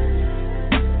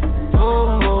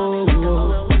 Oh, oh,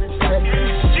 oh.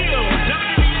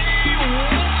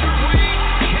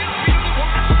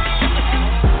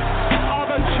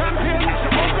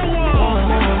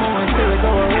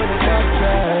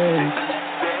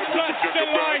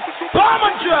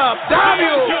 Drop, damn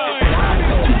you!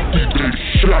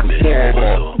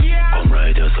 Come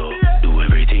right us up. Do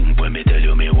everything when me tell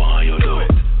you me want you do.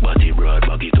 Body broad,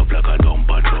 back it up like a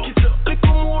dumper truck. Like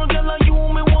more girl you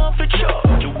me want for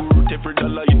chop. You worth every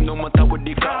dollar, it no matter what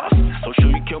the cost. So show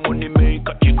you your money make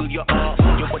a jiggle your ass.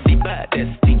 Your body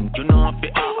baddest thing, you know have to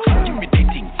ask. Give me the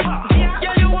thing fast.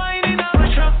 Yeah, you whining up.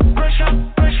 Pressure, pressure,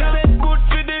 pressure. Let good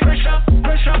for the pressure,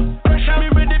 pressure, pressure. Me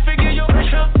ready for give you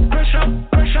pressure, pressure,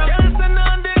 pressure.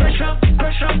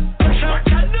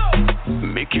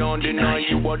 Me can't deny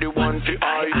you are the one for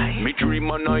I. Me dream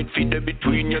a night fit there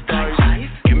between your thighs.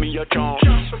 Give me a chance,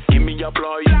 give me a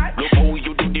fly. Look how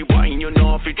you do the wine, you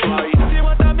know if you try. See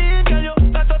what I mean, girl, you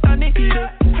that's what I need.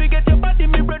 Forget your body,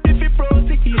 me ready for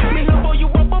proceed. Me love how you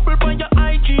a bubble on your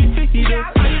IG feed. I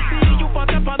see you for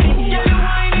top of me. Yeah, you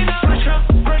whining up. Pressure,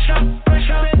 pressure,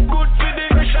 pressure. Let good for the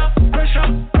pressure, pressure,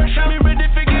 pressure. Me ready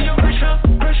for give you pressure,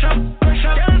 pressure,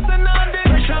 pressure. Girls and all the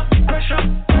pressure, pressure,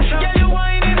 pressure. Yeah, you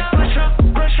whining up. Pressure,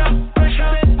 pressure, pressure.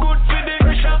 Let good for the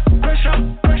pressure, pressure,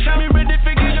 pressure. Me ready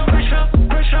for give you pressure,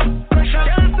 pressure, pressure.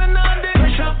 Girls and all the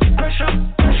pressure, pressure,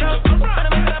 pressure. And I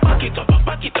make that back it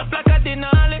up like a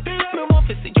Denali. Me want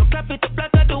to see you clap it up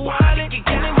like a Duali.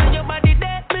 Girl, when your body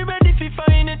dead, me ready to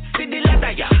find it. See the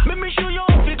letter, yeah. Me show you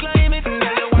how to climb it.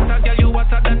 Girl, you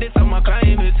hotter than the summer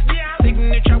climate.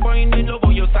 Signature wine, me love how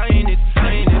you sign it,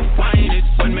 sign it, sign it.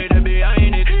 When me there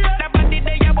behind it, that body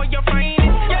there, yeah, but you find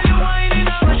it. Yeah, you whining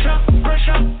up. Pressure,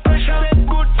 pressure, pressure. Let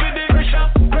good for the pressure,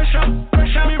 pressure,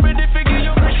 pressure. Me ready for give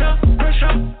you pressure,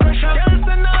 pressure, pressure. Girls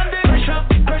and all the pressure,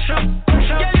 pressure,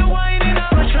 pressure. Yeah, you whining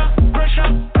up. Pressure, pressure,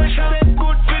 pressure. Let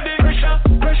good for the pressure,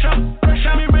 pressure,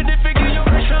 pressure. Me ready for give you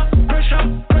pressure, pressure,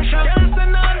 pressure. Girls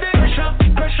and all the pressure,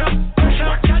 pressure,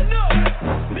 pressure.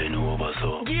 Bend over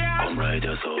so, come right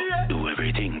us up. Do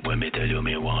everything when me tell you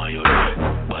me want you.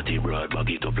 Body broad, back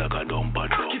it up like a dumper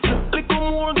truck. Like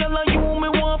more girl you me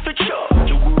want for chop.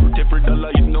 You worth every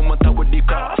dollar, it no matter what the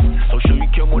cost. So show you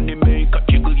your money make a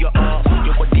jiggle your ass.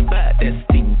 Your body baddest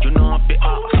thing, you know have to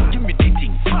ask. Give me the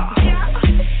thing fast.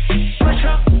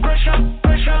 Pressure, pressure,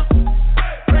 pressure.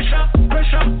 Pressure,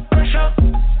 pressure, pressure.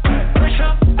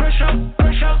 Pressure, pressure,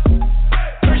 pressure.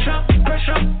 Pressure,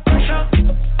 pressure, pressure.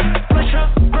 Pressure,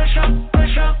 pressure,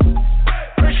 pressure.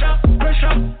 Pressure,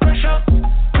 pressure, pressure.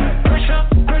 Pressure,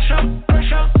 pressure,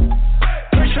 pressure.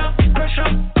 Pressure,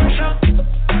 pressure, pressure.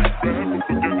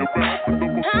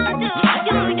 How do you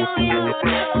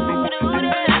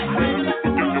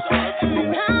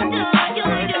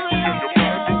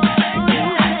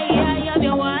have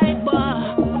your white boy?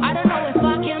 I don't know if I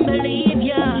can believe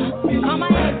ya. My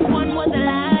ex-one was a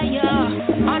liar,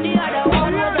 and the other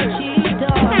one was a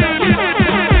cheater.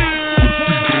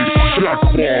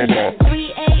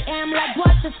 3 a.m. like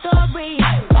what's the story?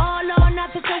 All or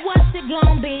nothing, so what's it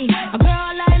gonna be? A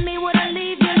girl like me wouldn't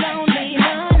leave you lonely.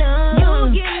 No, no.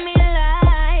 You give me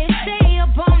life, stay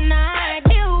up all night,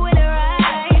 deal with it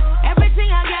right. Everything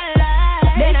I got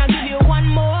life. Then I'll give you one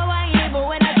more wine, even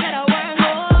when I said I weren't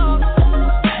go.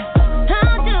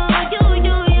 How do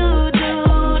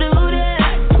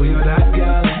that? Who you that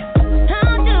girl?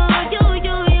 How do that?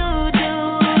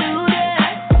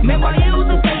 Remember you used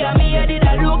to say I'm here, did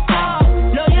I look up?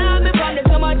 No, you have me from the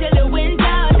summer till the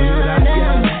winter. Who you that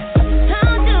girl?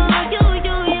 How do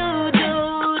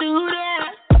that?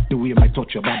 The way I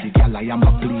touch your body, girl, I am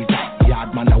a pleaser.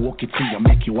 Yard man, I walk it to you,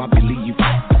 make you a believer.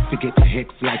 Forget your hex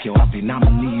like you having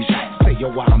amnesia. Say you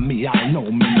want me, I know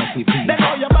me not be visa. They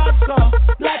know your bad so,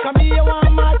 like a me you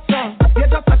want mad so. You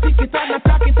just a tick it and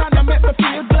attack it and you make me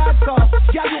feel glad so.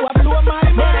 Yeah, you a blow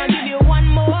my mind. Then I'll give you one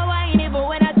more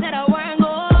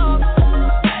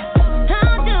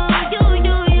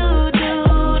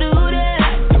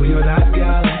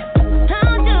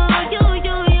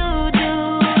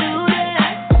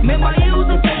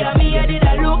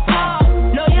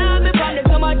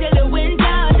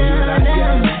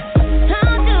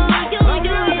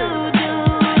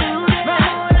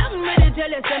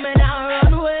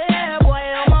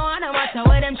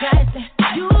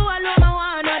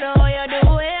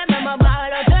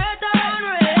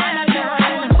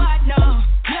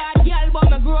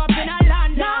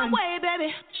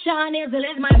One Hazel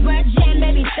is my virgin,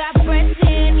 baby, stop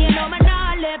fretting. You know me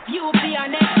not left you for your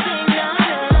next thing, no.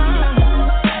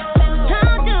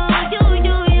 How do you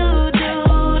do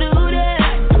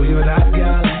that? Do you that,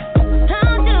 girl? How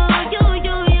do you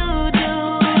do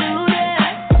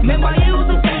that? Remember you used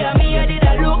to say me, I did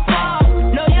I look for.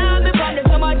 No, you have me from the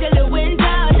summer till the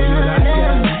winter.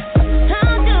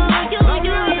 How do you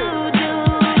do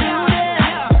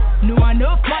that? No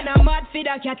enough man, I'm mad for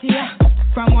that cat here.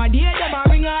 From one day, them a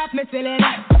ring off me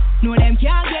cylinder. No, them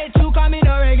can't get through, cause me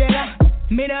no regular.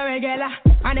 Me no regular,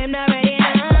 and them not ready now.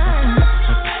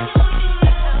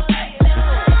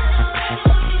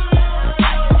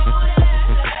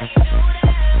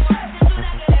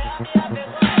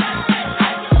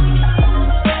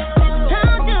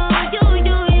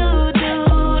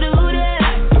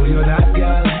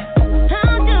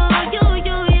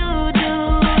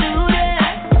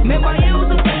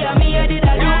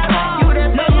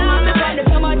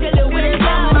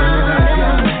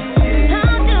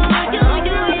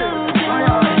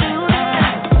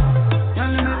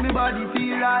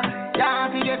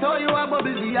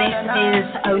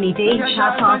 Only D,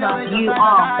 SHADFATHER, you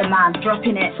are the man,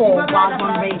 dropping it for Wild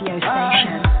One radio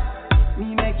station.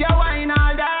 Me make you wine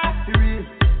all day,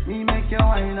 me make you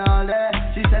wine all day.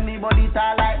 She said me body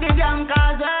tall like the jam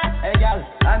cause hey girl,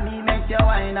 and me make you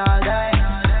wine all day.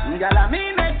 Girl, and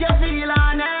me make you feel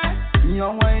on it. Me a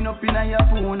wine up in your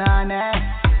phone on it.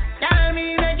 Girl,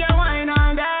 me make you wine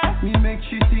all day. Me make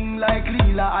she sing like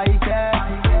Lila I care.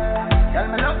 Girl,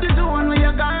 me love the zone where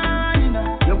you gone.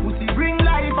 Your pussy bring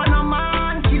life and a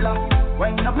man killer.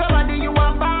 Wind up your body, you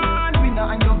a bad winner.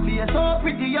 And your face so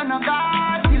pretty, you're no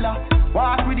God killer.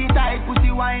 Walk with the tight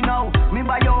pussy wine now. Me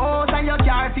buy your house and your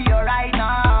car for you right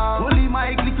now. Only my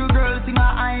little girl sing a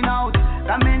high out.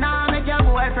 That me now make your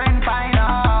boyfriend find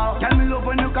out. Tell me love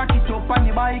when you cock it up on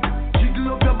your bike.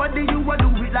 Jiggle up your body, you a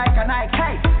do it like a Nike.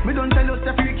 Hey, me don't tell us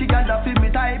the freaky girl that feel me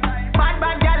type.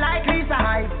 Bad girl like Lisa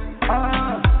Hype.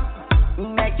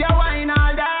 Make your wine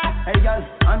all day. Hey girl,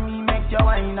 and me make your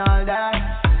wine all day.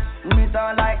 Me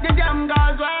sound like the jam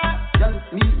girls way. Girl,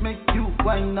 me make you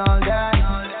wine all day.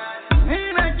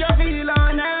 Me make you feel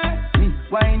on it. Me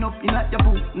wine up in at your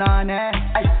boot, nah, nah.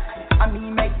 Ay, and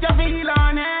me make you feel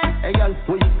on it. Hey girl,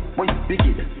 boy, big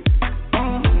it.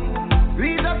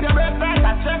 Raise up your breath like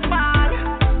a stress ball.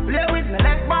 Play with me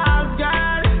leg balls,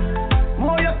 girl.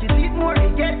 More you kiss it, more you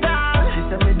get all. She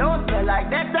said me don't smell like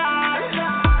that all.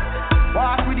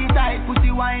 Walk with the tight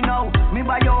pussy wine now. Me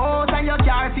buy your house and your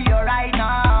car for you right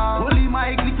now. Only my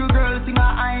little girl sing a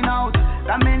high out.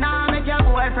 That me now make your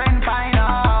boyfriend find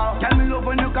out. Tell me love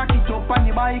when you cock it up on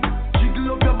your bike.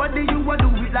 Jiggle up your body, you a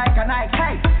do it like a Nike.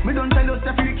 Hey, me don't tell us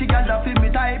the freaky girl that feel me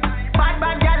type.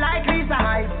 Bad girl like Lisa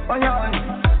Hype. Oh yeah,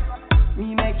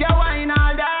 me make you wine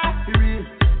all day.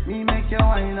 Me make you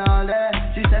wine all day.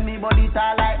 She said me body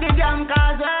tall like the jam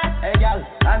cause hey girl,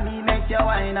 and me make you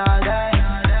wine all day.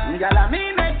 Girl, and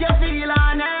me make you feel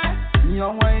on it. Me a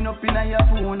wine up in your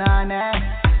phone on it.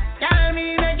 Girl,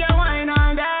 me make you wine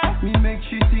on that. Me make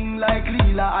she sing like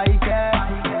Lila I care.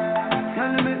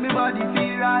 Girl, you make me body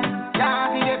feel right. Can't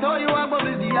forget how you a bubble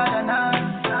the other night.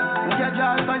 Make your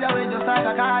jaw for your way just like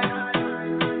a kite.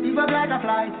 Leave up like a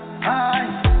flight.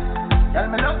 Aye. Girl,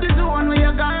 me love the zone where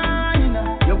you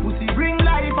gone. Your pussy bring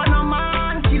life and a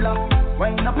man killer.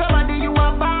 Wind up your body, you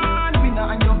a bad winner.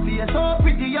 And your face so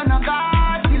pretty, you're no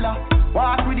God killer.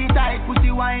 Walk with the tight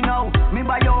pussy wine now. Me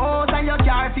buy your house and your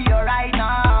car for you right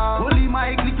now. Only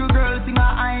my little girl sing a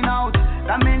high out.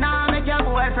 That me now make your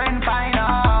boyfriend find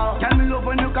out. Tell me love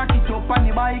when you cock it up on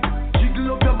your bike.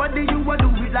 Jiggle up your body, you a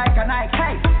do it like a Nike.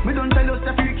 Hey, me don't tell us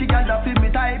the freaky girl that feel me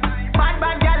type.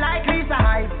 Bad girl like Lisa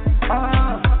Hype.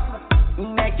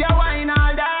 Make your wine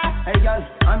all day. Hey girl,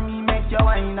 and me make your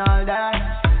wine all day.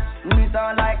 Me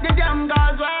sound like the jam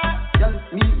girls way. Girl,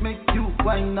 me make you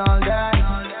wine all day.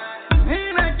 Me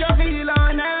make you feel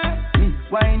on it. Me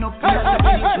wine up your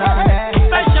feet on it.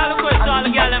 Special request to all the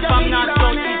girls from North,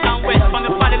 South, East and West. From the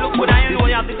body look good and you know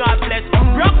you have the God bless.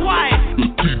 Rock wide.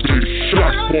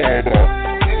 SHADFATHER.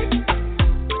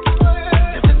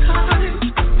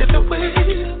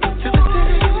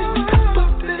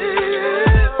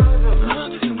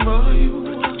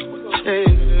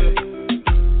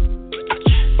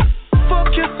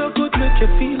 You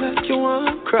feel like you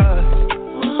want cry.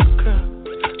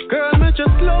 Girl, me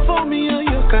just love on me and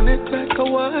you connect like a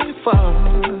Wi-Fi.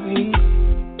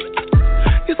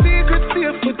 Your secret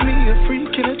safe with me, a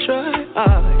freak in a try.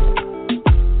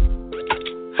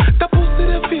 The pussy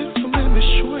that feel for me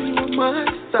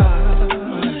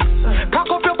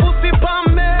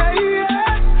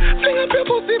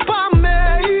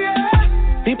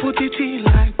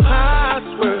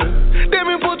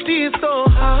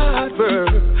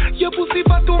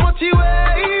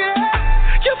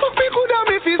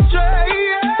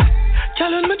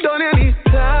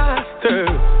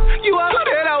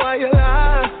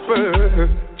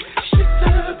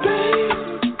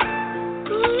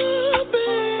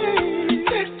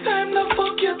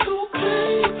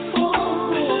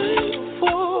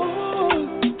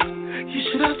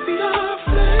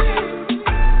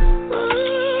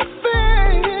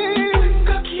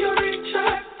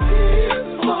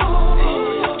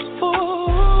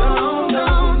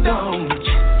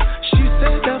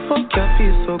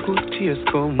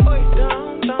come.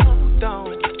 Down, down, down.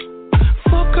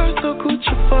 Fuck her so good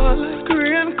she fall like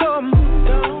rain come.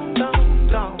 Down, down,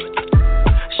 down.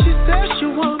 She says she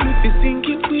want me to sink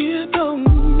it way down.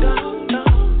 Down,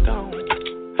 down, down.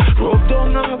 Rub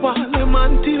down her wall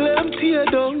until I'm tear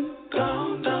down.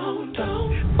 Down, down, down.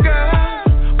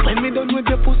 Girl, when me done with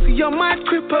your pussy, you might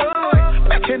cripple.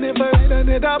 Make you never ride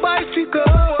another bicycle.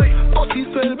 Pussy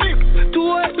swell big, too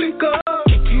hot liquor.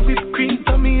 Kitty whipped cream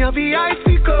for me, have the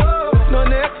icicle. No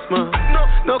next man,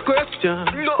 no question.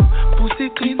 No. Pussy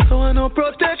clean, so I no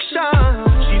protection.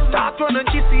 She start running,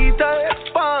 she see it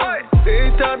expand. Say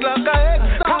it out like a head.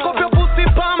 Cock up your pussy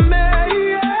pa me,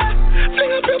 yeah.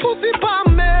 Fling up your pussy pa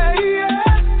me,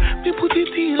 yeah. Me put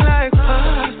it in like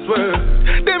password.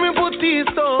 Then me put it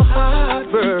so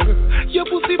hard, bro. Your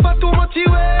pussy for too much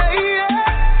away,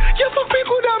 yeah. You fuck me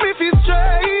good and me feel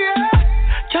straight, yeah.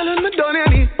 Girl, me done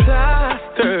any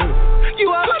plaster. You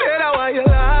are my head, I want you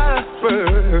last,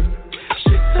 bro.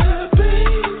 She said,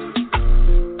 babe,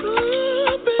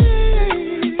 oh,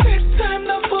 babe, next time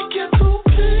the fuck you too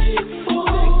painful.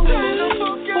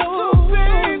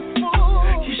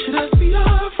 You should have seen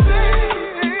her face.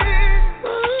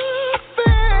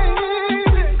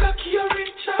 Cocky or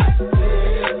recharge.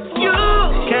 You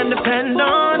can depend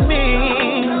on me.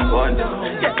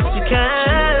 Yes, you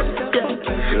can.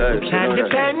 You can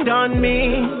depend on me.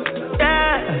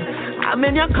 Yeah, I'm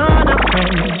in your corner,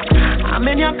 friend. I'm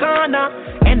in your corner.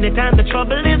 Anytime the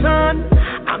trouble is on,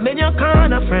 I'm in your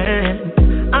corner,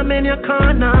 friend. I'm in your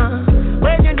corner.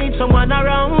 When you need someone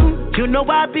around, you know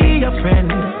I'll be your friend.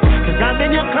 Cause I'm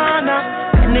in your corner.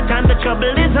 Anytime the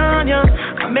trouble is on you,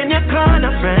 I'm in your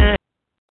corner, friend.